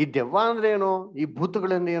 ಈ ದೆವ್ವ ಅಂದ್ರೆ ಏನು, ಈ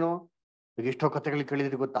ಭೂತಗಳಂದ್ರೆ ಏನು? ಈಗ ಎಷ್ಟೋ ಕಥೆಗಳು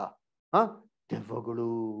ಕೇಳಿದ್ರಿ ಗೊತ್ತಾ? ದೆವ್ವಗಳು,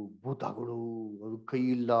 ಭೂತಗಳು, ಅದು ಕೈ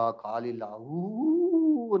ಇಲ್ಲ ಕಾಲಿಲ್ಲ ಹೂ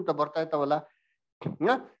ಅಂತ ಬರ್ತಾ ಇರ್ತಾವಲ್ಲ.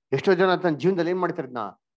 ಎಷ್ಟೋ ಜನ ತನ್ನ ಜೀವನದಲ್ಲಿ ಏನ್ ಮಾಡ್ತಾರೆ, ಇದನ್ನ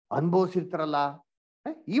ಅನುಭವಿಸಿರ್ತಾರಲ್ಲ.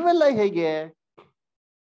 ಇವೆಲ್ಲ ಹೇಗೆ?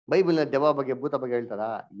 ಬೈಬಲ್ನ ದೆವ್ವ ಬಗ್ಗೆ ಭೂತ ಬಗ್ಗೆ ಹೇಳ್ತಾರ?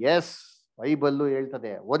 ಎಸ್, ಬೈಬಲ್ಲು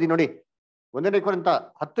ಹೇಳ್ತದೆ. ಓದಿ ನೋಡಿ, 1ನೇ ಕೊರಿಂಥ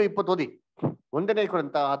 10:20 ಓದಿ. 1ನೇ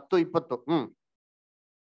ಕೊರಿಂಥ 10:20.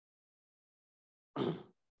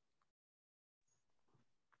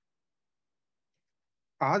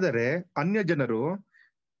 ಆದರೆ ಅನ್ಯ ಜನರು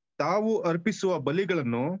ತಾವು ಅರ್ಪಿಸುವ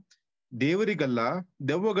ಬಲಿಗಳನ್ನು ದೇವರಿಗಲ್ಲ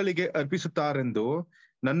ದೆವ್ವಗಳಿಗೆ ಅರ್ಪಿಸುತ್ತಾರೆಂದು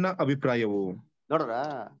ನನ್ನ ಅಭಿಪ್ರಾಯವು. ನೋಡ್ರ,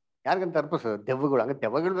 ಯಾರಿಗಂತ ಅರ್ಪಿಸೋದು? ದೆವ್ವಗಳು. ಹಂಗ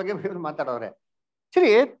ದೆವ್ವಗಳ ಬಗ್ಗೆ ಮಾತಾಡೋರೆ.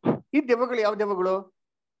 ಸರಿ, ಈ ದೆವ್ವಗಳು ಯಾವ ದೆವ್ವಗಳು?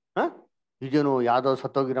 ಇದೇನು ಯಾವ್ದೋ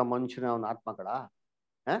ಸತ್ತೋಗಿರೋ ಮನುಷ್ಯನ ಅವನ ಆತ್ಮಗಳ?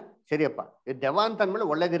 ಸರಿಯಪ್ಪ, ಈ ದೆವ್ವ ಅಂತ ಅಂದ್ಮೇಲೆ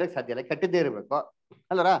ಒಳ್ಳೇದಿರಕ್ ಸಾಧ್ಯ ಇಲ್ಲ, ಕೆಟ್ಟದ್ದೇ ಇರಬೇಕು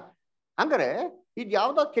ಅಲ್ಲರ. ಹಂಗಾರೆ ಇದು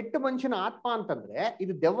ಯಾವ್ದೋ ಕೆಟ್ಟ ಮನುಷ್ಯನ ಆತ್ಮ ಅಂತಂದ್ರೆ,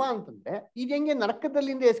 ಇದು ದೆವ್ವ ಅಂತಂದ್ರೆ, ಇದು ಹೆಂಗೆ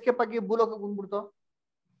ನರಕದಲ್ಲಿಂದ ಎಸ್ಕೇಪ್ ಆಗಿ ಭೂಲೋಕಕ್ಕೆ ಬಂದ್ಬಿಡ್ತು?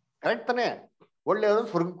 ಕರೆಕ್ಟ್ ತಾನೆ? ಒಳ್ಳೆಯವರು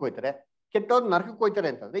ಸ್ವರ್ಗಕ್ಕೆ ಹೋಯ್ತಾರೆ, ಕೆಟ್ಟವ್ರು ನರಕಕ್ಕೆ ಹೋಯ್ತಾರೆ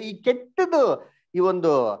ಅಂತಂದ್ರೆ ಈ ಕೆಟ್ಟದ್ದು ಈ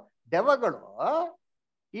ಒಂದು ದೆವ್ವಗಳು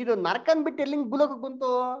ಇದು ನರಕನ್ ಬಿಟ್ಟು ಎಲ್ಲಿಂಗ್ ಭೂಲೋಕಕ್ಕೆ ಬಂತು?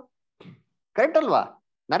 ಕರೆಕ್ಟ್ ಅಲ್ವಾ?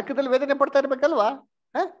 ನರಕದಲ್ಲಿ ವೇದನೆ ಪಡ್ತಾ ಇರ್ಬೇಕಲ್ವಾ?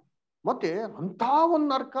 ಮತ್ತೆ ಅಂತ ಒಂದು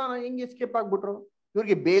ನರಕನ ಹೆಂಗ್ ಎಸ್ಕೇಪ್ ಆಗ್ಬಿಟ್ರು?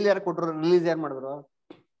 ಇವ್ರಿಗೆ ಬೇಲ್ ಯಾರು ಕೊಟ್ರು, ರಿಲೀಸ್ ಯಾರು ಮಾಡಿದ್ರು?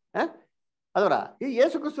 ಅದರ ಈ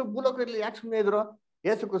ಯೇಸು ಕ್ರಿಸ್ತು ಭೂಲೋಕದಲ್ಲಿ ಯಾಕೆ ಸುಮ್ಮನೆ ಇದ್ರು?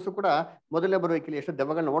 ಯೇಸು ಕ್ರಿಸ್ತು ಕೂಡ ಮೊದಲೇ ಬರುವಿಕೆಯಲ್ಲಿ ಎಷ್ಟು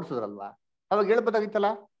ದೆವ್ವಗಳನ್ನ ಓಡಿಸಿದ್ರಲ್ವಾ? ಅವಾಗ ಹೇಳ್ಬೋದಾಗಿತ್ತಲ್ಲ,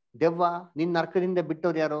 ದೆವ್ವ ನಿನ್ ನರ್ಕದಿಂದ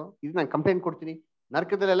ಬಿಟ್ಟವ್ರು ಯಾರು, ಇದು ನಾನು ಕಂಪ್ಲೇಂಟ್ ಕೊಡ್ತೀನಿ,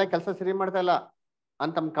 ನರ್ಕದಲ್ಲೆಲ್ಲ ಕೆಲಸ ಸರಿ ಮಾಡ್ತಾ ಇಲ್ಲ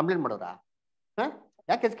ಅಂತ ಕಂಪ್ಲೇಂಟ್ ಮಾಡೋರ?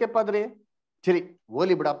 ಯಾಕೆ ಎಸ್ಕೇಪ್ ಆದ್ರಿ? ಸರಿ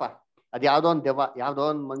ಓಲಿ ಬಿಡಪ್ಪ, ಅದ್ ಯಾವ್ದೋ ಒಂದ್ ದೆವ್ವ, ಯಾವ್ದೋ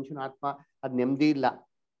ಒಂದ್ ಮನುಷ್ಯನ ಆತ್ಮ, ಅದ್ ನೆಮ್ಮದಿ ಇಲ್ಲ.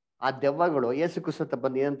 ಆ ದೆವ್ವಗಳು ಯೇಸು ಕ್ರಿಸ್ತ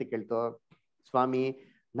ಬಂದು ಏನಂತ ಕೇಳ್ತು, ಸ್ವಾಮಿ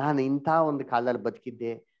ನಾನು ಇಂಥ ಒಂದು ಕಾಲದಲ್ಲಿ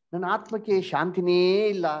ಬದುಕಿದ್ದೆ, ನನ್ನ ಆತ್ಮಕ್ಕೆ ಶಾಂತಿನೇ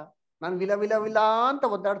ಇಲ್ಲ, ನಾನು ವಿಲ ವಿಲ ವಿಲ ಅಂತ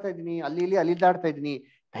ಒದ್ದಾಡ್ತಾ ಇದ್ದೀನಿ, ಅಲ್ಲಿ ಇಲ್ಲಿ ಅಲಿದಾಡ್ತಾ ಇದ್ದೀನಿ,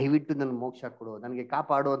 ದಯವಿಟ್ಟು ನನ್ ಮೋಕ್ಷ ಕೊಡು, ನನಗೆ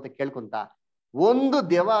ಕಾಪಾಡು ಅಂತ ಕೇಳ್ಕೊಂತ ಒಂದು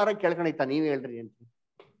ದೆವ್ವಾರ ಕೇಳ್ಕೊಂಡೈತಾ? ನೀವ್ ಹೇಳ್ರಿ ಅಂತ.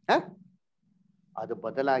 ಅದು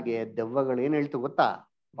ಬದಲಾಗಿ ದೆವ್ವಗಳು ಏನ್ ಹೇಳ್ತು ಗೊತ್ತಾ?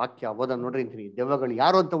 ವಾಕ್ಯ ಓದ ನೋಡ್ರಿ ಅಂತೀನಿ. ದೆವ್ವಗಳು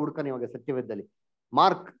ಯಾರು ಅಂತ ಹುಡ್ಕಾನೆ ಇವಾಗ ಸತ್ಯವೇದದಲ್ಲಿ.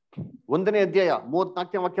 ಮಾರ್ಕ್ 1ನೇ ಅಧ್ಯಾಯ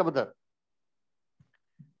 34ನೇ ವಾಕ್ಯ ಬದ.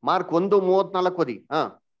 ಮಾರ್ಕ್ 1:34 ಓದಿ.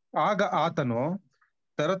 ಆಗ ಆತನು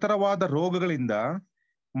ತರತರವಾದ ರೋಗಗಳಿಂದ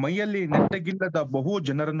ಮೈಯಲ್ಲಿ ನೆಟ್ಟಗಿಲ್ಲದ ಬಹು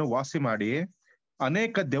ಜನರನ್ನು ವಾಸಿ ಮಾಡಿ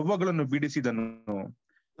ಅನೇಕ ದೆವ್ವಗಳನ್ನು ಬಿಡಿಸಿದನು.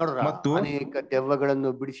 ಮತ್ತು ಅನೇಕ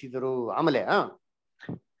ದೆವ್ವಗಳನ್ನು ಬಿಡಿಸಿದರು. ಆಮೇಲೆ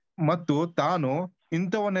ಮತ್ತು ತಾನು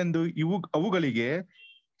ಇಂಥವನೆಂದು ಅವುಗಳಿಗೆ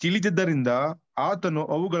ತಿಳಿದಿದ್ದರಿಂದ ಆತನು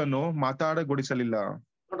ಅವುಗಳನ್ನು ಮಾತಾಡಗೊಡಿಸಲಿಲ್ಲ.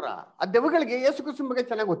 ನೋಡ್ರ, ಆ ದೆವ್ವಗಳಿಗೆ ಯೇಸು ಕ್ರಿಸ್ತನ ಬಗ್ಗೆ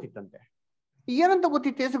ಚೆನ್ನಾಗಿ ಗೊತ್ತಿತ್ತಂತೆ. ಏನಂತ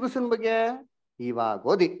ಗೊತ್ತಿತ್ತು ಯೇಸು ಕ್ರಿಸ್ತನ ಬಗ್ಗೆ? ಇವಾಗ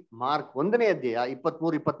ಓದಿ ಮಾರ್ಕ್ 1ನೇ ಅಧ್ಯಾಯ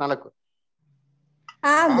 23-24.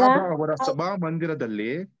 ಆಗ ಅವರ ಸಭಾ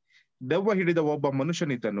ಮಂದಿರದಲ್ಲಿ ದೆವ್ವ ಹಿಡಿದ ಒಬ್ಬ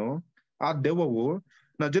ಮನುಷ್ಯನಿದ್ದನು. ಆ ದೆವ್ವವು,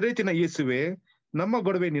 ನಜರೇತಿನ ಯೇಸುವೆ, ನಮ್ಮ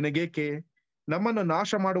ಗೊಡವೆ ನಿನಗೇಕೆ? ನಮ್ಮನ್ನು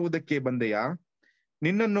ನಾಶ ಮಾಡುವುದಕ್ಕೆ ಬಂದೆಯಾ?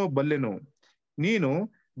 ನಿನ್ನನ್ನು ಬಲ್ಲೆನು, ನೀನು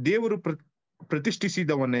ದೇವರು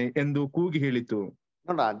ಪ್ರತಿಷ್ಠಿಸಿದವನೇ ಎಂದು ಕೂಗಿ ಹೇಳಿತು.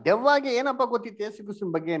 ನೋಡ್ರ, ದೆವ್ವಾಗೆ ಏನಪ್ಪ ಗೊತ್ತಿತ್ತು ಯೇಸು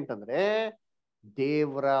ಕ್ರಿಸ್ತನ ಬಗ್ಗೆ ಅಂತಂದ್ರೆ,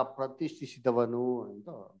 ದೇವರ ಪ್ರತಿಷ್ಠಿಸಿದವನು ಅಂತ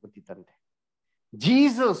ಗೊತ್ತಿತ್ತಂತೆ.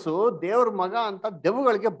 ಜೀಸಸ್ ದೇವ್ರ ಮಗ ಅಂತ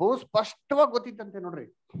ದೆವ್ವಗಳಿಗೆ ಬಹು ಸ್ಪಷ್ಟವಾಗಿ ಗೊತ್ತಿತ್ತಂತೆ. ನೋಡ್ರಿ,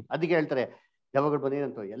 ಅದಕ್ಕೆ ಹೇಳ್ತಾರೆ ದೆವ್ವಗಳು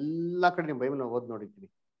ಬಂದೇನಂತ ಎಲ್ಲಾ ಕಡೆ ಬೈಬಲ್ ಓದ್ ನೋಡಿರ್ತೀನಿ.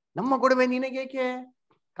 ನಮ್ಮ ಗೊಡವೆ ನಿನಗೇಕೆ?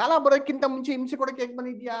 ಕಾಲ ಬರೋಕ್ಕಿಂತ ಮುಂಚೆ ಹಿಂಸೆ ಕೊಡಕ್ಕೆ ಹೇಗೆ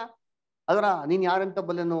ಬಂದಿದ್ಯಾ? ಅದರ ನೀನ್ ಯಾರಂತ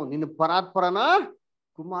ಬಲ್ಲೆನು? ನಿನ್ನ ಪರಾತ್ಪರನ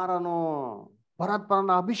ಕುಮಾರನು,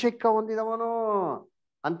 ಪರಾತ್ಪರನ ಅಭಿಷೇಕ ಹೊಂದಿದವನು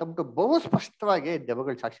ಅಂತಬಿಟ್ಟು ಬಹು ಸ್ಪಷ್ಟವಾಗಿ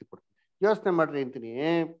ದೆವ್ವಗಳು ಸಾಕ್ಷಿ ಕೊಡ್ತಾರೆ. ಯೋಚನೆ ಮಾಡ್ರಿ ಅಂತೀನಿ.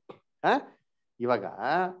 ಇವಾಗ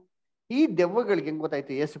ಈ ದೆವ್ವಗಳಿಗೆ ಹೆಂಗ್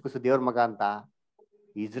ಗೊತ್ತಾಯ್ತು ಯೇಸು ಕ್ರಿಸ್ತ ದೇವ್ರ ಮಗ ಅಂತ?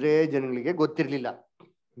 ಇಸ್ರೇಲ್ ಜನಗಳಿಗೆ ಗೊತ್ತಿರ್ಲಿಲ್ಲ.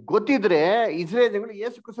 ಗೊತ್ತಿದ್ರೆ ಇಸ್ರೇಲ್ ಜನಗಳು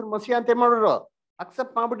ಯೇಸು ಕ್ರಿಸ್ತನ ಮಸಿಹ ಅಂತ ಮಾಡೋರು,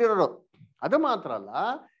 ಅಕ್ಸೆಪ್ಟ್ ಮಾಡ್ಬಿಟ್ಟಿರೋರು. ಅದು ಮಾತ್ರ ಅಲ್ಲ,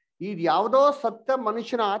 ಇದು ಯಾವ್ದೋ ಸತ್ತ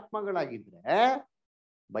ಮನುಷ್ಯನ ಆತ್ಮಗಳಾಗಿದ್ರೆ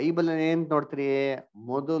ಬೈಬಲ್ ಏನ್ ನೋಡ್ತೀರಿ?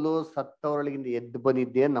 ಮೊದಲು ಸತ್ತವರೊಳಗಿಂದ ಎದ್ದು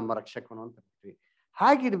ಬಂದಿದ್ದೇ ನಮ್ಮ ರಕ್ಷಕನು ಅಂತ ಹೇಳ್ತೀವಿ.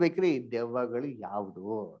 ಹಾಗಿರ್ಬೇಕ್ರಿ ಈ ದೆವ್ವಗಳು ಯಾವುದು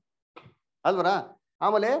ಅಲ್ವರ?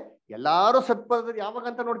 ಆಮೇಲೆ ಎಲ್ಲಾರು ಸತ್ಪದ ಯಾವಾಗ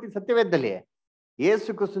ಅಂತ ನೋಡ್ತೀವಿ ಸತ್ಯವೇದದಲ್ಲಿ. ಯೇಸು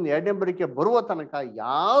ಕ್ರಿಸ್ತನ 2ನೇ ಬರಿಕೆ ಬರುವ ತನಕ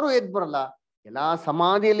ಯಾರು ಎದ್ದು ಬರಲ್ಲ, ಎಲ್ಲಾ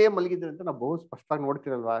ಸಮಾಧಿಯಲ್ಲೇ ಮಲಗಿದ್ರು ಅಂತ ನಾವು ಬಹು ಸ್ಪಷ್ಟವಾಗಿ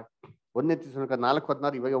ನೋಡ್ತಿರಲ್ವಾ? 1ನೇ ಥೆಸಲೋನಿಕ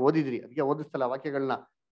 4:16 ಇವಾಗ ಓದಿದ್ರಿ, ಅದಕ್ಕೆ ಓದಿಸ್ತಲ್ಲ ವಾಕ್ಯಗಳನ್ನ.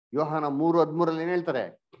 ಯೋಹಾನ 3:13 ಏನ್ ಹೇಳ್ತಾರೆ?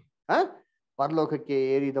 ಪರಲೋಕಕ್ಕೆ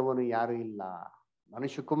ಏರಿದವನು ಯಾರು ಇಲ್ಲ,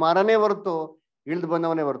 ಮನುಷ್ಯ ಕುಮಾರನೇ ಹೊರತು, ಇಳಿದು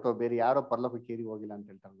ಬಂದವನೇ ಹೊರತು ಬೇರೆ ಯಾರೋ ಪರಲೋಕಕ್ಕೆ ಏರಿ ಹೋಗಿಲ್ಲ ಅಂತ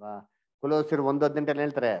ಹೇಳ್ತಾರಲ್ವಾ? ಕೊಲೋಸ್ಯರು 1:18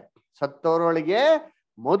 ಹೇಳ್ತಾರೆ, ಸತ್ತವರೊಳಗೆ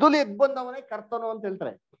ಮೊದಲು ಎದ್ದು ಬಂದವನೇ ಕರ್ತನು ಅಂತ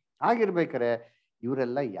ಹೇಳ್ತಾರೆ. ಹಾಗಿರ್ಬೇಕಾರೆ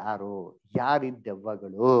ಇವರೆಲ್ಲ ಯಾರಿದ್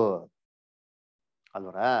ದೆವ್ವಗಳು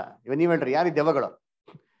ಅಲ್ವರ? ಇವ ನೀವ್ ಹೇಳ್ರಿ, ಯಾರಿದ್ ದೆವ್ವಗಳು?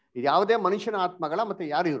 ಇದು ಯಾವುದೇ ಮನುಷ್ಯನ ಆತ್ಮಗಳ? ಮತ್ತೆ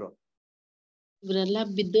ಯಾರು ಇವರು? ಇವರೆಲ್ಲ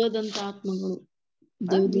ಬಿದ್ದೋದಂತ ಆತ್ಮಗಳು.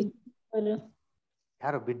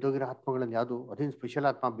 ಯಾರು ಬಿದ್ದೋಗಿರೋ ಆತ್ಮಗಳನ್ನ? ಯಾವ್ದು? ಅದೇನು ಸ್ಪೆಷಲ್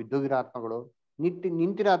ಆತ್ಮ? ಬಿದ್ದೋಗಿರೋ ಆತ್ಮಗಳು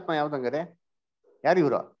ನಿಂತಿರೋ ಆತ್ಮ ಯಾವ್ದಂಗಾರೆ? ಯಾರು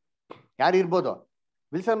ಇವರು? ಯಾರು ಇರ್ಬೋದು?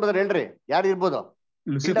 ವಿಲ್ಸನ್ ಬ್ರದರ್ ಹೇಳ್ರಿ, ಯಾರು ಇರ್ಬೋದು?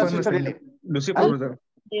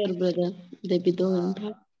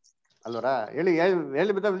 ಅಲ್ವರ? ಹೇಳಿ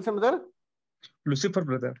ಹೇಳಿ brother, Wilson brother. Lucifer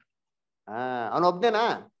brother. ಅವನು ಒಬ್ನೇನಾ?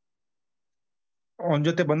 ಅವನ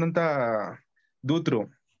ಜೊತೆ ಬಂದಂತ ದೂತರು.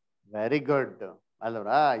 ವೆರಿ ಗುಡ್ ಅಲ್ವರ?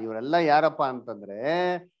 ಇವರೆಲ್ಲ ಯಾರಪ್ಪ ಅಂತಂದ್ರೆ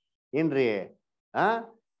ಏನ್ರಿ?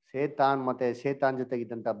 ಸೇತಾನ್ ಮತ್ತೆ ಸೇತಾನ್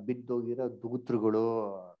ಜೊತೆಗಿದ್ದಂತ ಬಿದ್ದೋಗಿರೋ ದೂತರುಗಳು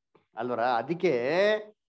ಅಲ್ವರ? ಅದಕ್ಕೆ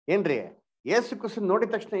ಏನ್ರಿ ಯೇಸು ಕ್ರಿಸ್ತನ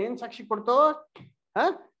ನೋಡಿದ ತಕ್ಷಣ ಏನ್ ಸಾಕ್ಷಿ ಕೊಡ್ತು?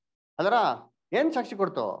 ಅಲ್ವರ? ಏನ್ ಸಾಕ್ಷಿ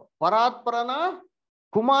ಕೊಡ್ತು? ಪರಾತ್ಪರನ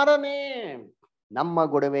ಕುಮಾರನೇ, ನಮ್ಮ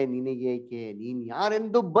ಗೊಡವೆ ನಿನಗೇಕೆ? ನೀನ್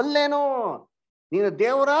ಯಾರೆಂದು ಬಲ್ಲೇನು, ನೀನು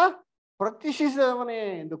ದೇವರ ಪ್ರತಿಷ್ಠಿಸಿದವನೇ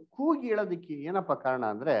ಎಂದು ಕೂಗಿ ಹೇಳೋದಕ್ಕೆ ಏನಪ್ಪ ಕಾರಣ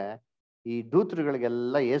ಅಂದ್ರೆ, ಈ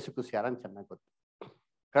ದೂತರುಗಳಿಗೆಲ್ಲ ಯೇಸು ಕ್ರಿಸ್ತ ಯಾರನ್ನ ಚೆನ್ನಾಗಿ ಗೊತ್ತು.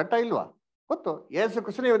 ಕರೆಕ್ಟಾ ಇಲ್ವಾ? ಗೊತ್ತು. ಯೇಸು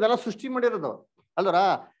ಕ್ರಿಸ್ತನೇ ಇವನ್ನೆಲ್ಲ ಸೃಷ್ಟಿ ಮಾಡಿರೋದು ಅಲ್ವರ?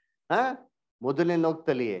 ಮೊದಲನೇ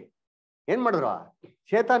ಲೋಕದಲ್ಲಿ ಏನ್ ಮಾಡಿದ್ರು?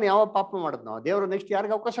 ಶೇತಾನ್ ಯಾವ ಪಾಪ ಮಾಡಿದ್ನೋ ದೇವರು ನೆಕ್ಸ್ಟ್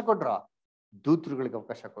ಯಾರಿಗೆ ಅವಕಾಶ ಕೊಟ್ರು? ದೂತರುಗಳಿಗೆ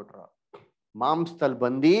ಅವಕಾಶ ಕೊಟ್ರು. ಮಾಂಸದಲ್ಲಿ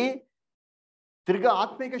ಬಂದು ತಿರ್ಗಾ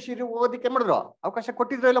ಆತ್ಮಿಕ ಶರೀರ ಹೋಗೋದಕ್ಕೆ ಮಾಡಿದ್ರು ಅವಕಾಶ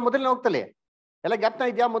ಕೊಟ್ಟಿದ್ರು ಇಲ್ಲ ಮೊದಲನೇ ಹೋಗ್ತಲ್ಲಿ ಎಲ್ಲ ಜ್ಞಾಪನ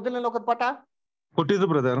ಇದೆಯಾ ಮೊದಲನೇ ಹೋಗೋದ್ ಪಾಠ ಕೊಟ್ಟಿದ್ರು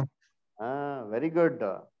ಬ್ರದರ್. ವೆರಿ ಗುಡ್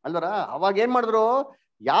ಅಲ್ವರ. ಅವಾಗ ಏನ್ ಮಾಡಿದ್ರು,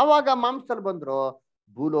 ಯಾವಾಗ ಮಾಂಸದಲ್ಲಿ ಬಂದ್ರು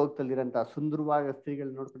ಭೂಲೋಕದಲ್ಲಿರಂತ ಸುಂದರವಾದ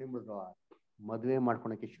ಸ್ತ್ರೀಗಳನ್ನ ನೋಡ್ಕೊಂಡು ಏನ್ ಮಾಡಿದ್ರು, ಮದುವೆ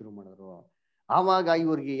ಮಾಡ್ಕೊಳಕ್ಕೆ ಶುರು ಮಾಡಿದ್ರು. ಆವಾಗ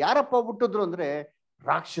ಇವ್ರಿಗೆ ಯಾರಪ್ಪ ಹುಟ್ಟಿದ್ರು ಅಂದ್ರೆ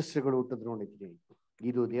ರಾಕ್ಷಸಗಳು ಹುಟ್ಟಿದ್ರು ನೋಡಿದ್ರಿ.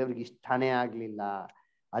 ಇದು ದೇವ್ರಿಗೆ ಇಷ್ಟಾನೇ ಆಗ್ಲಿಲ್ಲ.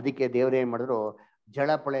 ಅದಕ್ಕೆ ದೇವ್ರ ಏನ್ ಮಾಡಿದ್ರು,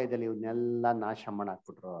 ಜಲಪ್ರಳಯದಲ್ಲಿ ಇವನ್ನೆಲ್ಲ ನಾಶ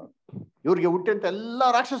ಮಾಡಾಕ್ಬಿಟ್ರು. ಇವ್ರಿಗೆ ಹುಟ್ಟಿಂತ ಎಲ್ಲಾ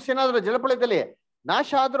ರಾಕ್ಷಸ ಏನಾದ್ರು ಜಲಪ್ರಳಯದಲ್ಲಿ ನಾಶ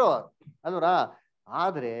ಆದ್ರು ಅಲ್ವರ.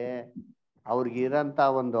 ಆದ್ರೆ ಅವ್ರಿಗೆ ಇರಂತ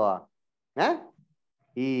ಒಂದು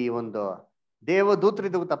ಈ ಒಂದು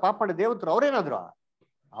ದೇವದೂತರಿದ್ದು ಗೊತ್ತಾ, ಪಾಪ ಮಾಡಿ ದೇವತರು ಅವ್ರೇನಾದ್ರು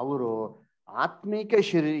ಅವರು ಆತ್ಮೀಕ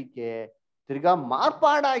ಶರೀರಕ್ಕೆ ತಿರ್ಗಾ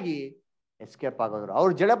ಮಾರ್ಪಾಡಾಗಿ ಎಸ್ಕೇಪ್ ಆಗೋದ್ರು. ಅವ್ರ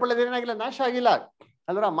ಜಡಪಳ್ಳದ ಏನಾಗಿಲ್ಲ, ನಾಶ ಆಗಿಲ್ಲ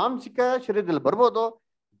ಅಲ್ವರ. ಮಾಂಸಿಕ ಶರೀರದಲ್ಲಿ ಬರ್ಬೋದು,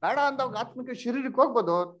 ಬೇಡ ಅಂತ ಆತ್ಮಿಕ ಶರೀರಕ್ಕೆ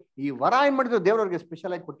ಹೋಗ್ಬೋದು. ಈ ವರ ಏನ್ ಮಾಡಿದ್ರು ದೇವ್ರವ್ರಿಗೆ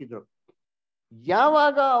ಸ್ಪೆಷಲ್ ಆಗಿ ಕೊಟ್ಟಿದ್ರು.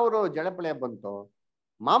 ಯಾವಾಗ ಅವರು ಜಡಪಳಯ ಬಂತು,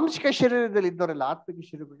 ಮಾಂಸಿಕ ಶರೀರದಲ್ಲಿ ಇದ್ದವರೆಲ್ಲ ಆತ್ಮಿಕ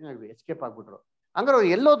ಶರೀರಕ್ಕೆ ಎಸ್ಕೇಪ್ ಆಗ್ಬಿಟ್ರು. ಹಂಗಾರೆ ಅವ್ರು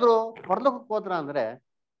ಎಲ್ಲೋದ್ರು, ಪರಲೋಕಕ್ಕೆ ಹೋದ್ರ ಅಂದ್ರೆ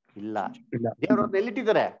ಇಲ್ಲ. ದೇವ್ರವ್ರನ್ನ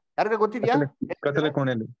ಎಲ್ಲಿಟ್ಟಿದ್ದಾರೆ ಯಾರಿಗ ಗೊತ್ತಿದ್ಯಾ? ಕತ್ತಲೆ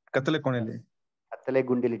ಕೋಣೆಯಲ್ಲಿ. ಕತ್ತಲೆ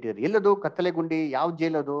ಗುಂಡಿಯಲ್ಲಿ ಇಟ್ಟಿದ್ದಾರೆ. ಎಲ್ಲದು ಕತ್ತಲೆ ಗುಂಡಿ? ಯಾವ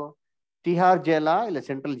ಜೈಲ್ ಅದು? ತಿಹಾರ್ ಜೈಲ ಇಲ್ಲ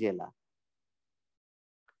ಸೆಂಟ್ರಲ್ ಜೈಲ?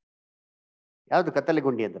 ಯಾವ್ದು ಕತ್ತಲೆ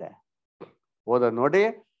ಗುಂಡಿ ಅಂದ್ರೆ? ಓದ ನೋಡಿ,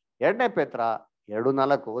 2ನೇ ಪೇತ್ರ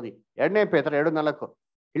 2:4 ಓದಿ. 2ನೇ ಪೇತ್ರ 2:4.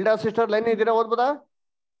 ಇಲ್ಡಾ ಸಿಸ್ಟರ್ ಲೈನ್ ಇದ್ದೀರಾ? ಓದ್ಬೋದಾ?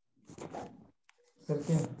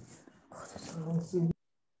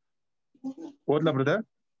 ಓದ್ಲಾ ಬ್ರದರ್?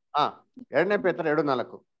 2ನೇ ಪೇತ್ರ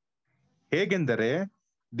 2:4. ಹೇಗೆಂದರೆ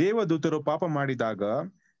ದೇವದೂತರು ಪಾಪ ಮಾಡಿದಾಗ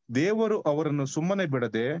ದೇವರು ಅವರನ್ನು ಸುಮ್ಮನೆ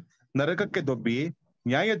ಬಿಡದೆ ನರಕಕ್ಕೆ ದೊಬ್ಬಿ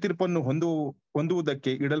ನ್ಯಾಯ ತೀರ್ಪನ್ನು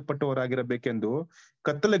ಹೊಂದುವುದಕ್ಕೆ ಇಡಲ್ಪಟ್ಟವರಾಗಿರಬೇಕೆಂದು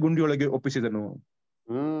ಕತ್ತಲೆ ಗುಂಡಿಯೊಳಗೆ ಒಪ್ಪಿಸಿದನು.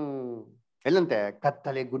 ಎಲ್ಲಂತೆ?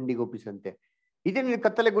 ಕತ್ತಲೆ ಗುಂಡಿಗೆ ಒಪ್ಪಿಸಂತೆ. ಇದೇನಿದೆ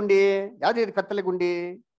ಕತ್ತಲೆ ಗುಂಡಿ? ಯಾವ್ದು ಕತ್ತಲೆ ಗುಂಡಿ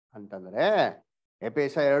ಅಂತಂದ್ರೆ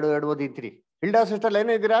ಎಪೇಸ 2:2 ಓದಿತ್ರಿ. ಇಲ್ಡಾ ಸಿಸ್ಟರ್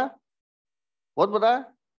ಲೈನ್ ಇದ್ದೀರಾ? ಓದ್ಬೋದಾ?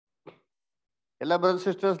 ಎಲ್ಲ ಬ್ರದರ್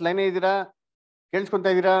ಸಿಸ್ಟರ್ಸ್ ಲೈನ್ ಇದ್ದೀರಾ? ಕೇಳಿಸ್ಕೊಂತ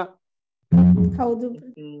ಇದ್ದೀರಾ? ಹೌದು.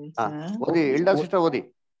 ಓದಿ ಇಲ್ಡಾ ಸಿಸ್ಟರ್ ಓದಿ.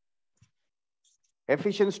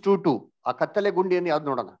 ಎಫಿಷಿಯನ್ಸ್ 2:2. ಆ ಕತ್ತಲೆ ಗುಂಡಿಯನ್ನು ಯಾವ್ದು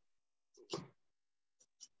ನೋಡೋಣ?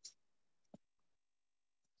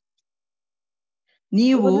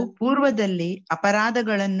 ನೀವು ಪೂರ್ವದಲ್ಲಿ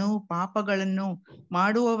ಅಪರಾಧಗಳನ್ನು ಪಾಪಗಳನ್ನು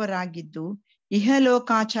ಮಾಡುವವರಾಗಿದ್ದು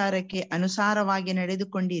ಇಹಲೋಕಾಚಾರಕ್ಕೆ ಅನುಸಾರವಾಗಿ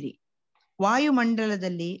ನಡೆದುಕೊಂಡಿರಿ.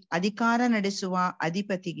 ವಾಯುಮಂಡಲದಲ್ಲಿ ಅಧಿಕಾರ ನಡೆಸುವ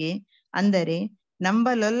ಅಧಿಪತಿಗೆ, ಅಂದರೆ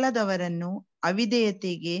ನಂಬಲೊಲ್ಲದವರನ್ನು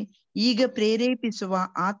ಅವಿಧೇಯತೆಗೆ ಈಗ ಪ್ರೇರೇಪಿಸುವ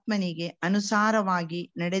ಆತ್ಮನಿಗೆ ಅನುಸಾರವಾಗಿ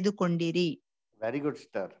ನಡೆದುಕೊಂಡಿರಿ. ವೆರಿ ಗುಡ್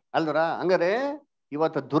ಸ್ಟಾರ್ ಅಲ್ವರ. ಹಂಗಾರೆ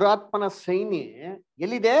ಇವತ್ತು ದುರಾತ್ಮನ ಸೈನ್ಯ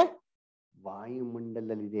ಎಲ್ಲಿದೆ?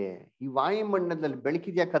 ವಾಯುಮಂಡಲದಲ್ಲಿದೆ. ಈ ವಾಯುಮಂಡಲದಲ್ಲಿ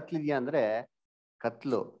ಬೆಳಕಿದ್ಯಾ ಕತ್ಲಿದ್ಯಾ ಅಂದ್ರೆ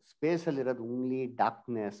ಕತ್ಲು. ಸ್ಪೇಸ್ ಅಲ್ಲಿ ಇರೋದು ಓನ್ಲಿ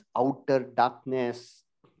ಡಾರ್ಕ್ನೆಸ್, ಔಟರ್ ಡಾರ್ಕ್ನೆಸ್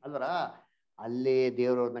ಅಲ್ವರ. ಅಲ್ಲೇ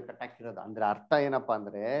ದೇವ್ರವ್ರನ್ನ ಕಟ್ಟಾಕಿರೋದು. ಅಂದ್ರೆ ಅರ್ಥ ಏನಪ್ಪಾ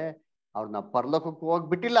ಅಂದ್ರೆ ಅವ್ರನ್ನ ಪರಲೋಕಕ್ಕೂ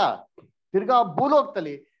ಹೋಗ್ಬಿಟ್ಟಿಲ್ಲ, ತಿರ್ಗಾ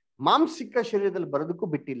ಭೂಲೋಕದಲ್ಲಿ ಮಾಂಸಿಕ ಶರೀರದಲ್ಲಿ ಬರೋದಕ್ಕೂ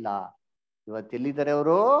ಬಿಟ್ಟಿಲ್ಲ. ಇವತ್ತೆಲ್ಲಿದ್ದಾರೆ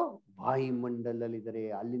ಅವರು? ವಾಯುಮಂಡಲದಲ್ಲಿದ್ದಾರೆ.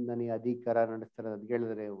 ಅಲ್ಲಿಂದನೇ ಅಧಿಕಾರ ನಡೆಸ್ತಾರೆ. ಅದ್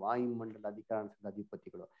ಹೇಳಿದ್ರೆ ವಾಯುಮಂಡಲ ಅಧಿಕಾರ ನಡೆಸಿದ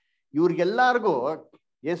ಅಧಿಪತಿಗಳು. ಇವ್ರಿಗೆಲ್ಲಾರ್ಗೂ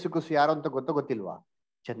ಯೇಸು ಕ್ರಿಸ್ತು ಯಾರು ಅಂತ ಗೊತ್ತಿಲ್ವಾ?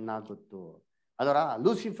 ಚೆನ್ನಾಗ್ ಗೊತ್ತು ಅದರ.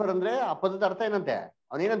 ಲೂಸಿಫರ್ ಅಂದ್ರೆ ಆ ಪದದ ಅರ್ಥ ಏನಂತೆ?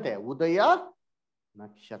 ಅವನೇನಂತೆ? ಉದಯ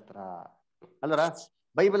ನಕ್ಷತ್ರ ಅಲ್ವರ.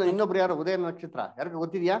 ಬೈಬಲ್ ಇನ್ನೊಬ್ರು ಯಾರು ಉದಯ ನಕ್ಷತ್ರ ಯಾರಿಗ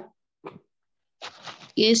ಗೊತ್ತಿದ್ಯಾ?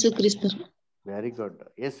 ಯೇಸು ಕ್ರಿಸ್ತ. Very good.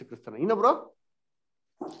 ಯೇಸು ಕ್ರಿಸ್ತನ. ಇನ್ನೊಬ್ರು?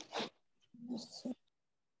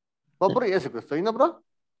 ಒಬ್ರು ಯೇಸು ಕ್ರಿಸ್ತ, ಇನ್ನೊಬ್ರು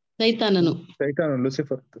ಸೈತಾನನು.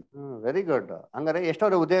 ಲೂಸಿಫರ್. Very good. ಹಂಗಾರೆ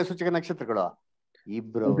ಎಷ್ಟವ್ರೆ ಉದಯ ಸೂಚಕ ನಕ್ಷತ್ರಗಳು?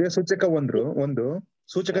 ಇಬ್ರು. ಉದಯ ಸೂಚಕ ಒಂದು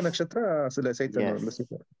ಸೂಚಕ ನಕ್ಷತ್ರ ಸೈತಾನ,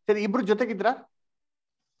 ಲೂಸಿಫರ್. ಸರಿ, ಇಬ್ರು ಜೊತೆಗಿದ್ರ?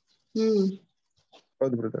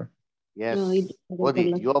 ಹೌದು ಬ್ರದರ್. ಎಸ್. ಓದಿ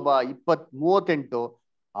ಯೋಬ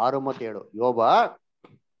 20:38-6-7. ಯೋಬ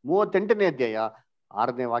 38ನೇ ಅಧ್ಯಾಯ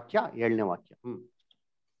 6ನೇ ವಾಕ್ಯ 7ನೇ ವಾಕ್ಯ.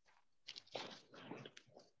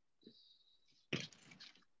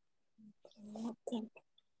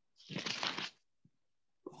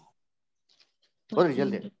 ಓದ್ರಿ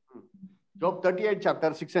ಜಲ್ದಿ. Job 38 chapter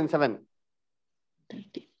 6 and 7.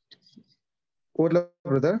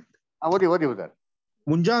 ಬ್ರದರ್ ಓದಿ ಬ್ರದರ್.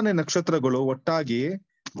 ಮುಂಜಾನೆ ನಕ್ಷತ್ರಗಳು ಒಟ್ಟಾಗಿ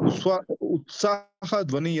ಉತ್ಸಾಹ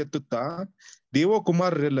ಧ್ವನಿ ಎತ್ತುತ್ತಾ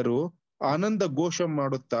ದೇವಕುಮಾರರೆಲ್ಲರೂ ಆನಂದ ಘೋಷ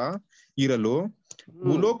ಮಾಡುತ್ತಾ ಇರಲು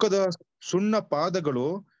ಭೂಲೋಕದ ಸುಣ್ಣ ಪಾದಗಳು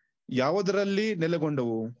ಯಾವುದರಲ್ಲಿ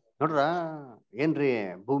ನೆಲೆಗೊಂಡವು? ನೋಡ್ರ ಏನ್ರಿ,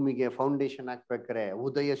 ಭೂಮಿಗೆ ಫೌಂಡೇಶನ್ ಹಾಕ್ಬೇಕಾರೆ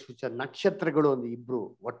ಉದಯ ಸೂಚ ನಕ್ಷತ್ರಗಳು ಒಂದು ಇಬ್ರು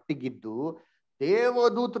ಒಟ್ಟಿಗಿದ್ದು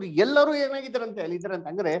ದೇವದೂತರು ಎಲ್ಲರೂ ಏನಾಗಿದ್ದಾರಂತೆ? ಅಲ್ಲಿದ್ದಾರಂತೆ.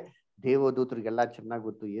 ಹಂಗಾರೆ ದೇವದೂತರಿಗೆಲ್ಲ ಚೆನ್ನಾಗ್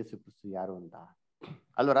ಗೊತ್ತು ಯೇಸು ಕ್ರಿಸ್ತು ಯಾರು ಅಂತ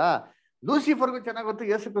ಅಲ್ವರ. ಲೂಸಿಫರ್ಗೂ ಚೆನ್ನಾಗ್ ಗೊತ್ತು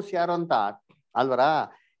ಯೇಸು ಕ್ರಿಸ್ತು ಯಾರು ಅಂತ ಅಲ್ವರ.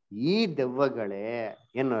 ಈ ದೆವ್ವಗಳೇ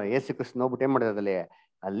ಏನು ಯೇಸು ಕ್ರಿಸ್ತು ನೋಡ್ಬಿಟ್ಟು ಏನ್ ಮಾಡಿದಲ್ಲಿ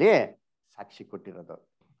ಅಲ್ಲಿ ಸಾಕ್ಷಿ ಕೊಟ್ಟಿರೋದು.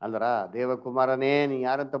 ಅಲ್ವರ ದೇವಕುಮಾರನೇ ನೀ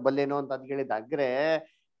ಯಾರಂತ ಬಲ್ಲೇನೋ ಅಂತ ಅದ್ ಹೇಳಿದಾಗ್ರೆ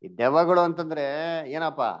ಈ ದೆವ್ವಗಳು ಅಂತಂದ್ರೆ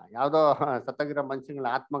ಏನಪ್ಪಾ ಯಾವ್ದೋ ಸತ್ತೋಗಿರೋ ಮನುಷ್ಯಗಳ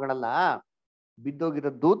ಆತ್ಮಗಳಲ್ಲ,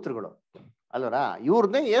 ಬಿದ್ದೋಗಿರೋ ದೂತರುಗಳು ಅಲ್ವರ.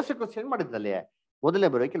 ಇವ್ರನ್ನೇ ಯೇಸು ಕ್ರಿಸ್ತ ಏನ್ ಮಾಡಿದ್ರಲ್ಲಿ ಮೊದಲೇ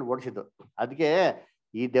ಬರೋಕೆ ಓಡಿಸಿದ್ದು. ಅದಕ್ಕೆ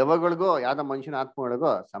ಈ ದೆವ್ವಗಳಿಗೂ ಯಾವ್ದೋ ಮನುಷ್ಯನ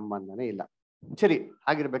ಆತ್ಮಗಳಿಗೂ ಸಂಬಂಧನೇ ಇಲ್ಲ. ಸರಿ,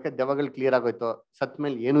 ಹಾಗಿರ್ಬೇಕಾದ್ರೆ ದೆವ್ವಗಳು ಕ್ಲಿಯರ್ ಆಗೋಯ್ತು, ಸತ್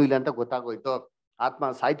ಮೇಲೆ ಏನೂ ಇಲ್ಲ ಅಂತ ಗೊತ್ತಾಗೋಯ್ತು,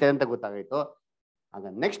 ಆತ್ಮ ಸಾಯ್ತದೆ ಅಂತ ಗೊತ್ತಾಗೋಯ್ತು. ಆಗ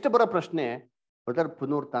ನೆಕ್ಸ್ಟ್ ಬರೋ ಪ್ರಶ್ನೆ, ಬ್ರದರ್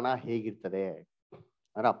ಪುನರುತ್ಥಾನ ಹೇಗಿರ್ತದೆ?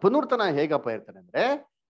 ಪುನರುತ್ಥಾನ ಹೇಗಪ್ಪ ಇರ್ತಾನೆ ಅಂದ್ರೆ,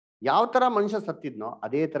 ಯಾವ ತರ ಮನುಷ್ಯ ಸತ್ತಿದ್ನೋ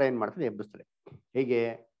ಅದೇ ತರ ಏನ್ ಮಾಡ್ತಾರೆ, ಎಬ್ಬಿಸ್ತಾರೆ. ಹೇಗೆ?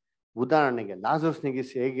 ಉದಾಹರಣೆಗೆ ಲಾಜರ್ಸ್ನಿಗೆ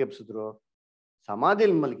ಹೇಗೆ ಎಬ್ಸಿದ್ರು?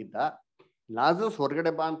 ಸಮಾಧಿಯಲ್ಲಿ ಮಲಗಿದ್ದ ಲಾಜರ್ಸ್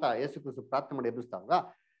ಹೊರಗಡೆ ಬಾ ಅಂತ ಯೇಸು ಕ್ರಿಸ್ತ ಪ್ರಾರ್ಥನೆ ಮಾಡಿ ಎಬ್ಬಿಸಿದಾಗ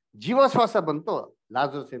ಜೀವಶ್ವಾಸ ಬಂತು,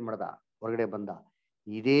 ಲಾಜರ್ಸ್ ಏನ್ ಮಾಡ್ದ? ಹೊರಗಡೆ ಬಂದ.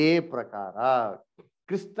 ಇದೇ ಪ್ರಕಾರ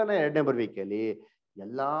ಕ್ರಿಸ್ತನ ಎರಡನೇ ಬರುವಿಕೆಯಲ್ಲಿ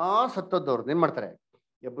ಎಲ್ಲಾ ಸತ್ತೋದವ್ರನ್ನ ಏನ್ ಮಾಡ್ತಾರೆ?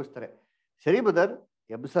 ಎಬ್ಬಿಸ್ತಾರೆ. ಸರಿ ಬ್ರದರ್,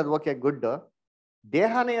 ಎಬ್ಬಿಸೋದು ಓಕೆ, ಗುಡ್.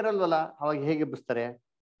 ದೇಹನೇ ಇರಲ್ವಲ್ಲ, ಅವಾಗ ಹೇಗೆ ಎಬ್ಬಿಸ್ತಾರೆ?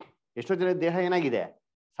 ಎಷ್ಟೋ ಜನ ದೇಹ ಏನಾಗಿದೆ,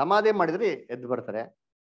 ಸಮಾಧಿ ಮಾಡಿದ್ರೆ ಎದ್ದು ಬರ್ತಾರೆ.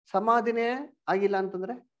 ಸಮಾಧಿನೇ ಆಗಿಲ್ಲ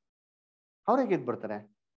ಅಂತಂದ್ರೆ ಅವ್ರ ಹೇಗೆ ಎದ್ದು ಬರ್ತಾರೆ?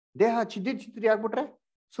 ದೇಹ ಚಿದ್ರಿ ಆಗ್ಬಿಟ್ರೆ,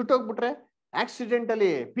 ಸುಟ್ಟೋಗ್ಬಿಟ್ರೆ, ಆಕ್ಸಿಡೆಂಟ್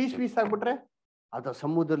ಅಲ್ಲಿ ಪೀಸ್ ಆಗ್ಬಿಟ್ರೆ, ಅಥವಾ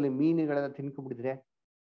ಸಮುದ್ರದಲ್ಲಿ ಮೀನುಗಳೆಲ್ಲ ತಿನ್ಕೊಂಡ್ಬಿಟ್ಟಿದ್ರೆ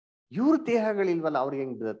ಇವ್ರ ದೇಹಗಳಿಲ್ವಲ್ಲ, ಅವ್ರಿಗೆ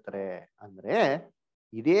ಹೆಂಗ್ ಬಿಡುತ್ತಾರೆ? ಅಂದ್ರೆ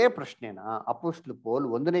ಇದೇ ಪ್ರಶ್ನೆನ ಅಪೊಸ್ತಲ ಪೌಲ್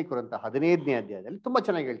 1 ಕೊರಿಂಥ 15ನೇ ಅಧ್ಯಾಯದಲ್ಲಿ ತುಂಬಾ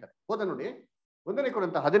ಚೆನ್ನಾಗಿ ಹೇಳ್ತಾರೆ. ಹೋದ ನೋಡಿ, 1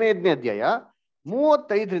 ಕೊರಿಂಥ 15ನೇ ಅಧ್ಯಾಯ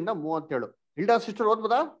 35ರಿಂದ 37. ಇಲ್ಡಾ ಸಿಸ್ಟರ್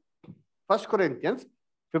ಓದ್ಬೋದಾ? 1 Corinthians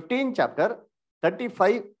 15 ಚಾಪ್ಟರ್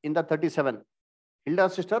 35 ಇಂದ 37. ಇಲ್ಡಾ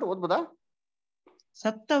ಸಿಸ್ಟರ್ ಓದ್ಬೋದಾ?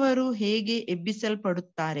 ಸತ್ತವರು ಹೇಗೆ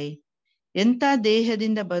ಎಬ್ಬಿಸಲ್ಪಡುತ್ತಾರೆ? ಎಂಥ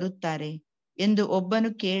ದೇಹದಿಂದ ಬರುತ್ತಾರೆ ಎಂದು ಒಬ್ಬನು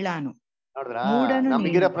ಕೇಳಾನು. ನೋಡಿದ್ರಾ, ಮೂಢನು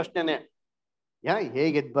ನಮಗಿರೋ ನೀನು. ಪ್ರಶ್ನೆನೆ.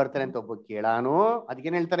 ಹೇಗೆ ಎದ್ದು ಬರ್ತಾರೆ ಅಂತ ಒಬ್ಬ ಕೇಳಾನು,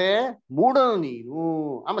 ಅದಕ್ಕೇನ್ ಹೇಳ್ತಾರೆ? ಮೂಢನು ನೀನು.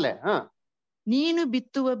 ಆಮೇಲೆ ನೀನು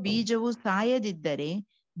ಬಿತ್ತುವ ಬೀಜವು ಸಾಯದಿದ್ದರೆ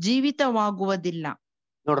ಜೀವಿತವಾಗುವುದಿಲ್ಲ.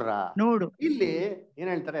 ನೋಡು, ಇಲ್ಲಿ ಏನ್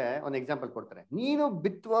ಹೇಳ್ತಾರೆ? ಒಂದು ಎಕ್ಸಾಂಪಲ್ ಕೊಡ್ತಾರೆ. ನೀನು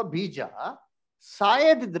ಬಿತ್ತುವ ಬೀಜ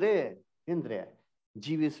ಸಾಯದಿದ್ರೆ ಏನ್ರೆ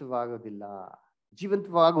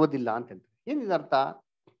ಜೀವಂತವಾಗುವುದಿಲ್ಲ ಅಂತ ಹೇಳ್ತಾರೆ. ಏನಿದೆ ಅರ್ಥ?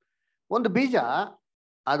 ಒಂದು ಬೀಜ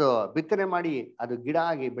ಅದು ಬಿತ್ತನೆ ಮಾಡಿ ಅದು ಗಿಡ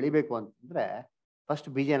ಆಗಿ ಬೆಳಿಬೇಕು ಅಂತಂದ್ರೆ ಫಸ್ಟ್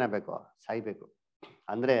ಬೀಜ ಏನಾಗಬೇಕು? ಸಾಯ್ಬೇಕು.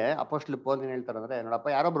 ಅಂದ್ರೆ ಅಪೊಸ್ತಲ ಪೌಲ್ ಏನ್ ಹೇಳ್ತಾರೆ ಅಂದ್ರೆ, ನೋಡಪ್ಪ,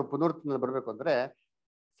 ಯಾರೊಬ್ರು ಪುನರುತ್ಥಾನ ಬರ್ಬೇಕು ಅಂದ್ರೆ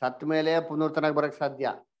ಸತ್ ಮೇಲೆ ಪುನರುತ್ಥಾನ ಬರಕ್ ಸಾಧ್ಯ,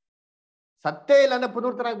 ಸತ್ತೇ ಇಲ್ಲ ಅಂದ್ರೆ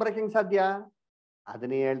ಪುನರುತ್ಥಾನ ಬರಕ್ ಹೆಂಗ್ ಸಾಧ್ಯ?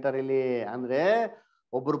 ಅದನ್ನೇ ಹೇಳ್ತಾರೆ ಇಲ್ಲಿ. ಅಂದ್ರೆ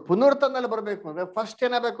ಒಬ್ರು ಪುನರುತ್ಥಾನದಲ್ಲಿ ಬರ್ಬೇಕು ಅಂದ್ರೆ ಫಸ್ಟ್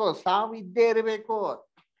ಏನಾಗಬೇಕು? ಸಾವು ಇದ್ದೇ ಇರಬೇಕು.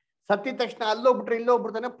 ಸತ್ತಿದ ತಕ್ಷಣ ಅಲ್ಲೋಗ್ಬಿಟ್ರೆ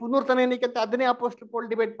ಇಲ್ಲೋಗ್ಬಿಡ್ತಾನೆ, ಪುನರುತ್ಥಾನ ಏನಕ್ಕೆ ಅಂತ ಅದನ್ನೇ ಅಪೊಸ್ತಲ ಪೌಲ್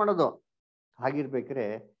ಡಿಬೇಟ್ ಮಾಡೋದು. ಹಾಗಿರ್ಬೇಕ್ರೆ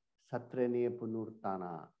ಸತ್ರೇನೇ ಪುನರುತ್ಥಾನ.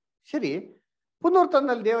 ಸರಿ,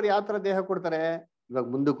 ಪುನರುತ್ಥಾನದಲ್ಲಿ ದೇವರು ಯಾವ ತರ ದೇಹ ಕೊಡ್ತಾರೆ? ಇವಾಗ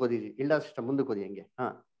ಮುಂದಕ್ಕೆ ಓದಿ, ಇಲ್ಲ ಸಿಸ್ಟರ್ ಮುಂದಕ್ಕೆ ಓದಿ. ಹೆಂಗೆ?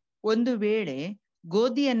 ಒಂದು ವೇಳೆ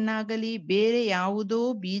ಗೋಧಿಯನ್ನಾಗಲಿ ಬೇರೆ ಯಾವುದೋ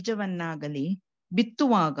ಬೀಜವನ್ನಾಗಲಿ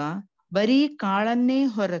ಬಿತ್ತುವಾಗ ಬರೀ ಕಾಳನ್ನೇ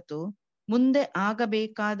ಹೊರತು ಮುಂದೆ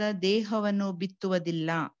ಆಗಬೇಕಾದ ದೇಹವನ್ನು ಬಿತ್ತುವುದಿಲ್ಲ.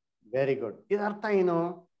 Very good. ಇದರ ಅರ್ಥ ಏನು?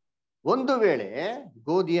 ಒಂದು ವೇಳೆ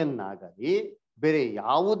ಗೋಧಿಯನ್ನಾಗಲಿ ಬೇರೆ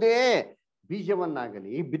ಯಾವುದೇ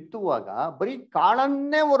ಬೀಜವನ್ನಾಗಲಿ ಬಿತ್ತುವಾಗ ಬರೀ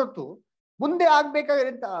ಕಾಳನ್ನೇ ಹೊರತು ಮುಂದೆ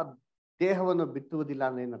ಆಗ್ಬೇಕಾಗಿರಂತ ದೇಹವನ್ನು ಬಿತ್ತುವುದಿಲ್ಲ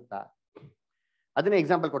ಅಂದ್ರೆ ಏನರ್ಥ? ಅದನ್ನೇ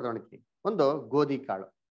ಎಕ್ಸಾಂಪಲ್ ಕೊಡ್ತಾ ನೋಡ್ತೀನಿ. ಒಂದು ಗೋಧಿ ಕಾಳು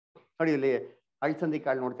ನೋಡಿ, ಇಲ್ಲಿ ಅಳ್ಸಂದಿ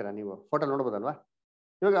ಕಾಳು ನೋಡ್ತೀರಾ ನೀವು? ಫೋಟೋ ನೋಡ್ಬೋದಲ್ವಾ?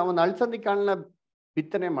 ಇವಾಗ ಒಂದು ಅಳ್ಸಂದಿ ಕಾಳನ್ನ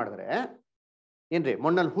ಬಿತ್ತನೆ ಮಾಡಿದ್ರೆ ಏನ್ರಿ,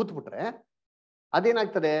 ಮಣ್ಣಲ್ಲಿ ಹೂತ್ಬಿಟ್ರೆ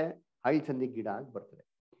ಅದೇನಾಗ್ತದೆ? ಅಳ್ಸಂದಿ ಗಿಡ ಆಗಿ ಬರ್ತದೆ.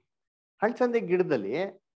 ಅಳ್ಸಂದಿ ಗಿಡದಲ್ಲಿ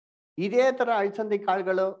ಇದೇ ತರ ಅಳ್ಸಂದಿ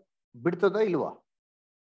ಕಾಳುಗಳು ಬಿಡ್ತದೋ ಇಲ್ವಾ?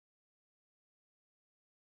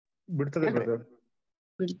 ಬಿಡ್ತೈತೆ.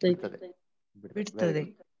 ಬಿಡ್ತದೆ.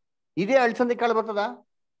 ಇದೇ ಅಳ್ಸಂದಿ ಕಾಳು ಬರ್ತದ?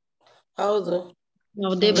 ಹೌದು,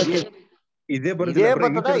 ಯಾವುದೇ ಬರ್ತದೆ. ಇದೇ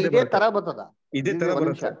ಬರ್ತದ? ಇದೇ ತರ ಬರ್ತದ? ಇದೇ ತರ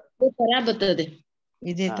ಬರುತ್ತೆ. ಬರ್ತದೆ.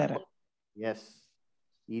 ಇದೇ ತರ. ಎಸ್,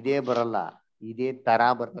 ಇದೇ ಬರಲ್ಲ, ಇದೇ ತರ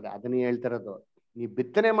ಬರ್ತದೆ. ಅದನ್ನ ಹೇಳ್ತಿರೋದು. ನೀವು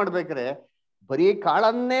ಬಿತ್ತನೆ ಮಾಡ್ಬೇಕಾರೆ ಬರೀ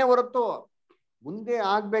ಕಾಳನ್ನೇ ಹೊರತು ಮುಂದೆ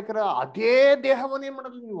ಆಗ್ಬೇಕಾರೆ ಅದೇ ದೇಹವನ್ನೇ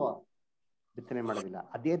ಮಾಡೋದು, ನೀವು ಬಿತ್ತನೆ ಮಾಡೋದಿಲ್ಲ.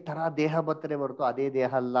 ಅದೇ ತರ ದೇಹ ಬರ್ತದೆ ಹೊರತು ಅದೇ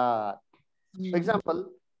ದೇಹ ಅಲ್ಲ. ಎಕ್ಸಾಂಪಲ್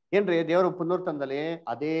ಏನ್ರಿ, ದೇವರು ಪುನರುತ್ಥಾನದಲ್ಲಿ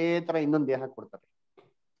ಅದೇ ತರ ಇನ್ನೊಂದು ದೇಹ ಕೊಡ್ತಾರೆ.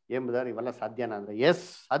 ಎಂಬುದಾರ ಇವೆಲ್ಲ ಸಾಧ್ಯನಾ ಅಂದ್ರೆ ಎಸ್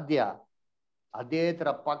ಸಾಧ್ಯ. ಅದೇ ತರ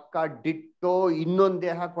ಪಕ್ಕ ಡಿಟ್ಟೋ ಇನ್ನೊಂದು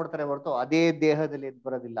ದೇಹ ಕೊಡ್ತಾರೆ ಹೊರತು ಅದೇ ದೇಹದಲ್ಲಿ ಎದ್ದು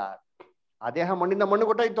ಬರೋದಿಲ್ಲ. ಆ ದೇಹ ಮಣ್ಣಿಂದ ಮಣ್ಣು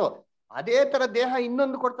ಕೊಟ್ಟಾಯ್ತು, ಅದೇ ತರ ದೇಹ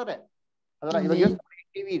ಇನ್ನೊಂದು ಕೊಡ್ತಾರೆ. ಅದರ ಇವಾಗ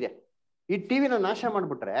ಟಿವಿ ಇದೆ, ಈ ಟಿವಿನ ನಾಶ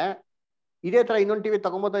ಮಾಡ್ಬಿಟ್ರೆ ಇದೇ ತರ ಇನ್ನೊಂದು ಟಿವಿ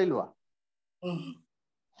ತಗೊಂಬೋದಾ ಇಲ್ವಾ?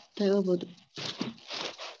 ತಗೋಬಹುದು.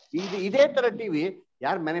 ಇದೇ ತರ ಟಿವಿ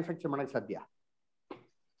ಯಾರು ಮ್ಯಾನುಫ್ಯಾಕ್ಚರ್ ಮಾಡಕ್ ಸಾಧ್ಯ?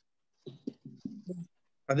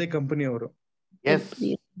 ಅದೇ ಕಂಪನಿ ಅವರು. ಎಸ್,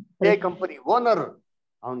 ಅದೇ ಕಂಪನಿ ಓನರ್.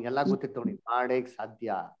 ಅವನ್ಗೆಲ್ಲ ಗೊತ್ತಿತ್ತು ನೋಡಿ, ಮಾಡಕ್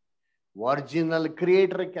ಸಾಧ್ಯ. Original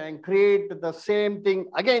creator can create the same thing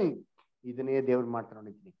again. ಇದನ್ನೇ ದೇವ್ರು ಮಾಡ್ತಾರೆ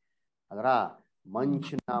ನೋಡಿದ್ದೀನಿ. ಅದರ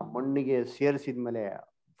ಮನುಷ್ಯನ ಮಣ್ಣಿಗೆ ಸೇರಿಸಿದ್ಮೇಲೆ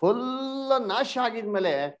ಫುಲ್ ನಾಶ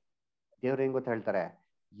ಆಗಿದ್ಮೇಲೆ ದೇವ್ರು ಹೆಂಗ್ ಗೊತ್ತಾ ಹೇಳ್ತಾರೆ,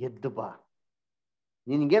 ಎದ್ದು ಬಾ,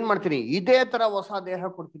 ನಿನ್ಗೇನ್ ಮಾಡ್ತೀನಿ, ಇದೇ ತರ ಹೊಸ ದೇಹ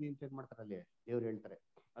ಕೊಡ್ತೀನಿ ಅಂತ ಏನ್ ಮಾಡ್ತಾರೆ ಅಲ್ಲಿ ದೇವ್ರು ಹೇಳ್ತಾರೆ.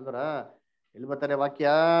 ಅಂದ್ರ ಎಲ್ಲಿ ಬರ್ತಾರೆ ವಾಕ್ಯ,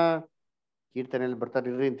 ಕೀರ್ತನೆಯಲ್ಲಿ ಬರ್ತಾರೆ,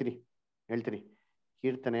 ಇರ್ರಿ ಅಂತೀನಿ ಹೇಳ್ತೀನಿ.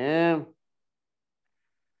 ಕೀರ್ತನೆ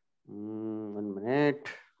 1 minute.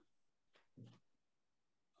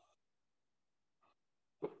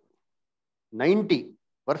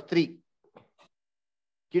 verse 3.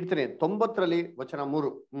 ಕೀರ್ತನೆ 90 ವಚನ 3.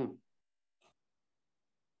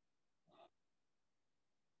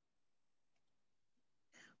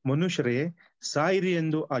 ಮನುಷ್ಯರೇ ಸಾಯಿರಿ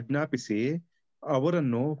ಎಂದು ಆಜ್ಞಾಪಿಸಿ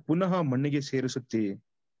ಅವರನ್ನು ಪುನಃ ಮಣ್ಣಿಗೆ ಸೇರಿಸುತ್ತಿ.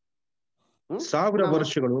 1000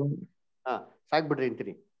 ವರ್ಷಗಳು ಸಾಕ್ಬಿಡ್ರಿ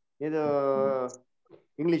ಅಂತೀನಿ. ಇದು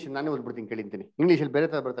ಇಂಗ್ಲಿಷ್ ನಾನೇ ಓದ್ಬಿಡ್ತೀನಿ ಕೇಳಿಂತೀನಿ. ಇಂಗ್ಲಿಷಲ್ಲಿ ಬೇರೆ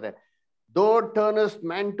ತರ ಬರ್ತಾರೆ. ದೋ ಟರ್ನಸ್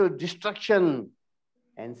man to destruction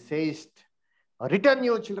and ಸೇಸ್ಟ್ return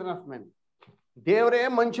you children of man. ದೇವರೇ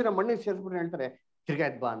ಮನುಷ್ಯನ ಮಣ್ಣಿಗೆ ಸೇರಿಸ್ಬಿಟ್ಟು ಹೇಳ್ತಾರೆ,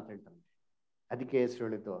 ತಿರ್ಗಾಯ್ತು ಬಾ ಅಂತ ಹೇಳ್ತಾರೆ. ಅದಕ್ಕೆ ಹೆಸರು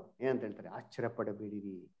ಹೇಳಿದ್ದು ಏನಂತ ಹೇಳ್ತಾರೆ, ಆಶ್ಚರ್ಯ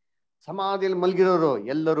ಪಡಬೇಡಿರಿ, ಸಮಾಧಿಯಲ್ಲಿ ಮಲಗಿರೋರು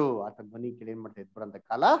ಎಲ್ಲರೂ ಆತನ ಮನೆ ಕೇಳಿ ಏನ್ ಮಾಡ್ತಾರೆ, ಎದ್ದು ಬರೋಂಥ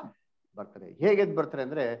ಕಾಲ ಬರ್ತಾರೆ. ಹೇಗೆ ಎದ್ದು ಬರ್ತಾರೆ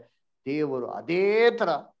ಅಂದ್ರೆ, ದೇವರು ಅದೇ ತರ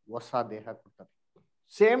ಹೊಸ ದೇಹ ಕೊಡ್ತಾರೆ.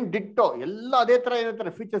 ಸೇಮ್ ಡಿಟ್ಟೋ ಎಲ್ಲ ಅದೇ ತರ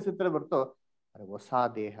ಏನಿರ್ತಾರೆ, ಫೀಚರ್ಸ್ ಇರ್ತಾರೆ ಬರ್ತು, ಅರೆ ಹೊಸ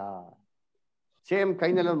ದೇಹ. ಸೇಮ್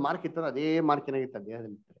ಕೈನಲ್ಲಿ ಒಂದು ಮಾರ್ಕ್ ಇರ್ತಾರೆ, ಅದೇ ಮಾರ್ಕ್ ಏನಾಗಿರ್ತಾರೆ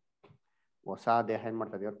ದೇಹದಲ್ಲಿ ಇರ್ತಾರೆ. ಹೊಸ ದೇಹ ಏನ್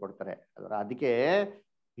ಮಾಡ್ತಾರೆ ದೇವ್ರು ಕೊಡ್ತಾರೆ. ಅದರ ಅದಕ್ಕೆ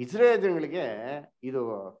ಇಸ್ರೇಲ್ ಜನಗಳಿಗೆ ಇದು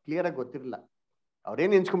ಕ್ಲಿಯರ್ ಆಗಿ ಗೊತ್ತಿರಲಿಲ್ಲ.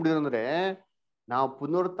 ಅವ್ರೇನ್ ಎನ್ಸ್ಕೊಂಡ್ಬಿಟ್ಟಿದ್ರು ಅಂದ್ರೆ, ನಾವು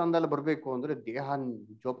ಪುನರುತ್ಥಾನದಲ್ಲಿ ಬರ್ಬೇಕು ಅಂದ್ರೆ ದೇಹ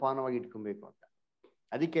ಜೋಪಾನವಾಗಿ ಇಟ್ಕೊಬೇಕು ಅಂತ.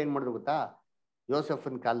 ಅದಕ್ಕೆ ಏನ್ ಮಾಡಿದ್ರು ಗೊತ್ತಾ,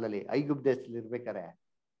 ಯೋಸೆಫನ್ ಕಾಲದಲ್ಲಿ ಐಗುಪ್ತ ದೇಶದಲ್ಲಿ ಇರ್ಬೇಕಾರೆ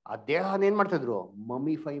ಆ ದೇಹನ ಏನ್ ಮಾಡ್ತಾ ಇದ್ರು,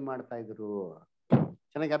 ಮಮಿಫೈ ಮಾಡ್ತಾ ಇದ್ರು.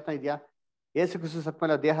 ಚೆನ್ನಾಗಿ ಅರ್ಥ ಇದೆಯಾ? ಯೇಸು ಕ್ರಿಸ್ತ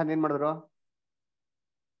ಸತ್ಮೇಲೆ ಆ ದೇಹನ ಏನ್ ಮಾಡಿದ್ರು,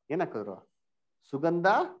 ಏನ್ ಹಾಕಿದ್ರು, ಸುಗಂಧ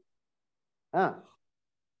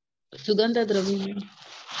ಸುಗಂಧ ದ್ರವ್ಯ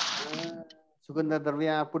ಸುಗಂಧ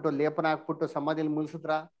ದ್ರವ್ಯ ಹಾಕ್ಬಿಟ್ಟು ಲೇಪನ ಹಾಕ್ಬಿಟ್ಟು ಸಮಾಧಿಯಲ್ಲಿ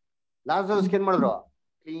ಮುಗಿಸಿದ್ರ. ಲಾಜರಸ್ಗೆ ಏನ್ ಮಾಡಿದ್ರು,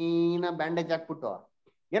 ಕ್ಲೀನ್ ಬ್ಯಾಂಡೇಜ್ ಹಾಕ್ಬಿಟ್ಟು.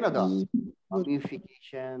 ಏನದು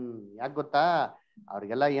ಮಮಿಫಿಕೇಶನ್. ಯಾಕೆ ಗೊತ್ತಾ,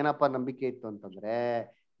 ಅವ್ರಿಗೆಲ್ಲ ಏನಪ್ಪಾ ನಂಬಿಕೆ ಇತ್ತು ಅಂತಂದ್ರೆ,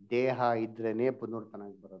 ದೇಹ ಇದ್ರೇನೆ ಪುನರುತ್ಥಾನ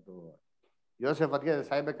ಬರೋದು. ಯೋಸೆಫ್ ಅದಕ್ಕೆ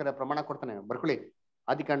ಸಾಯ್ಬೇಕಾದ್ರೆ ಪ್ರಮಾಣ ಕೊಡ್ತಾನೆ, ಬರ್ಕೊಳ್ಳಿ,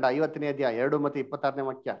 ಆದಿಕಾಂಡ 50ನೇ ಅಧ್ಯಾಯ 2 ಮತ್ತು 26ನೇ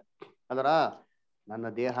ವಾಕ್ಯ. ಅದರ ನನ್ನ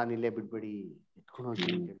ದೇಹ ನಿಲ್ಲೇ ಬಿಡ್ಬೇಡಿ, ಎತ್ಕೊಂಡು ಹೋಗಿ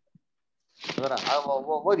ಅಂತ ಹೇಳಿ. ಅದರ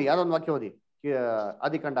ಓದಿ, ಯಾವ್ದೊಂದು ವಾಕ್ಯ ಓದಿ,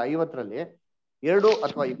 ಆದಿಕಾಂಡ 50ರಲ್ಲಿ 2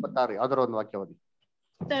 ಅಥವಾ 26 ಯಾವ್ದಾರ ಒಂದು ವಾಕ್ಯ ಓದಿ.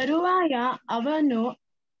 ತರುವಾಯ ಅವನು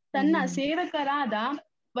ತನ್ನ ಸೇವಕರಾದ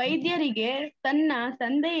ವೈದ್ಯರಿಗೆ ತನ್ನ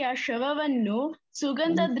ತಂದೆಯ ಶವವನ್ನು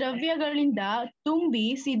ಸುಗಂಧ ದ್ರವ್ಯಗಳಿಂದ ತುಂಬಿ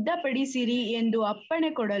ಸಿದ್ಧಪಡಿಸಿರಿ ಎಂದು ಅಪ್ಪಣೆ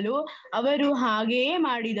ಕೊಡಲು ಅವರು ಹಾಗೆಯೇ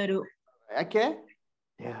ಮಾಡಿದರು. ಯಾಕೆ?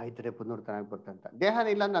 ದೇಹ ಇದ್ರೆ ಪುನರುತ್ಥಾನ ಬರ್ತಂತ. ದೇಹನ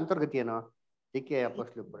ಇಲ್ಲ ಅಂದ್ರೆ ಅಂತರ್ಗತಿ ಏನು? ಅದಕ್ಕೆ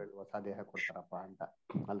ಅಪೊಸ್ತಲರು ಹೊಸ ದೇಹ ಕೊಡ್ತಾರಪ್ಪ ಅಂತ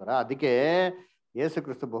ಅಲ್ರ. ಅದಕ್ಕೆ ಯೇಸು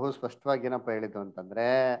ಕ್ರಿಸ್ತು ಬಹು ಸ್ಪಷ್ಟವಾಗಿ ಏನಪ್ಪ ಹೇಳಿದ್ದು ಅಂತಂದ್ರೆ,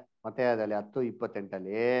 ಮತ್ತೆ ಅದಲ್ಲಿ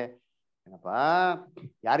 10:28 ಏನಪ್ಪಾ,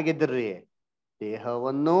 ಯಾರಿಗೆದ್ದಿರ್ರಿ,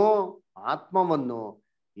 ದೇಹವನ್ನು ಆತ್ಮವನ್ನು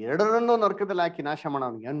ಎರಡರನ್ನೂ ನರಕದಲ್ಲಿ ಹಾಕಿ ನಾಶ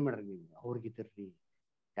ಮಾಡೋನ್ಗೆ ಏನ್ ಮಾಡ್ರಿ ನೀವು, ಅವ್ರಿಗಿದ್ದಿರ್ರಿ.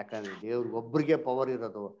 ಯಾಕಂದ್ರೆ ದೇವ್ರಿಗೆ ಒಬ್ರಿಗೆ ಪವರ್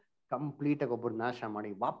ಇರೋದು, ಕಂಪ್ಲೀಟ್ ಆಗಿ ಒಬ್ರು ನಾಶ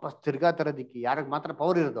ಮಾಡಿ ವಾಪಸ್ ತಿರ್ಗಾ ತರೋದಿಕ್ಕೆ ಯಾರಿಗೆ ಮಾತ್ರ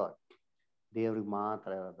ಪವರ್ ಇರೋದು, ದೇವ್ರಿಗೆ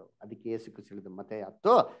ಮಾತ್ರ ಇರೋದು. ಅದಕ್ಕೆ ಯೇಸು ಕ್ರಿಸ್ತು ಹೇಳಿದ್ದು ಮತ್ತೆ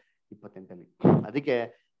 10:28. ಅದಕ್ಕೆ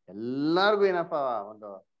ಎಲ್ಲಾರ್ಗು ಏನಪ್ಪ ಒಂದು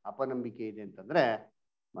ಅಪನಂಬಿಕೆ ಇದೆ ಅಂತಂದ್ರೆ,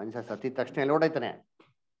 ಮನುಷ್ಯ ಸತ್ತಿದ ತಕ್ಷಣ ಎಲ್ಲಿ ಓಡಾಯ್ತಾನೆ,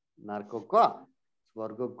 ನರಕಕ್ಕೋ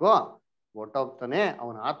ಸ್ವರ್ಗಕ್ಕೋ ಹೊಟ್ಟೋಗ್ತಾನೆ.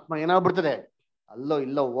 ಅವನ ಆತ್ಮ ಏನಾಗ್ಬಿಡ್ತದೆ, ಅಲ್ಲೋ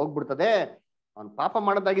ಇಲ್ಲೋ ಹೋಗ್ಬಿಡ್ತದೆ. ಅವನ್ ಪಾಪ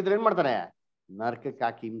ಮಾಡೋದಾಗಿದ್ರೆ ಏನ್ ಮಾಡ್ತಾರೆ, ನರಕಕ್ಕೆ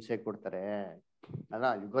ಹಾಕಿ ಹಿಂಸೆ ಕೊಡ್ತಾರೆ. ಅಲ್ಲ,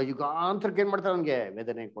 ಯುಗಾಂತರಕ್ಕೆ ಏನ್ ಮಾಡ್ತಾರೆ, ಅವನ್ಗೆ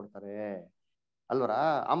ವೇದನೆ ಕೊಡ್ತಾರೆ ಅಲ್ವರ.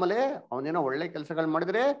 ಆಮೇಲೆ ಅವನೇನೋ ಒಳ್ಳೆ ಕೆಲಸಗಳು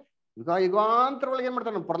ಮಾಡಿದ್ರೆ ಯುಗಾಂತರ ಒಳಗೆ ಏನ್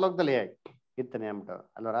ಮಾಡ್ತಾನೆ, ಪರಲೋಕದಲ್ಲಿ ಇರ್ತಾನೆ ಅಂದ್ಬಿಟ್ಟು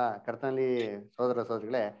ಅಲ್ವರ. ಕರ್ತನಲ್ಲಿ ಸಹೋದರ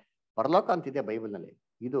ಸಹೋದರಿಗಳೇ, ಪರಲೋಕ ಅಂತಿದೆ ಬೈಬಲ್ನಲ್ಲಿ.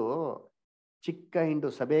 ಇದು ಚಿಕ್ಕ ಹಿಂಡು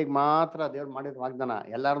ಸಭೆಗೆ ಮಾತ್ರ ದೇವ್ರು ಮಾಡಿದ ವಾಗ್ದಾನ,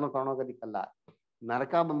 ಎಲ್ಲಾರನ್ನೂ ಕರ್ಕೊಂಡೋಗೋದಿಕ್ಕಲ್ಲ.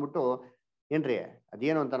 ನರಕ ಬಂದ್ಬಿಟ್ಟು ಏನ್ರಿ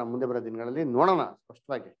ಅದೇನು ಅಂತ ನಮ್ಮ ಮುಂದೆ ಬರೋ ದಿನಗಳಲ್ಲಿ ನೋಡೋಣ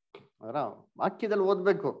ಸ್ಪಷ್ಟವಾಗಿ. ಅದರ ವಾಕ್ಯದಲ್ಲಿ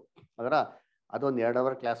ಓದ್ಬೇಕು. ಅದರ ಅದೊಂದು 2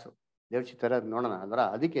 ಅವರ್ ಕ್ಲಾಸು ದೇವ್ರ ಚಿತ್ತರ ನೋಡೋಣ. ಅದರ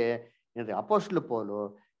ಅದಕ್ಕೆ ಏನ್ರಿ ಅಪೊಸ್ತಲ ಪೌಲು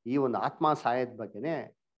ಈ ಒಂದು ಆತ್ಮ ಸಾಯದ ಬಗ್ಗೆನೆ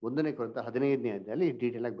 1ನೇ ಕೊರಿಂಥ 15ನೇ ಅಧ್ಯಾಯದಲ್ಲಿ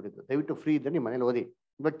ಡೀಟೇಲ್ ಆಗಿ ಬರೀತು. ದಯವಿಟ್ಟು ಫ್ರೀ ಇದ್ದರೆ ನಿಮ್ಮ ಮನೇಲಿ ಓದಿ.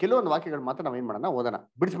 ಇವಾಗ ಕೆಲವೊಂದು ವಾಕ್ಯಗಳು ಮಾತ್ರ ನಾವೇನ್ ಮಾಡೋಣ, ಓದೋಣ,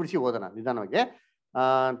 ಬಿಡಿಸಿ ಓದೋಣ ನಿಧಾನವಾಗಿ.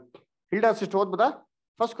 Hilda sister ಓದ್ಬೋದಾ?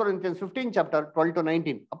 1 Corinthians 15 chapter 12 to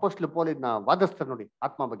 19. ಅಪೊಸ್ತಲ Paul ಇದನ್ನ ವಾದಿಸ್ತಾರೆ ನೋಡಿ,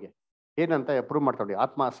 ಆತ್ಮ ಬಗ್ಗೆ ಏನಂತ ಪ್ರೂವ್ ಮಾಡ್ತಾರೆ.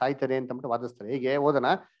 ಆತ್ಮ ಸಾಯ್ತಾರೆ ಅಂತ ಅಂದ್ಬಿಟ್ಟು ವಾದಿಸ್ತಾರೆ. ಹೇಗೆ ಓದೋಣ?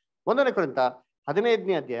 1ನೇ ಕೊರಿಂಥ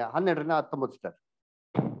 15ನೇ ಅಧ್ಯಾಯ 12ರಿಂದ 19.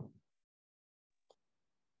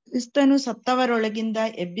 ಕ್ರಿಸ್ತನು ಸತ್ತವರೊಳಗಿಂದ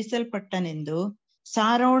ಎಬ್ಬಿಸಲ್ಪಟ್ಟನೆಂದು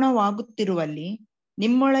ಸಾರೋಣವಾಗುತ್ತಿರುವಲ್ಲಿ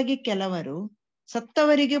ನಿಮ್ಮೊಳಗೆ ಕೆಲವರು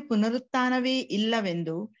ಸತ್ತವರಿಗೆ ಪುನರುತ್ಥಾನವೇ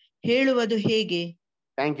ಇಲ್ಲವೆಂದು ಹೇಳುವುದು ಹೇಗೆ?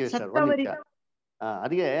 Thank you sir.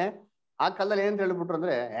 ಅದಕ್ಕೆ ಆ ಕಾಲದಲ್ಲಿ ಏನ್ ಹೇಳ್ಬಿಟ್ರು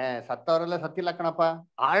ಅಂದ್ರೆ, ಸತ್ತವರೆಲ್ಲ ಸತ್ತಿಲ್ಲ ಕಣಪ್ಪ,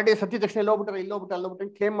 ಆಲ್ರೆಡಿ ಸತ್ತಿದ ತಕ್ಷಣ ಇಲ್ಲಿ ಹೋಗ್ಬಿಟ್ರೆ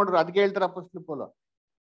ಕ್ಲೇಮ್ ಮಾಡಿದ್ರು. ಅದಕ್ಕೆ ಹೇಳ್ತಾರೆ ಅಪೊಸ್ತಲ ಪೌಲು,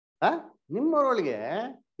 ನಿಮ್ಮವರೊಳಗೆ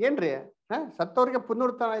ಏನ್ರಿ ಸತ್ತವ್ರಿಗೆ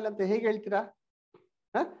ಪುನರುತ್ಥಾನ ಇಲ್ಲ ಅಂತ ಹೇಗೆ ಹೇಳ್ತೀರಾ?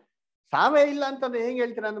 ಸಾವೇ ಇಲ್ಲ ಅಂತಂದ್ರೆ ಹೇಗೆ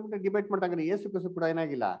ಹೇಳ್ತೀರಾ ಅಂದ್ಬಿಟ್ಟು ಡಿಬೇಟ್ ಮಾಡ್ತಾರೆ. ಯೇಸು ಕ್ರಿಸ್ತ ಕೂಡ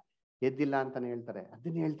ಏನಾಗಿಲ್ಲ, ಎದ್ದಿಲ್ಲ ಅಂತಾನೆ ಹೇಳ್ತಾರೆ.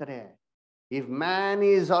 ಅದನ್ನ ಹೇಳ್ತಾರೆ, if man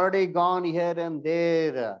is already gone here and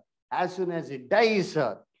there as soon as it dies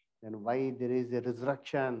then why there is a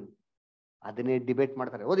resurrection? ಅದನ್ನೇ ಡಿಬೇಟ್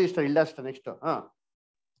ಮಾಡ್ತಾರೆ. ಓದಿ ಇಷ್ಟ ಇಲ್ಲ ಅಷ್ಟ ನೆಕ್ಸ್ಟ್.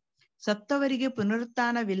 ಸತ್ತವರಿಗೆ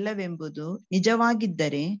ಪುನರುತ್ಥಾನವಿಲ್ಲವೆಂಬುದು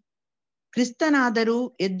ನಿಜವಾಗಿದ್ದರೆ ಕ್ರಿಸ್ತನಾದರೂ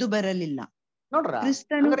ಎದ್ದು ಬರಲಿಲ್ಲ. ನೋಡ್ರ,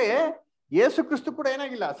 ಅಂದ್ರೆ ಯೇಸು ಕ್ರಿಸ್ತು ಕೂಡ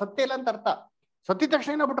ಏನಾಗಿಲ್ಲ, ಸತ್ಯ ಇಲ್ಲ ಅಂತ ಅರ್ಥ. ಸತ್ತಿದ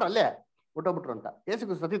ತಕ್ಷಣ ಏನಾಗ್ಬಿಟ್ರು, ಅಲ್ಲೇ ಹೊಟ್ಟೋಗ್ಬಿಟ್ರು ಅಂತ. ಯೇಸು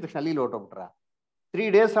ಕ್ರಿಸ್ತು ಸತ್ತಿದ ತಕ್ಷಣ ಅಲ್ಲಿ ಹೊಟ್ಟೋಗ್ಬಿಟ್ರ. 3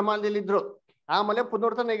 days ಸಮಾಧಿಯಲ್ಲಿ ಇದ್ರು. ಆಮೇಲೆ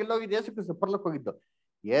ಪುನರುತ್ಥಾನ ಎಲ್ಲೋಗಿದ್ದು, ಯೇಸು ಕ್ರಿಸ್ತು ಪರಲೋಕ ಹೋಗಿದ್ದು.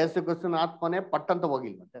 ಯೇಸು ಕ್ರಿಸ್ತನ ಆತ್ಮನೇ ಪಟ್ಟಂತ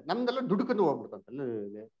ಹೋಗಿಲ್ವಂತೆ, ನಮ್ದೆಲ್ಲ ದುಡುಕಂದು ಹೋಗ್ಬಿಡ್ತಂತ.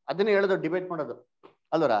 ಅದನ್ನೇ ಹೇಳೋದು, ಡಿಬೇಟ್ ಮಾಡೋದು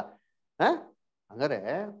ಅಲ್ವರ. ಹಂಗಾರೆ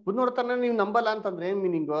ಪುನರುತ್ಥಾನ ನೀವು ನಂಬಲ್ಲ ಅಂತಂದ್ರೆ ಏನ್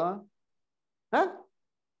ಮೀನಿಂಗು?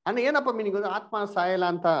 ಏನಪ್ಪ ಮೀನಿಂಗ್? ಆತ್ಮ ಸಾಯಲ್ಲ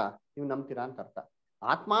ಅಂತ ನೀವು ನಂಬ್ತೀರಾ ಅಂತ ಅರ್ಥ.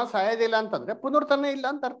 ಆತ್ಮ ಸಾಯೋದಿಲ್ಲ ಅಂತಂದ್ರೆ ಪುನರುತ್ಥಾನ ಇಲ್ಲ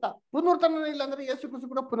ಅಂತ ಅರ್ಥ. ಪುನರುತ್ಥಾನ ಇಲ್ಲ ಅಂದ್ರೆ ಯೇಸು ಕ್ರಿಸ್ತು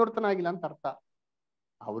ಕೂಡ ಪುನರುತ್ಥಾನ ಆಗಿಲ್ಲ ಅಂತ ಅರ್ಥ.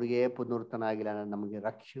 ಅವ್ರಿಗೆ ಪುನರುತ್ಥಾನ ಆಗಿಲ್ಲ ಅಂದ್ರೆ ನಮಗೆ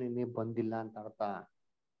ರಕ್ಷಣೆನೇ ಬಂದಿಲ್ಲ ಅಂತ ಅರ್ಥ.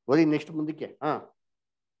 ಓದಿ ನೆಕ್ಸ್ಟ್ ಮುಂದಕ್ಕೆ.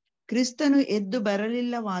 ಕ್ರಿಸ್ತನು ಎದ್ದು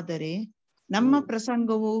ಬರಲಿಲ್ಲವಾದರೆ ನಮ್ಮ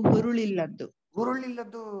ಪ್ರಸಂಗವು ಹುರುಳಿಲ್ಲದ್ದು.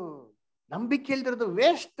 ನಂಬಿಕೆ ಇಲ್ದಿರೋದು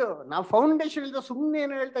ವೇಸ್ಟ್. ನಾವು ಫೌಂಡೇಶನ್ ಇಲ್ದ ಸುಮ್ಮನೆ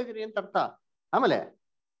ಏನು ಹೇಳ್ತಾ ಇದೀರಿ ಅಂತ ಅರ್ಥ. ಆಮೇಲೆ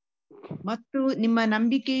ಮತ್ತು ನಿಮ್ಮ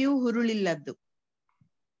ನಂಬಿಕೆಯೂ ಹುರುಳಿಲ್ಲದ್ದು.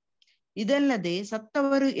 ಇದಲ್ಲದೆ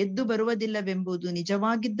ಸತ್ತವರು ಎದ್ದು ಬರುವುದಿಲ್ಲವೆಂಬುದು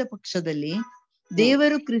ನಿಜವಾಗಿದ್ದ ಪಕ್ಷದಲ್ಲಿ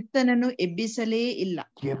ದೇವರು ಕ್ರಿಸ್ತನನ್ನು ಎಬ್ಬಿಸಲೇ ಇಲ್ಲ.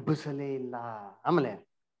 ಆಮೇಲೆ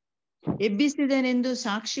ಎಬ್ಬಿಸಿದನೆಂದು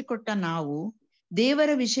ಸಾಕ್ಷಿ ಕೊಟ್ಟ ನಾವು ದೇವರ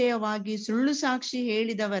ವಿಷಯವಾಗಿ ಸುಳ್ಳು ಸಾಕ್ಷಿ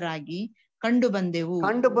ಹೇಳಿದವರಾಗಿ ಕಂಡು ಬಂದೆವು.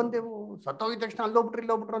 ಸತ್ತೋಗಿದ ತಕ್ಷಣ ಅಲ್ಲೋಗ್ಬಿಟ್ರು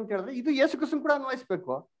ಇಲ್ಲೋಗ್ಬಿಟ್ರು ಅಂತ ಹೇಳಿದ್ರೆ ಇದು ಯೇಸು ಕ್ರಿಸ್ತನ್ ಕೂಡ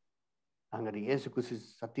ಅನ್ವಯಿಸ್ಬೇಕು. ಹಂಗಾರೆ ಯೇಸು ಕ್ರಿಸ್ತ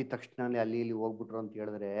ಸತ್ತಿದ ತಕ್ಷಣ ಅಲ್ಲಿ ಇಲ್ಲಿ ಹೋಗ್ಬಿಟ್ರು ಅಂತ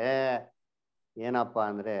ಹೇಳಿದ್ರೆ ಏನಪ್ಪ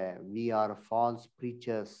ಅಂದ್ರೆ we or false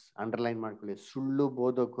preachers. Underline ಮಾಡ್ಕೊಳ್ಳಿ, ಸುಳ್ಳು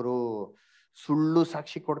ಬೋಧಕರು, ಸುಳ್ಳು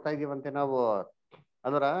ಸಾಕ್ಷಿ ಕೊಡ್ತಾ ಇದೀವಂತೆ ನಾವು.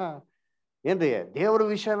 ಅದರ ಏನ್ರಿ, ದೇವರ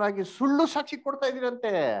ವಿಷಯವಾಗಿ ಸುಳ್ಳು ಸಾಕ್ಷಿ ಕೊಡ್ತಾ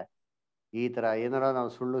ಇದೀರಂತೆ. ಈ ತರ ಏನಾರ ನಾವು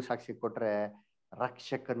ಸುಳ್ಳು ಸಾಕ್ಷಿ ಕೊಟ್ರೆ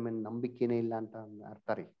ರಕ್ಷಕನ ಮೇಲೆ ನಂಬಿಕೆನೇ ಇಲ್ಲ ಅಂತ ಅರ್ಥ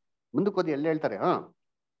ರೀ. ಮುಂದಕ್ಕೆ ಹೋದಿ ಎಲ್ಲ ಹೇಳ್ತಾರೆ.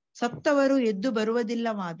 ಸತ್ತವರು ಎದ್ದು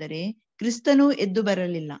ಬರುವುದಿಲ್ಲವಾದರೆ ಕ್ರಿಸ್ತನೂ ಎದ್ದು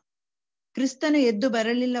ಬರಲಿಲ್ಲ. ಕ್ರಿಸ್ತನು ಎದ್ದು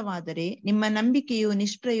ಬರಲಿಲ್ಲವಾದರೆ ನಿಮ್ಮ ನಂಬಿಕೆಯು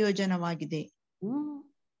ನಿಷ್ಪ್ರಯೋಜನವಾಗಿದೆ.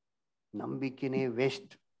 ನಂಬಿಕೆನೇ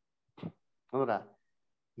ವೇಸ್ಟ್. ಹೌದಾ?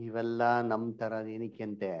 ಇವೆಲ್ಲ ನಮ್ ತರ ಏನಕ್ಕೆ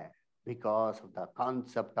ಅಂತೆ, because of the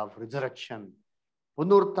concept of resurrection.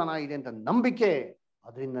 ಪುನರುತ್ಥಾನ ಇದೆ ಅಂತ ನಂಬಿಕೆ,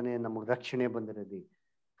 ಅದರಿಂದನೇ ನಮಗೆ ರಕ್ಷಣೆ ಬಂದಿರೋದು.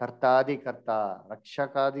 ಕರ್ತಾದಿ ಕರ್ತ,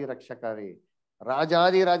 ರಕ್ಷಕಾದಿ ರಕ್ಷಕಾರಿ,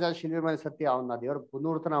 ರಾಜಾದಿ ರಾಜ ಶಿಲ್ವೆ ಮೇಲೆ ಸತ್ಯ, ಅವನ್ನ ದೇವರು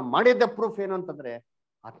ಪುನರುತ್ಥಾನ ಮಾಡಿದ್ದ ಪ್ರೂಫ್ ಏನು ಅಂತಂದ್ರೆ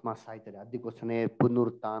ಆತ್ಮ ಸಾಯ್ತಾರೆ. ಅದಕ್ಕೋಸ್ಕರನೇ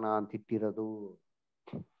ಪುನರುತ್ಥಾನ ಅಂತ ಇಟ್ಟಿರೋದು.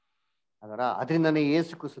 ಅದರಿಂದನೇ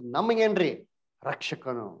ಯೇಸು ಕ್ರಿಸ್ತ ನಮಗೇನ್ರಿ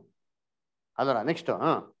ರಕ್ಷಕನು. ಅದರ ನೆಕ್ಸ್ಟ್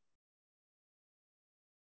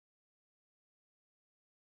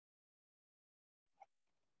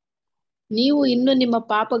ನೀವು ಇನ್ನು ನಿಮ್ಮ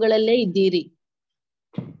ಪಾಪಗಳಲ್ಲೇ ಇದ್ದೀರಿ.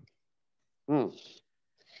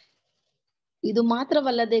 ಇದು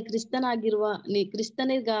ಮಾತ್ರವಲ್ಲದೆ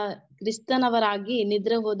ಕ್ರಿಸ್ತನವರಾಗಿ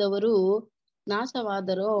ನಿದ್ರೆ ಹೋದವರು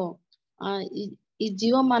ನಾಶವಾದರೋ ಈ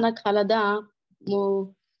ಜೀವಮಾನ ಕಾಲದ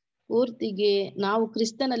ಪೂರ್ತಿಗೆ ನಾವು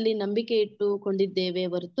ಕ್ರಿಸ್ತನಲ್ಲಿ ನಂಬಿಕೆ ಇಟ್ಟುಕೊಂಡಿದ್ದೇವೆ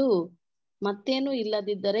ಹೊರತು ಮತ್ತೇನು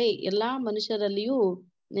ಇಲ್ಲದಿದ್ದರೆ ಎಲ್ಲಾ ಮನುಷ್ಯರಲ್ಲಿಯೂ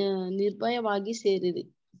ನಿರ್ಭಯವಾಗಿ ಸೇರಿರಿ.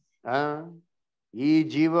 ಈ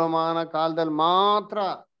ಜೀವಮಾನ ಕಾಲದಲ್ಲಿ ಮಾತ್ರ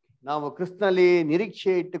ನಾವು ಕ್ರಿಸ್ತನಲ್ಲಿ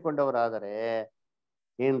ನಿರೀಕ್ಷೆ ಇಟ್ಟುಕೊಂಡವರಾದರೆ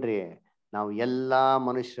ಏನ್ರಿ, ನಾವು ಎಲ್ಲಾ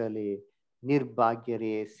ಮನುಷ್ಯರಲ್ಲಿ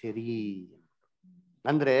ನಿರ್ಭಾಗ್ಯರೇ ಸರಿ.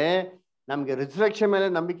 ಅಂದ್ರೆ ನಮ್ಗೆ ರಿಸರೆಕ್ಷನ್ ಮೇಲೆ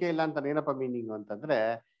ನಂಬಿಕೆ ಇಲ್ಲ ಅಂತ ಏನಪ್ಪ ಮೀನಿಂಗ್ ಅಂತಂದ್ರೆ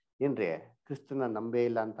ಏನ್ರಿ, ಕ್ರಿಸ್ತನ ನಂಬೇ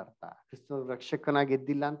ಇಲ್ಲ ಅಂತ ಅರ್ಥ. ಕ್ರಿಸ್ತನ ರಕ್ಷಕನಾಗಿ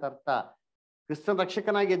ಎದ್ದಿಲ್ಲ ಅಂತ ಅರ್ಥ. ಕ್ರಿಸ್ತನ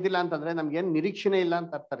ರಕ್ಷಕನಾಗಿ ಎದ್ದಿಲ್ಲ ಅಂತಂದ್ರೆ ನಮ್ಗೇನ್ ನಿರೀಕ್ಷಣೆ ಇಲ್ಲ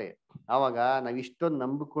ಅಂತ ಅರ್ಥ ರೀ. ಆವಾಗ ನಾವ್ ಇಷ್ಟೊಂದು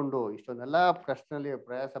ನಂಬಿಕೊಂಡು ಇಷ್ಟೊಂದೆಲ್ಲ ಪ್ರಶ್ನೆಯಲ್ಲಿ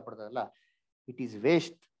ಪ್ರಯಾಸ ಪಡ್ತಾರಲ್ಲ, ಇಟ್ ಈಸ್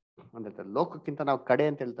ವೇಸ್ಟ್ ಅಂತ. ಲೋಕಕ್ಕಿಂತ ನಾವು ಕಡೆ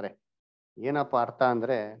ಅಂತ ಹೇಳ್ತಾರೆ. ಏನಪ್ಪ ಅರ್ಥ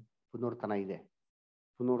ಅಂದ್ರೆ ಪುನರುತ್ಥಾನ ಇದೆ.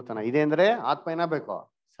 ಪುನರುತ್ಥಾನ ಇದೆ ಅಂದ್ರೆ ಆತ್ಮ ಏನಾಗಬೇಕು,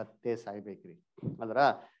 ಸತ್ತೇ ಸಾಯ್ಬೇಕ್ರಿ.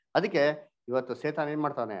 ಅದಕ್ಕೆ ಇವತ್ತು ಸೇತಾನ ಏನ್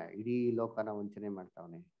ಮಾಡ್ತಾವನೆ, ಇಡೀ ಲೋಕನ ವಂಚನೆ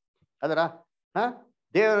ಮಾಡ್ತಾವನೆ.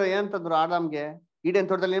 ದೇವರು ಏನಂತಂದ್ರು ಆದಾಮ್ಗೆ, ಈಡೇನ್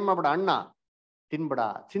ತೋಟದಲ್ಲಿ ಏನ್ ಮಾಡ್ಬೇಡ, ಹಣ್ಣ ತಿನ್ಬೇಡ,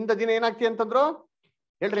 ತಿಂದ ದಿನ ಏನಾಗ್ತಿ ಅಂತಂದ್ರು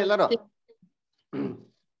ಹೇಳ್ರಿ ಎಲ್ಲಾರು,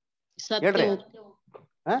 ಹೇಳ್ರಿ.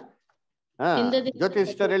 ಜ್ಯೋತಿ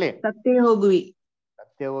ಸಿಸ್ಟರ್ ಹೇಳಿ. ಸತ್ತೇ ಹೋಗುವಿ.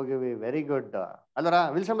 Very good.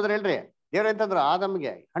 ವಿಲ್ಸಂದ್ರ ಹೇಳ್ರಿ, ದೇವ್ರ ಎಂತಂದ್ರು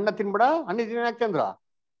ಆದಮ್ಗೆ, ಹಣ್ಣ ತಿನ್ಬೇಡ, ಹಣ್ಣಿನ ದಿನ ಏನಾಗ್ತಿ ಅಂದ್ರು,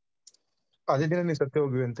 ಅದೇ ದಿನ ನೀವು ಸತ್ಯ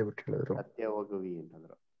ಹೋಗುವಿ ಅಂತ ಬಿಟ್ಟು ಹೇಳಿದ್ರು. ಸತ್ಯ ಹೋಗುವಿ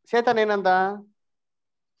ಅಂತಂದ್ರು. ಸೇತಾನ್ ಏನಂದ,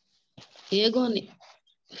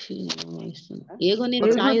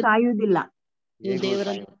 ಸಾಯುವುದಿಲ್ಲ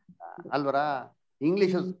ಅಲ್ವರ.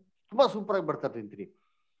 ಇಂಗ್ಲಿಷ್ ತುಂಬಾ ಸೂಪರ್ ಆಗಿ ಬರ್ತಾರೆ ನಿಂತ್ರಿ.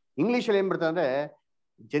 ಇಂಗ್ಲಿಷ್ ಅಲ್ಲಿ ಏನ್ ಬರ್ತಾರೆ ಅಂದ್ರೆ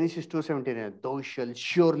Genesis 2:17 thou shall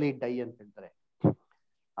surely die ಅಂತ ಹೇಳ್ತಾರೆ.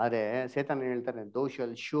 ಆದ್ರೆ ಸೇತಾನ್ ಏನ್ ಹೇಳ್ತಾನೆ, ದೋ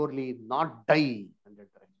ಶಾಲ್ ಶ್ಯೂರ್ಲಿ ನಾಟ್ ಡೈ ಅಂತ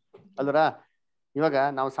ಹೇಳ್ತಾರೆ ಅಲ್ವರ. ಇವಾಗ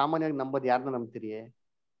ನಾವು ಸಾಮಾನ್ಯವಾಗಿ ನಂಬೋದು ಯಾರನ್ನ ನಂಬ್ತೀರಿ?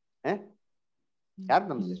 ಯಾರು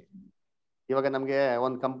ನಂಬ್ತೀರಿ? ಇವಾಗ ನಮ್ಗೆ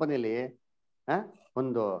ಒಂದು ಕಂಪನಿಯಲ್ಲಿ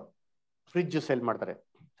ಒಂದು ಫ್ರಿಡ್ಜ್ ಸೇಲ್ ಮಾಡ್ತಾರೆ.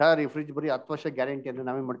 ಸರ್ ಈ ಫ್ರಿಡ್ಜ್ ಬರೀ 10 ವರ್ಷ ಗ್ಯಾರಂಟಿ ಅಂದ್ರೆ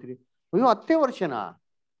ನಾವೇನ್ ಮಾಡ್ತೀವಿ? ಅಯ್ಯೋ 10 ವರ್ಷನಾ?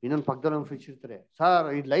 ಇನ್ನೊಂದು ಪಕ್ಕದಲ್ಲಿ ಒಂದು ಫ್ರಿಡ್ಜ್ ಇರ್ತಾರೆ, ಸರ್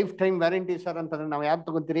ಈ ಲೈಫ್ ಟೈಮ್ ವ್ಯಾರಂಟಿ ಸರ್ ಅಂತಂದ್ರೆ ನಾವು ಯಾರು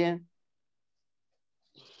ತಗೋತೀರಿ?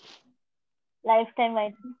 Life time.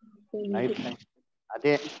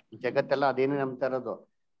 ಅದೇ ಜಗತ್ತೆಲ್ಲ ಅದೇನೇ ನಂಬ್ತಾ ಇರೋದು.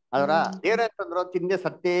 ಅದರ ದೇವ್ರ ಅಂತಂದ್ರು ತಿಂದೆ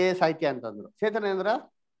ಸತ್ತೇ ಸಾಯ್ತೀಯ ಅಂತಂದ್ರು. ಸೇತನ ಅಂದ್ರ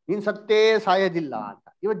ನೀನ್ ಸತ್ತೇ ಸಾಯೋದಿಲ್ಲ ಅಂತ.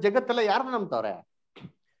 ಇವತ್ ಜಗತ್ತೆಲ್ಲ ಯಾರನ್ನ ನಂಬ್ತಾವ್ರೆ?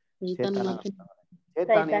 ಸೇತಾನ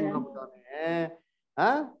ಏನ್ ನಂಬ್ತಾವನೆ?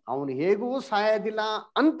 ಅವನು ಹೇಗೂ ಸಾಯೋದಿಲ್ಲ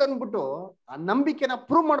ಅಂತನ್ಬಿಟ್ಟು ಆ ನಂಬಿಕೆನ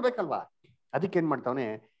ಪ್ರೂವ್ ಮಾಡ್ಬೇಕಲ್ವಾ? ಅದಕ್ಕೆ ಏನ್ ಮಾಡ್ತಾವನೆ,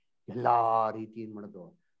 ಎಲ್ಲಾ ರೀತಿ ಏನ್ ಮಾಡೋದು,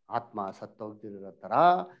 ಆತ್ಮ ಸತ್ತೋಗ್ದಿರೋ ತರ,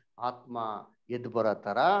 ಆತ್ಮ ಎದ್ದು ಬರೋ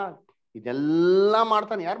ತರ ಇದೆಲ್ಲ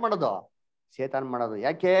ಮಾಡ್ತಾನೆ. ಯಾರು ಮಾಡೋದು? ಸೇತಾನ್ ಮಾಡೋದು.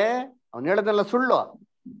 ಯಾಕೆ? ಅವ್ನು ಹೇಳೋದೆಲ್ಲ ಸುಳ್ಳು.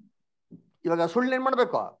 ಇವಾಗ ಸುಳ್ಳು ಏನ್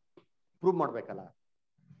ಮಾಡ್ಬೇಕು? ಪ್ರೂವ್ ಮಾಡ್ಬೇಕಲ್ಲ.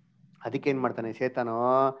 ಅದಕ್ಕೆ ಏನ್ ಮಾಡ್ತಾನೆ ಸೇತಾನು?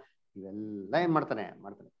 ಇವೆಲ್ಲ ಏನ್ ಮಾಡ್ತಾನೆ?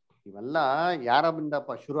 ಇವೆಲ್ಲ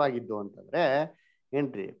ಯಾರಿಂದಪ್ಪ ಶುರು ಆಗಿದ್ದು ಅಂತಂದ್ರೆ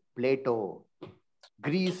ಏನ್ರಿ, ಪ್ಲೇಟೋ,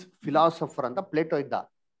 ಗ್ರೀಸ್ ಫಿಲಾಸಫರ್ ಅಂತ ಪ್ಲೇಟೋ ಇದ್ದ.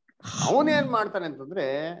 ಅವನೇನ್ ಮಾಡ್ತಾನೆ ಅಂತಂದ್ರೆ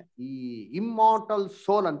ಈ ಇಮ್ಮಾರ್ಟಲ್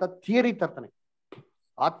ಸೋಲ್ ಅಂತ ಥಿಯರಿ ತರ್ತಾನೆ.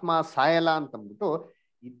 ಆತ್ಮ ಸಾಯಲ್ಲ ಅಂತಂದ್ಬಿಟ್ಟು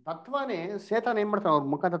ಈ ತತ್ವನೇ ಸೇತಾನ ಏನ್ ಮಾಡ್ತಾನೆ ಅವ್ರ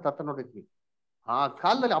ಮುಖಾಂತರ ತತ್ವ ನೋಡಿದ್ವಿ. ಆ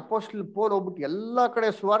ಕಾಲದಲ್ಲಿ ಅಪೋಸ್ಟಲ್ ಪೌಲ್ ಹೋಗ್ಬಿಟ್ಟು ಎಲ್ಲಾ ಕಡೆ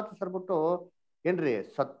ಸುವಾರ್ತೆ ಸರ್ಬಿಟ್ಟು ಏನ್ರಿ,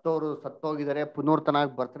 ಸತ್ತೋರು ಸತ್ತೋಗಿದ್ದಾರೆ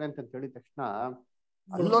ಪುನರ್ತನಾಗಿ ಬರ್ತಾರೆ ಅಂತ ಹೇಳಿದ ತಕ್ಷಣ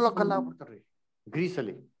ಅಲ್ಲೋಲ ಕಲ್ಲಾಗ್ಬಿಡ್ತಾರ್ರಿ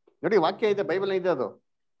ಗ್ರೀಸಲ್ಲಿ. ನೋಡಿ ವಾಕ್ಯ ಇದೆ, ಬೈಬಲ್ ಇದೆ, ಅದು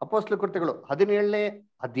ಅಪೊಸ್ತಲ ಕೃತ್ಯಗಳು 17ನೇ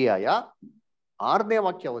ಅಧ್ಯಾಯ 6ನೇ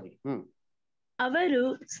ವಾಕ್ಯ ಓದಿ. ಅವರು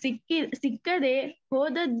ಸಿಕ್ಕದೆ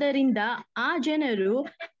ಹೋದದ್ದರಿಂದ ಆ ಜನರು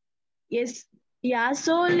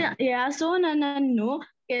ಯಾಸೋನನನ್ನು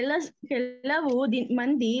ಕೆಲವು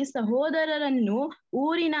ಮಂದಿ ಸಹೋದರರನ್ನು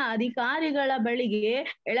ಊರಿನ ಅಧಿಕಾರಿಗಳ ಬಳಿಗೆ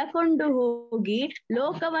ಎಳಕೊಂಡು ಹೋಗಿ,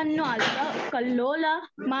 ಲೋಕವನ್ನು ಕಲ್ಲೋಲ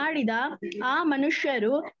ಮಾಡಿದ ಆ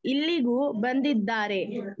ಮನುಷ್ಯರು ಇಲ್ಲಿಗೂ ಬಂದಿದ್ದಾರೆ.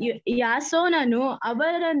 ಯಾಸೋನನು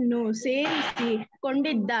ಅವರನ್ನು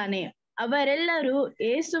ಸೇರಿಸಿಕೊಂಡಿದ್ದಾನೆ. ಅವರೆಲ್ಲರೂ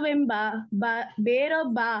ಯೇಸುವೆಂಬ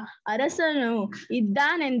ಬೇರೊಬ್ಬ ಅರಸನು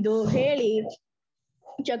ಇದ್ದಾನೆಂದು ಹೇಳಿ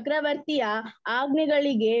ಚಕ್ರವರ್ತಿಯ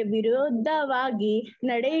ಆಜ್ಞೆಗಳಿಗೆ ವಿರೋಧವಾಗಿ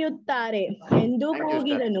ನಡೆಯುತ್ತಾರೆ ಎಂದು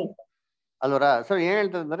ಕೂಗಿದನು. ಅಲ್ವರ? ಸೊ ಏನ್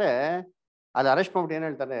ಹೇಳ್ತಾರೆ ಅಂದ್ರೆ ಅಲ್ಲಿ ಅರೆಸ್ಟ್ ಮಾಡ್ಬಿಟ್ಟು ಏನ್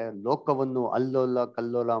ಹೇಳ್ತಾರೆ, ಲೋಕವನ್ನು ಅಲ್ಲೋಲ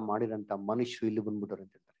ಕಲ್ಲೋಲ ಮಾಡಿದಂತ ಮನುಷ್ಯರು ಇಲ್ಲಿ ಬಂದ್ಬಿಟ್ಟವ್ರು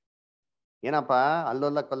ಅಂತ ಹೇಳ್ತಾರೆ. ಏನಪ್ಪಾ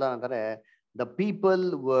ಅಲ್ಲೋಲ ಕಲ್ಲೋಲ ಅಂತಾರೆ? The people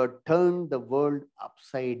were turn the world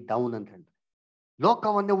upside down ಅಂತ ಹೇಳ್ತಾರೆ.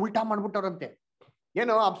 ಲೋಕವನ್ನೇ ಉಲ್ಟಾ ಮಾಡ್ಬಿಟ್ಟವ್ರಂತೆ.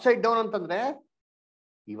 ಏನು ಅಪ್ಸೈಡ್ ಡೌನ್ ಅಂತಂದ್ರೆ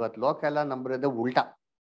ಇವತ್ ಲೋಕ ಎಲ್ಲ ನಂಬಿರೋದೇ ಉಲ್ಟಾ.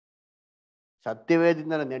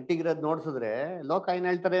 ಸತ್ಯವೇದಿಂದ ನೆಟ್ಟಿಗಿರೋದ್ ನೋಡ್ಸಿದ್ರೆ ಲೋಕ ಏನ್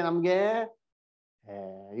ಹೇಳ್ತಾರೆ ನಮ್ಗೆ,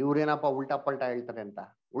 ಇವ್ರೇನಪ್ಪ ಉಲ್ಟಾ ಪಲ್ಟಾ ಹೇಳ್ತಾರೆ ಅಂತ.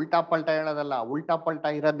 ಉಲ್ಟಾ ಪಲ್ಟಾ ಹೇಳೋದಲ್ಲ, ಉಲ್ಟಾ ಪಲ್ಟಾ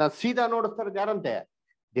ಇರೋದನ್ನ ಸೀದಾ ನೋಡಿಸ್ತಾರೆ. ಯಾರಂತೆ?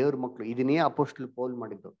 ದೇವ್ರ ಮಕ್ಳು. ಇದನ್ನೇ ಅಪೊಸ್ತಲ ಪೌಲ್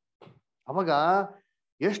ಮಾಡಿದ್ದು. ಅವಾಗ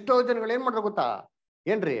ಎಷ್ಟೋ ಜನಗಳು ಏನ್ ಮಾಡ್ರು ಗೊತ್ತಾ?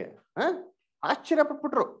 ಏನ್ರಿ ಆಶ್ಚರ್ಯ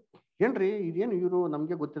ಪಟ್ಬಿಟ್ರು. ಏನ್ರಿ ಇದೇನು ಇವರು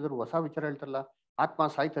ನಮ್ಗೆ ಗೊತ್ತಿದ್ರು ಹೊಸ ವಿಚಾರ ಹೇಳ್ತಾರಲ್ಲ, ಆತ್ಮ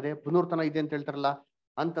ಸಾಯ್ತಾರೆ ಪುನರ್ತನ ಇದೆ ಅಂತ ಹೇಳ್ತಾರಲ್ಲ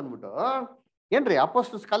ಅಂತನ್ಬಿಟ್ಟು ಏನ್ರಿ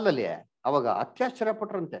ಅಪೊಸ್ತಲ ಕಾಲದಲ್ಲಿ ಅವಾಗ ಅತ್ಯಾಶ್ಚರ್ಯ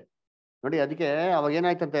ಪಟ್ರಂತೆ. ನೋಡಿ ಅದಕ್ಕೆ ಅವಾಗ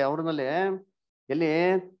ಏನಾಯ್ತಂತೆ ಅವ್ರನಲ್ಲಿ, ಎಲ್ಲಿ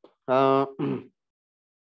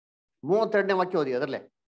 32ನೇ ವಾಕ್ಯ ಓದಿ, ಅದರಲ್ಲೇ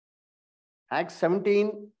ಆಕ್ಟ್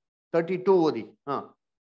 17:32 ಓದಿ.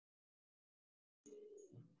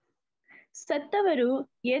 ಸತ್ತವರು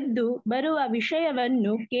ಎದ್ದು ಬರುವ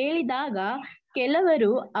ವಿಷಯವನ್ನು ಕೇಳಿದಾಗ ಕೆಲವರು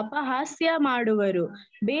ಅಪಹಾಸ್ಯ ಮಾಡುವರು,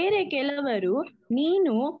 ಬೇರೆ ಕೆಲವರು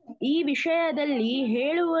ನೀನು ಈ ವಿಷಯದಲ್ಲಿ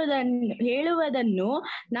ಹೇಳುವುದನ್ನು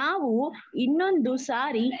ನಾವು ಇನ್ನೊಂದು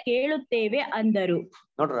ಸಾರಿ ಕೇಳುತ್ತೇವೆ ಅಂದರು.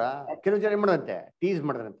 ನೋಡ್ರ, ಕೆಲವು ಜನ ಏನ್ ಮಾಡದಂತೆ, ಟೀಸ್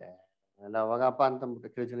ಮಾಡಿದ್ರಂತೆ. ಅಲ್ಲ ಹೋಗಪ್ಪ ಅಂತಂದ್ಬಿಟ್ಟು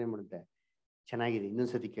ಕೆಲವು ಜನ ಏನ್ ಮಾಡುತ್ತೆ, ಚೆನ್ನಾಗಿದೆ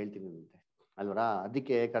ಇನ್ನೊಂದ್ಸತಿ ಕೇಳ್ತೀನಿ ಅಂತೆ ಅಲ್ವರ.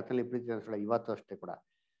 ಅದಕ್ಕೆ ಕರ್ತನಲ್ಲಿ ಪ್ರೀತಿ ಇವತ್ತು ಅಷ್ಟೇ ಕೂಡ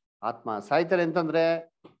ಆತ್ಮ ಸಾಯ್ತಾರೆ ಅಂತಂದ್ರೆ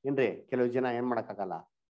ಏನ್ರಿ, ಕೆಲವು ಜನ ಏನ್ ಮಾಡಕ್ಕಾಗಲ್ಲ,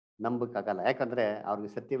 ನಂಬಕ್ಕಾಗಲ್ಲ. ಯಾಕಂದ್ರೆ ಅವ್ರಿಗೆ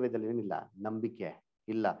ಸತ್ಯವೇದಲ್ಲಿ ಏನಿಲ್ಲ, ನಂಬಿಕೆ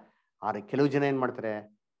ಇಲ್ಲ. ಆದ್ರೆ ಕೆಲವು ಜನ ಏನ್ ಮಾಡ್ತಾರೆ,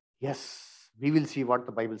 S we will see what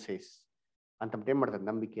the Bible says ಅಂತಂದ್ಬಿಟ್ಟು ಏನ್ ಮಾಡ್ತಾರೆ,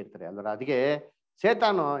 ನಂಬಿಕೆ ಇರ್ತಾರೆ ಅಲ್ವರ. ಅದಕ್ಕೆ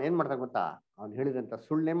ಸೇತಾನು ಏನ್ ಮಾಡ್ತಾನೆ ಗೊತ್ತಾ, ಅವ್ನು ಹೇಳಿದಂತ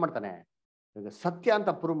ಸುಳ್ಳು ಏನ್ ಮಾಡ್ತಾನೆ, ಈಗ ಸತ್ಯ ಅಂತ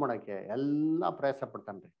ಪ್ರೂವ್ ಮಾಡಕ್ಕೆ ಎಲ್ಲಾ ಪ್ರಯಾಸ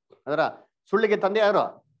ಪಡ್ತಾನ್ರಿ. ಅದರ ಸುಳ್ಳಿಗೆ ತಂದೆ ಯಾರು?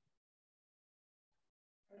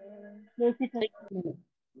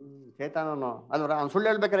 ಸೇತಾನನು ಅಲ್ವರ. ಅವ್ನು ಸುಳ್ಳು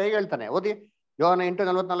ಹೇಳ್ಬೇಕಾರೆ ಹೇಗೆ ಹೇಳ್ತಾನೆ ಓದಿ, ಯೋಹನ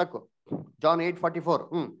 8:44, ಜಾನ್ 8:44.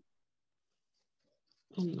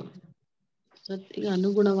 ಸತ್ಯಕ್ಕೆ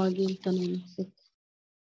ಅನುಗುಣವಾಗಿ ಅಂತಾನೆ.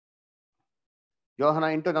 ಯೋಹನ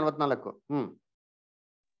 8:44.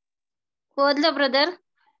 ಓದ್ಲ ಬ್ರದರ್?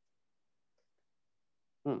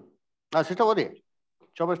 ಸಿಸ್ಟರ್ ಓದಿ,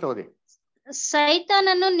 ಶೋಭಾ ಓದಿ.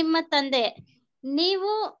 ಸೈತಾನನು ನಿಮ್ಮ ತಂದೆ,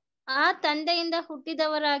 ನೀವು ಆ ತಂದೆಯಿಂದ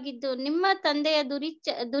ಹುಟ್ಟಿದವರಾಗಿದ್ದು ನಿಮ್ಮ ತಂದೆಯ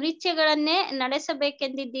ದುರಿಚ್ಛೆಗಳನ್ನೇ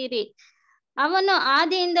ನಡೆಸಬೇಕೆಂದಿದ್ದೀರಿ. ಅವನು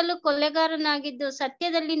ಆದಿಯಿಂದಲೂ ಕೊಲೆಗಾರನಾಗಿದ್ದು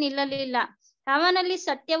ಸತ್ಯದಲ್ಲಿ ನಿಲ್ಲಲಿಲ್ಲ, ಅವನಲ್ಲಿ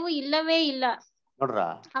ಸತ್ಯವೂ ಇಲ್ಲವೇ ಇಲ್ಲ. ನೋಡ್ರ,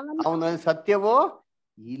 ಅವನಲ್ಲಿ ಸತ್ಯವೋ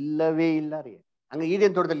ಇಲ್ಲವೇ ಇಲ್ಲ ರೀ. ಹಂಗ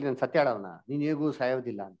ಈಡೇನ್ ತೋಟದಲ್ಲಿ ನಾನು ಸತ್ಯ ಆಡವನ, ನೀನ್ ಹೇಗೂ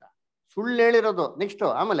ಸಾಯೋದಿಲ್ಲ ಅಂತ ಸುಳ್ಳು ಹೇಳಿರೋದು. ನೆಕ್ಸ್ಟ್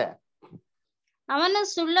ಆಮೇಲೆ ಅವನು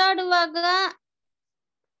ಸುಳ್ಳಾಡುವಾಗ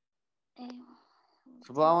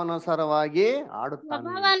ಸ್ವಭಾವಾನುಸಾರವಾಗಿ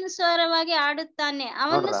ಆಡುತ್ತಾನೆ.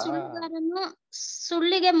 ಅವನು ಸುಳ್ಳುಗಾರನು,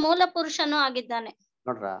 ಸುಳ್ಳಿಗೆ ಮೂಲ ಪುರುಷನೂ ಆಗಿದ್ದಾನೆ.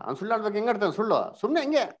 ನೋಡ್ರ, ಅವ್ನು ಸುಳ್ಳಾಡ್ಬೇಕು ಹೆಂಗಾಡ್ತಾನೆ? ಸುಳ್ಳು ಸುಮ್ನೆ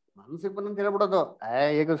ಹೆಂಗೆ ಮನ್ಸಿಗೆ ಬಂದಂತ ಹೇಳ್ಬಿಡೋದು,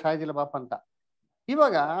 ಹೇಗೂ ಸಾಯ್ದಿಲ್ಲ ಬಾಪ ಅಂತ.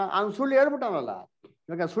 ಇವಾಗ ಅವ್ನು ಸುಳ್ಳು ಹೇಳ್ಬಿಟ್ಟವನಲ್ಲ,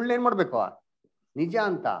 ಇವಾಗ ಸುಳ್ಳು ಏನ್ ಮಾಡ್ಬೇಕು? ನಿಜ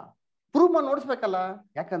ಅಂತ ಪ್ರೂವ್ ಮಾಡಿ ನೋಡಿಸ್ಬೇಕಲ್ಲ.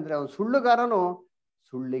 ಯಾಕಂದ್ರೆ ಅವ್ನು ಸುಳ್ಳುಗಾರನು,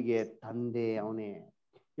 ಸುಳ್ಳಿಗೆ ತಂದೆ ಅವನೇ.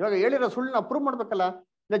 ಇವಾಗ ಹೇಳಿರೋ ಸುಳ್ಳನ್ನ ಪ್ರೂವ್ ಮಾಡ್ಬೇಕಲ್ಲ.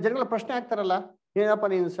 ಇಲ್ಲ ಜನಗಳ ಪ್ರಶ್ನೆ ಆಗ್ತಾರಲ್ಲ, ಏನಪ್ಪ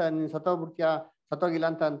ನೀನ್ ಸತ್ತೋಗ್ಬಿಡ್ತೀಯ, ಸತ್ತೋಗಿಲ್ಲ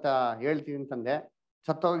ಅಂತ ಹೇಳ್ತೀನಿ ಅಂತಂದೆ,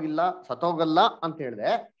 ಸತ್ತೋಗಲ್ಲ ಅಂತ ಹೇಳ್ದೆ.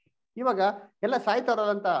 ಇವಾಗ ಎಲ್ಲ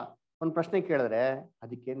ಸಾಯ್ತಾರಲ್ಲ ಅಂತ ಒಂದ್ ಪ್ರಶ್ನೆ ಕೇಳಿದ್ರೆ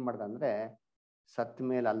ಅದಕ್ಕೇನ್ ಮಾಡ್ದ ಅಂದ್ರೆ, ಸತ್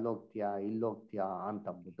ಮೇಲೆ ಅಲ್ಲೋಗ್ತೀಯಾ ಇಲ್ಲೋಗ್ತೀಯಾ ಅಂತ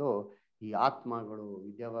ಅಂದ್ಬಿಟ್ಟು ಈ ಆತ್ಮಗಳು,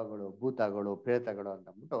 ವಿದ್ಯವಾಗಳು, ಭೂತಗಳು, ಪ್ರೇತಗಳು ಅಂತ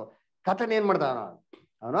ಅಂದ್ಬಿಟ್ಟು ಕಥನ ಏನ್ ಮಾಡ್ದ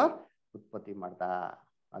ಅವನು ಉತ್ಪತ್ತಿ ಮಾಡ್ದ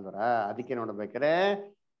ಅಲ್ವರ. ಅದಕ್ಕೆ ನೋಡ್ಬೇಕಾರೆ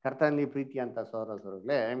ಕರ್ತನಲ್ಲಿ ಪ್ರೀತಿ ಅಂತ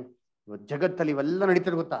ಸೋದರಗಳೇ, ಇವತ್ತು ಜಗತ್ತಲ್ಲಿ ಇವೆಲ್ಲ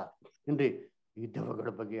ನಡೀತಾರೆ ಗೊತ್ತಾ ಏನ್ರಿ? ಈ ದೆವ್ವಗಳ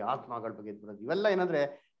ಬಗ್ಗೆ, ಆತ್ಮಗಳ ಬಗ್ಗೆ ಬರೋದು ಇವೆಲ್ಲ ಏನಂದ್ರೆ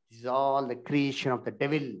is all the creation of the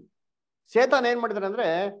devil. ಸೇತಾನ್ ಏನ್ ಮಾಡಿದಾರೆ ಅಂದ್ರೆ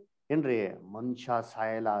ಏನ್ರಿ, ಮನುಷ್ಯ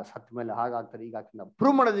ಸಾಯಲ್ಲ, ಸತ್ ಮೇಲೆ ಹಾಗಾಗ್ತಾರೆ ಹೀಗಾಗ್ತಾರೆ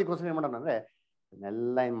ಪ್ರೂವ್ ಮಾಡೋದಕ್ಕೋಸ್ಕರ ಏನ್ ಮಾಡೋಣ ಅಂದ್ರೆ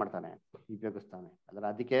ಇದನ್ನೆಲ್ಲ ಏನ್ ಮಾಡ್ತಾನೆ, ಉಪಯೋಗಿಸ್ತಾನೆ. ಅದ್ರ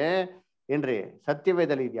ಅದಕ್ಕೆ ಏನ್ರಿ,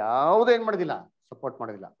 ಸತ್ಯವೇದಲ್ಲಿ ಇದು ಯಾವುದು ಏನ್ ಮಾಡೋದಿಲ್ಲ, ಸಪೋರ್ಟ್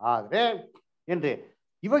ಮಾಡೋದಿಲ್ಲ. ಆದ್ರೆ ಏನ್ರಿ,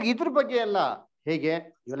 ಇವಾಗ ಇದ್ರ ಬಗ್ಗೆ ಎಲ್ಲ ಹೇಗೆ,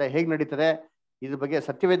 ಇವೆಲ್ಲ ಹೇಗ್ ನಡೀತದೆ, ಇದ್ರ ಬಗ್ಗೆ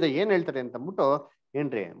ಸತ್ಯವೇದ ಏನ್ ಹೇಳ್ತಾರೆ ಅಂತ ಅಂದ್ಬಿಟ್ಟು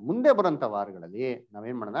ಏನ್ರಿ ಮುಂದೆ ಬರೋಂಥ ವಾರಗಳಲ್ಲಿ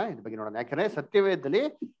ನಾವೇನ್ ಮಾಡೋಣ ಇದ್ರ ಬಗ್ಗೆ ನೋಡೋಣ. ಯಾಕಂದ್ರೆ ಸತ್ಯವೇದದಲ್ಲಿ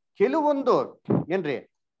ಕೆಲವೊಂದು ಏನ್ರಿ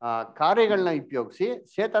ಕಾರ್ಯಗಳನ್ನ ಉಪಯೋಗಿಸಿ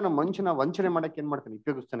ಸೇತಾನ ಮನುಷ್ಯನ ವಂಚನೆ ಮಾಡಕ್ಕೆ ಏನ್ ಮಾಡ್ತಾನೆ,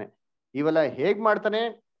 ಉಪಯೋಗಿಸ್ತಾನೆ. ಇವೆಲ್ಲ ಹೇಗ್ ಮಾಡ್ತಾನೆ,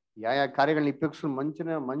 ಯಾವ ಕಾರ್ಯಗಳನ್ನ ಉಪಯೋಗಿಸ್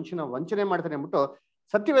ಮನುಷ್ಯನ ವಂಚನೆ ಮಾಡ್ತಾನೆ ಅಂದ್ಬಿಟ್ಟು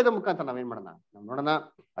ಸತ್ಯವೇದ ಮುಖಾಂತರ ನಾವೇನ್ ಮಾಡೋಣ, ನಾವು ನೋಡೋಣ.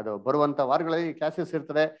 ಅದು ಬರುವಂತ ವಾರಗಳಲ್ಲಿ ಕ್ಲಾಸಸ್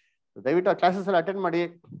ಇರ್ತದೆ, ದಯವಿಟ್ಟು ಆ ಕ್ಲಾಸಸ್ ಎಲ್ಲ ಅಟೆಂಡ್ ಮಾಡಿ.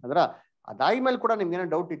 ಅದರ ಅದಾದ್ಮೇಲೆ ಕೂಡ ನಿಮ್ಗೆ ಏನೋ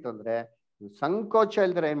ಡೌಟ್ ಇತ್ತು ಅಂದ್ರೆ ನೀವು ಸಂಕೋಚ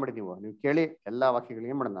ಇಲ್ದರೆ ಏನ್ ಮಾಡಿ ನೀವು ಕೇಳಿ. ಎಲ್ಲಾ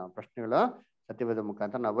ವಾಕ್ಯಗಳಿಗೆ ಏನ್ ಮಾಡೋಣ, ಪ್ರಶ್ನೆಗಳು ಸತ್ಯವೇದ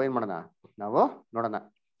ಮುಖಾಂತರ ನಾವು ಏನ್ ಮಾಡೋಣ, ನಾವು ನೋಡೋಣ.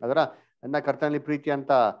 ಅದರ ನನ್ನ ಕರ್ತನಲ್ಲಿ ಪ್ರೀತಿ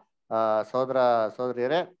ಅಂತ ಸಹೋದರ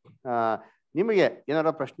ಸಹೋದರಿಯರೇ, ನಿಮಗೆ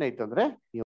ಏನಾರ ಪ್ರಶ್ನೆ ಇತ್ತು ಅಂದ್ರೆ ನೀವು